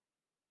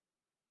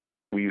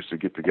 we used to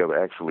get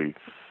together. Actually,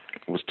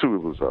 it was two.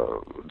 It was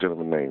a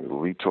gentleman named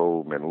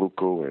Lito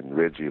Manluco and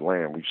Reggie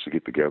Lamb. We used to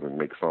get together and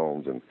make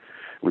songs, and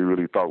we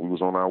really thought we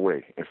was on our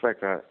way. In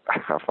fact, I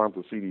found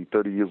the CD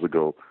 30 years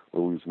ago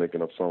where we was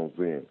making up songs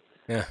then.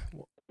 Yeah.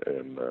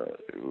 And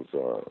it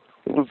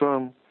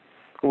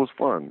was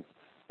fun,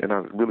 and I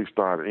really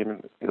started,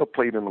 and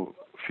played in a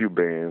few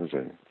bands,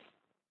 and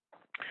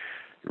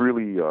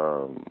really,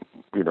 I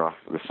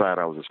decided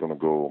I was just going to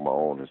go on my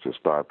own and just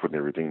start putting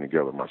everything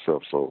together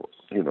myself. So,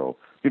 you know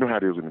how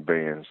it is in the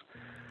bands.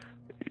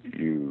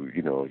 You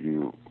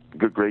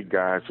great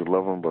guys who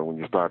love them, but when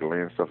you start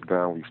laying stuff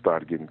down, we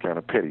started getting kind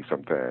of petty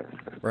sometimes.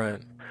 Right.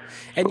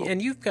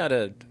 And you've got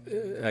a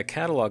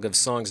catalog of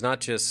songs, not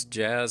just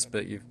jazz,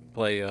 but you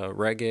play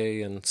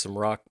reggae and some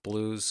rock,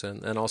 blues,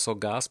 and also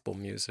gospel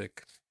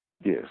music.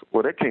 Yes.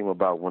 Well, that came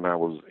about when I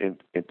was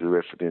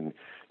interested in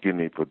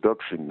getting a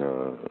production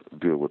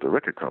deal with a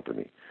record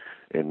company,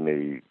 and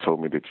they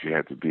told me that you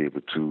had to be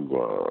able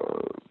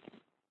to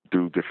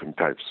do different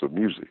types of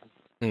music.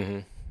 Mm-hmm.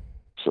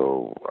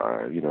 So,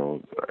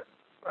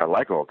 I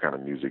like all kind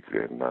of music,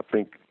 and I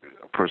think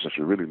a person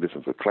should really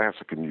listen to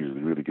classical music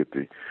to really get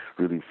the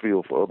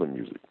feel for other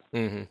music.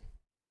 Mm-hmm.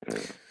 Yeah.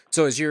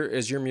 So is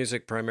your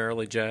music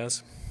primarily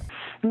jazz?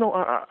 No,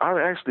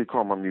 I actually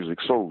call my music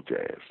soul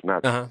jazz.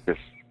 Not I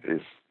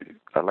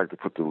like to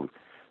put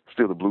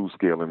still the blues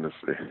scale in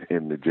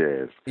the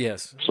jazz.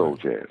 Yes, soul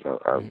jazz.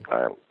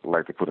 I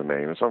like to put a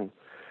name in some.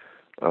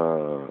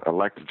 I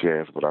like the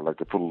jazz, but I like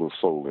to put a little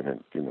soul in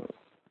it.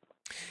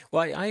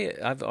 Well,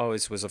 I've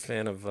always was a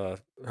fan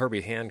of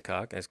Herbie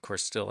Hancock. I, of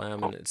course, still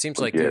am, and it seems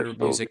like your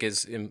music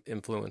is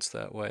influenced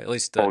that way. At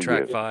least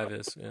track 5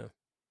 is. Yeah.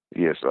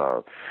 Yes,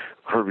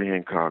 Herbie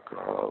Hancock,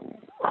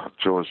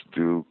 George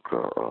Duke,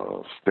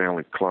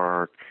 Stanley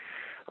Clarke,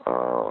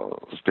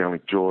 Stanley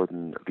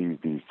Jordan.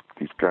 These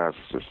guys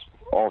are just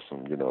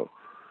awesome,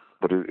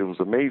 But it was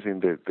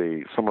amazing that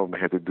some of them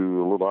had to do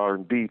a little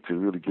R&B to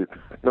really get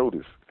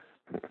noticed.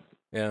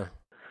 Yeah.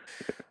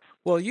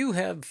 Well, you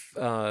have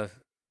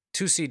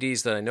 2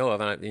 CDs that I know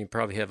of, and you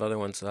probably have other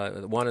ones.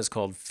 One is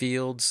called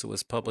Fields,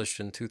 was published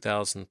in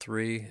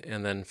 2003,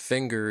 and then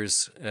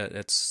Fingers,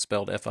 it's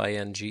spelled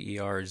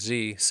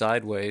Fingerz,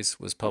 Sideways,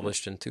 was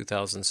published in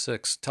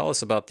 2006. Tell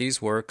us about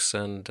these works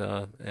and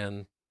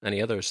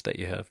any others that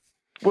you have.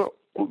 Well,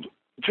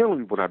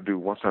 generally what I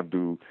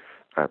do,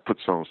 I put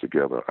songs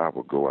together, I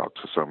will go out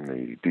to some of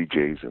the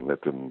DJs and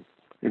let them,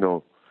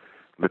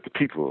 let the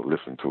people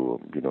listen to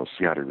them,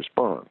 see how they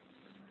respond.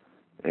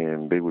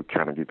 And they would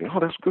kind of get me, oh,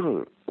 that's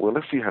good. Well,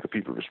 let's see how the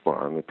people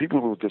respond. And the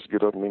people would just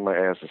get up and in my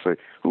ass and say,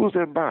 who was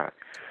that by?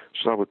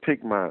 So I would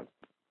take my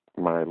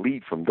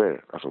lead from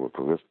there. I said,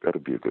 well,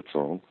 that'll be a good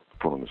song,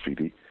 put on the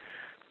CD.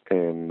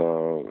 And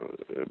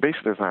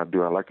basically that's how I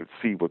do. I like to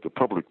see what the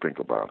public think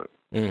about it.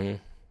 Mm-hmm.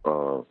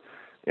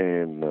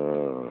 And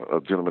a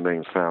gentleman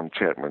named Sam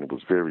Chapman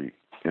was very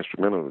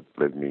instrumental in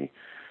letting me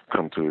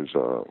come to his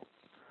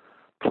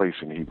place,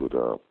 and he would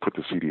put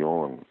the CD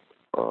on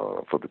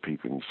for the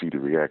people and see the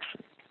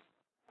reaction.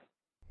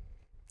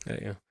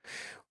 Yeah.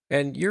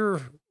 And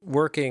you're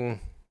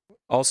working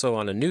also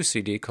on a new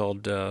CD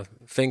called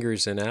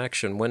Fingers in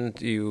Action. When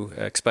do you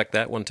expect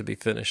that one to be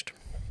finished?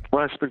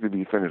 Well, I expect it to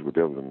be finished with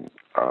everything.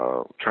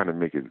 Trying to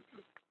make it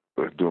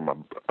during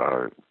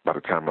by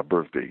the time my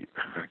birthday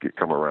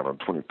come around on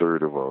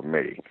 23rd of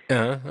May.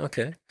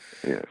 Okay.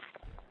 Yes.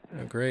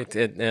 Oh, great.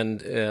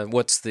 And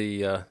what's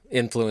the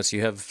influence?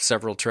 You have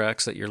several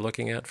tracks that you're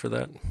looking at for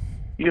that?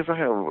 Yes, I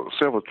have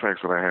several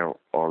tracks that I have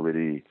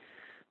already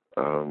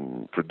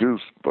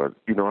produced, but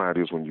you know how it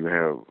is when you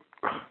have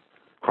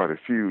quite a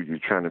few, you're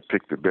trying to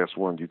pick the best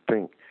one you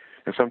think.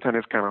 And sometimes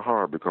it's kind of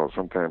hard because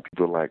sometimes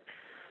people like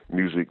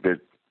music that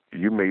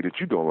you made that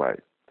you don't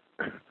like.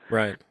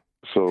 Right.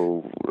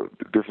 So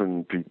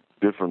different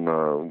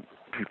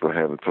people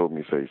have told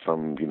me, say,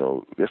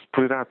 let's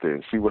put it out there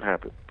and see what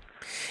happens.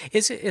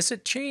 Is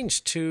it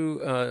changed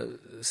to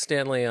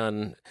Stanley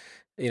on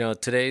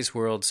today's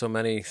world? So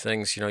many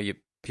things,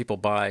 people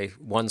buy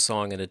one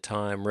song at a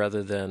time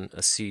rather than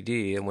a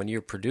CD. And when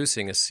you're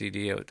producing a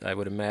CD, I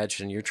would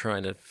imagine you're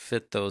trying to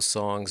fit those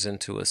songs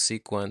into a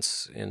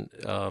sequence in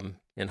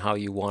how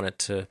you want it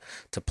to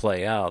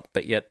play out.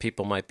 But yet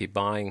people might be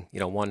buying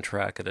one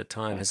track at a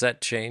time. Has that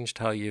changed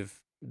how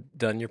you've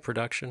done your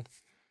production?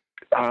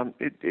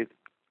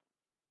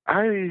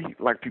 I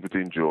like people to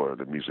enjoy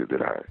the music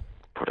that I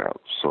put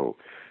out, so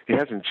it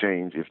hasn't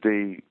changed. If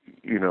they,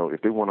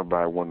 if they want to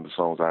buy one of the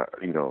songs,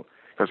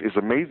 because it's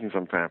amazing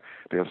sometimes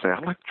they'll say, I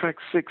like track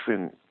 6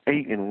 and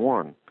 8 and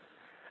 1,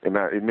 and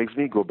it makes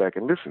me go back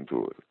and listen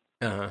to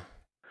it. Uh-huh.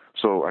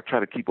 So I try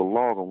to keep a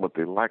log on what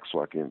they like,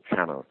 so I can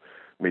kind of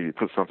maybe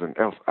put something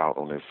else out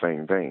on that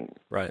same vein.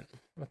 Right.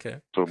 Okay.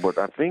 So, but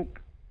I think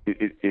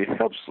it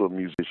helps a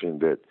musician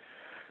that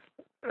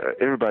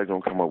everybody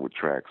don't come up with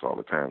tracks all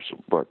the time.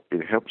 So, but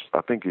it helps.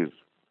 I think it's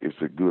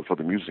good for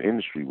the music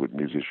industry with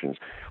musicians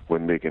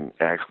when they can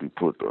actually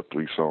put a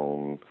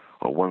 3-song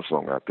or 1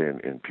 song out there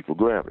and people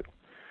grab it.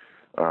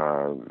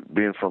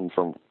 Being from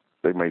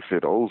they may say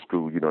the old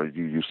school, you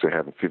used to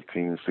having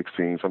 15,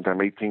 16,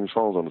 sometimes 18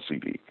 songs on the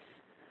CD.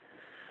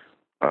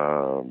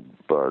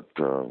 But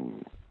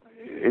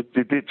it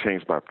did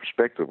change my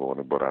perspective on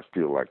it, but I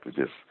still like to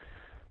just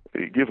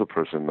give a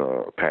person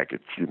a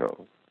package,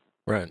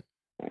 Right.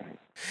 Mm-hmm.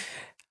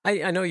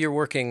 I know you're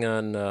working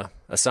on a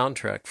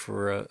soundtrack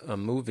for a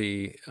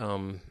movie.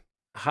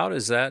 How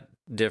does that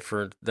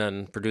differ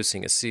than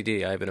producing a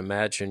CD? I would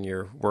imagine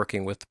you're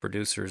working with the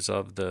producers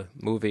of the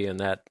movie, and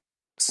that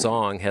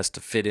song has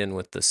to fit in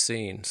with the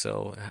scene.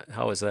 So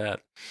how is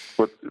that?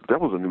 But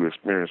that was a new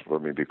experience for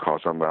me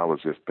because I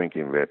was just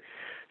thinking that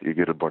you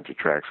get a bunch of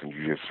tracks and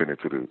you just send it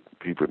to the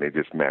people and they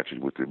just match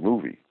it with the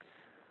movie.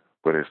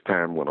 But as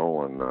time went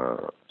on,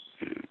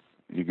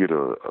 you get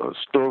a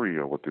story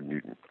of what the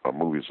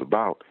movie is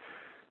about,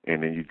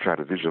 and then you try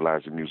to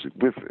visualize the music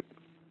with it.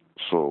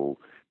 So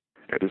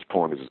at this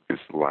point,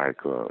 it's like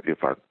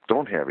if I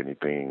don't have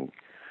anything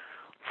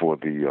for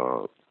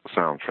the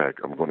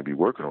soundtrack, I'm going to be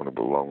working on it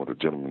along with a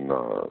gentleman,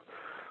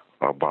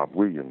 Bob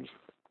Williams.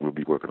 We'll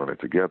be working on it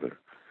together.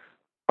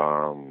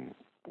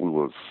 We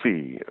will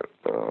see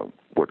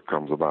what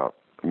comes about.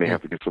 I may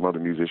have to get some other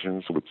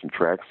musicians with some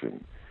tracks,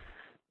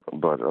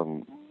 but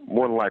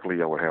more than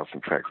likely I will have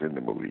some tracks in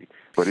the movie.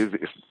 But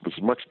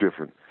it's much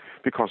different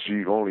because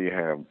you only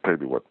have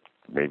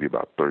maybe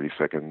about 30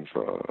 seconds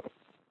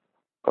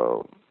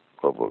of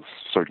a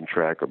certain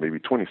track, or maybe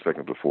 20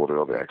 seconds before the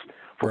other act,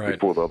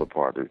 before the other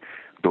part, the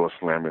door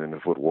slamming and the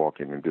foot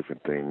walking and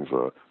different things,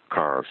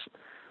 cars.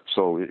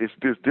 So it's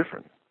just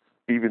different.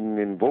 Even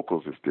in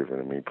vocals, it's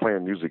different. I mean,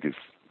 playing music is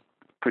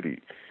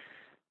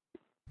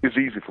it's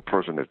easy for a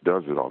person that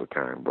does it all the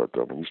time, but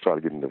when you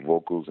start getting into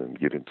vocals and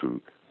get into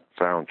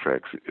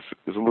soundtracks, it's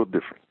a little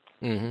different.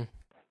 Mm-hmm.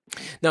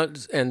 Now,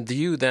 and do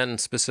you then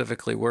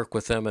specifically work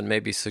with them and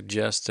maybe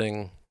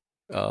suggesting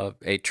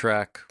a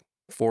track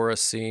for a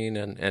scene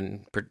and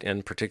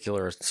in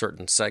particular a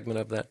certain segment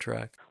of that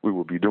track? We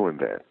will be doing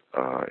that,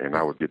 and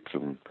I would get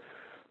some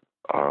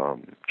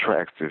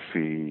tracks to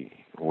see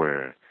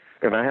where,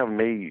 and I have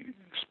made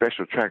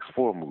special tracks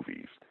for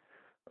movies.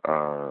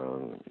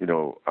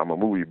 I'm a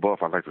movie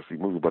buff. I like to see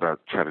movies, but I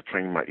try to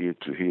train my ear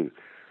to hear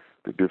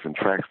the different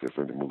tracks that's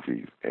in the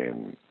movies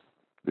and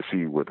to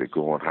see where they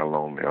go on, how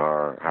long they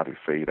are, how they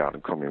fade out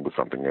and come in with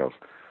something else.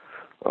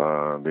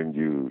 Then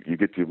you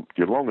get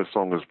your longest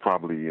song is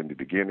probably in the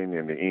beginning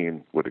and the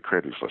end where the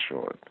credits are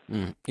showing.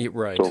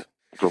 Right.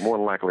 So more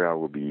than likely I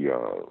will be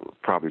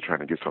probably trying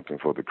to get something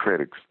for the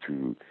credits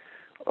to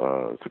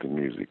the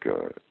music.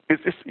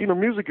 It's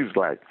music is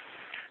like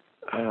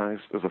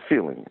it's a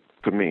feeling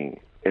to me,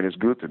 and it's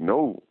good to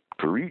know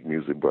to read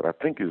music. But I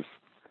think a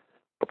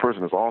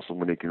person is awesome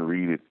when they can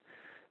read it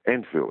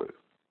and feel it.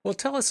 Well,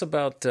 tell us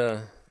about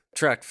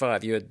track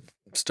 5. You had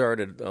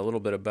started a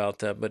little bit about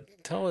that,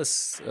 but tell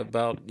us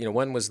about,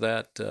 when was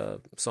that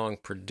song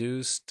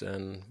produced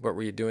and what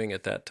were you doing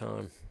at that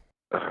time?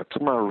 To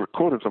my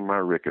recordings on my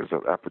records,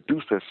 I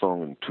produced that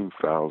song in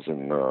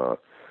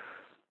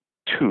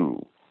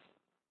 2002,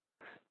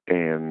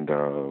 and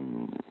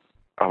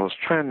I was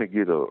trying to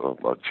get a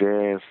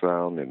jazz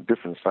sound and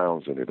different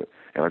sounds in it,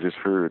 and I just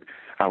heard,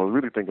 I was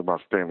really thinking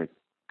about Stanley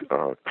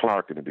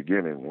Clarke in the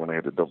beginning when I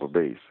had the double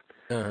bass.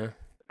 Uh-huh.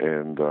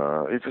 And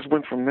it just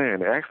went from there.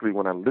 And actually,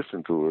 when I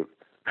listened to it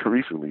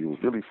recently, it was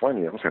really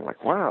funny. I was saying,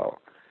 like, wow.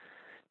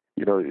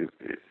 It's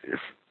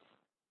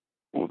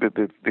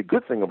the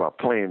good thing about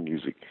playing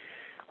music,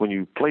 when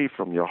you play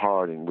from your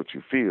heart and what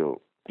you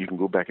feel, you can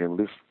go back and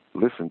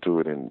listen to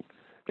it and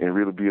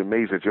really be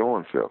amazed at your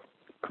own self.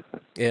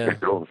 Yeah.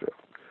 Your own self.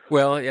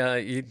 Well, yeah,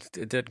 you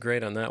did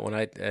great on that one.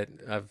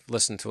 I've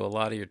listened to a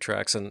lot of your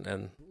tracks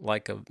and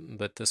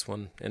but this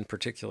one in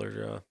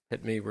particular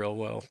hit me real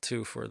well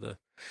too for the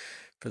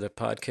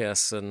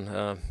podcasts. And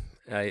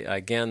I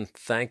again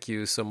thank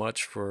you so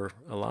much for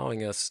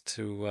allowing us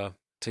to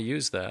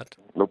use that.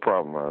 No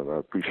problem. I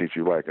appreciate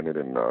you liking it,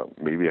 and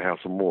maybe I have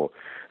some more.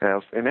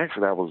 And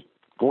actually, I was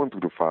going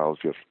through the files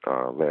just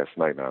last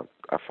night, and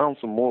I found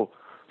some more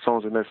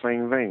songs in that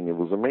same vein. It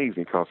was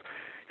amazing because,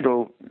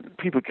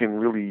 people can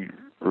really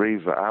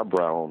raise the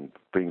eyebrow on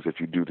things that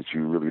you do that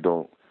you really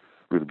don't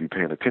really be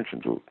paying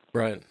attention to.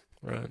 Right.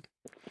 Well,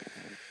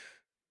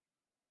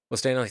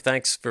 Stanley,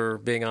 thanks for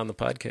being on the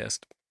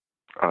podcast.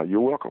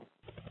 You're welcome.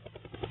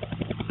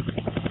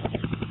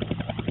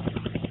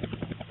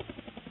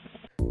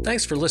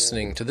 Thanks for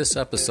listening to this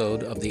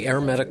episode of the Air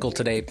Medical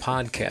Today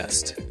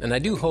podcast, and I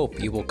do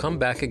hope you will come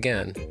back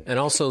again and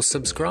also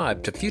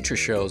subscribe to future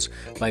shows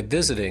by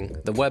visiting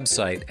the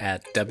website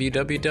at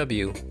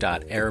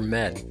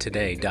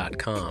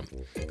www.airmedtoday.com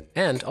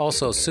and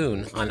also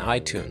soon on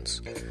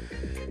iTunes.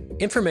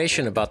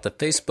 Information about the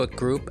Facebook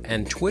group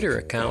and Twitter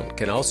account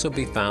can also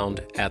be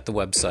found at the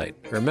website.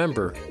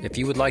 Remember, if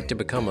you would like to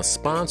become a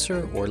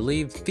sponsor or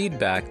leave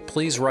feedback,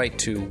 please write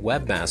to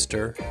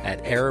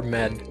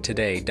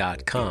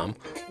webmaster@airmedtoday.com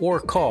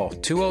or call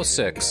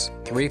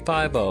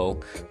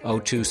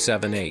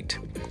 206-350-0278.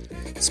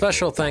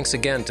 Special thanks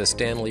again to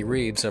Stanley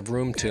Reeves of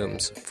Room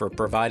Tombs for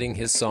providing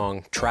his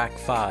song Track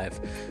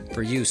 5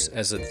 for use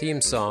as a theme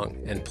song,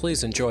 and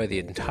please enjoy the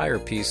entire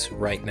piece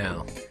right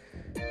now.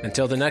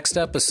 Until the next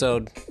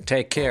episode,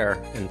 take care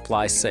and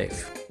fly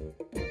safe.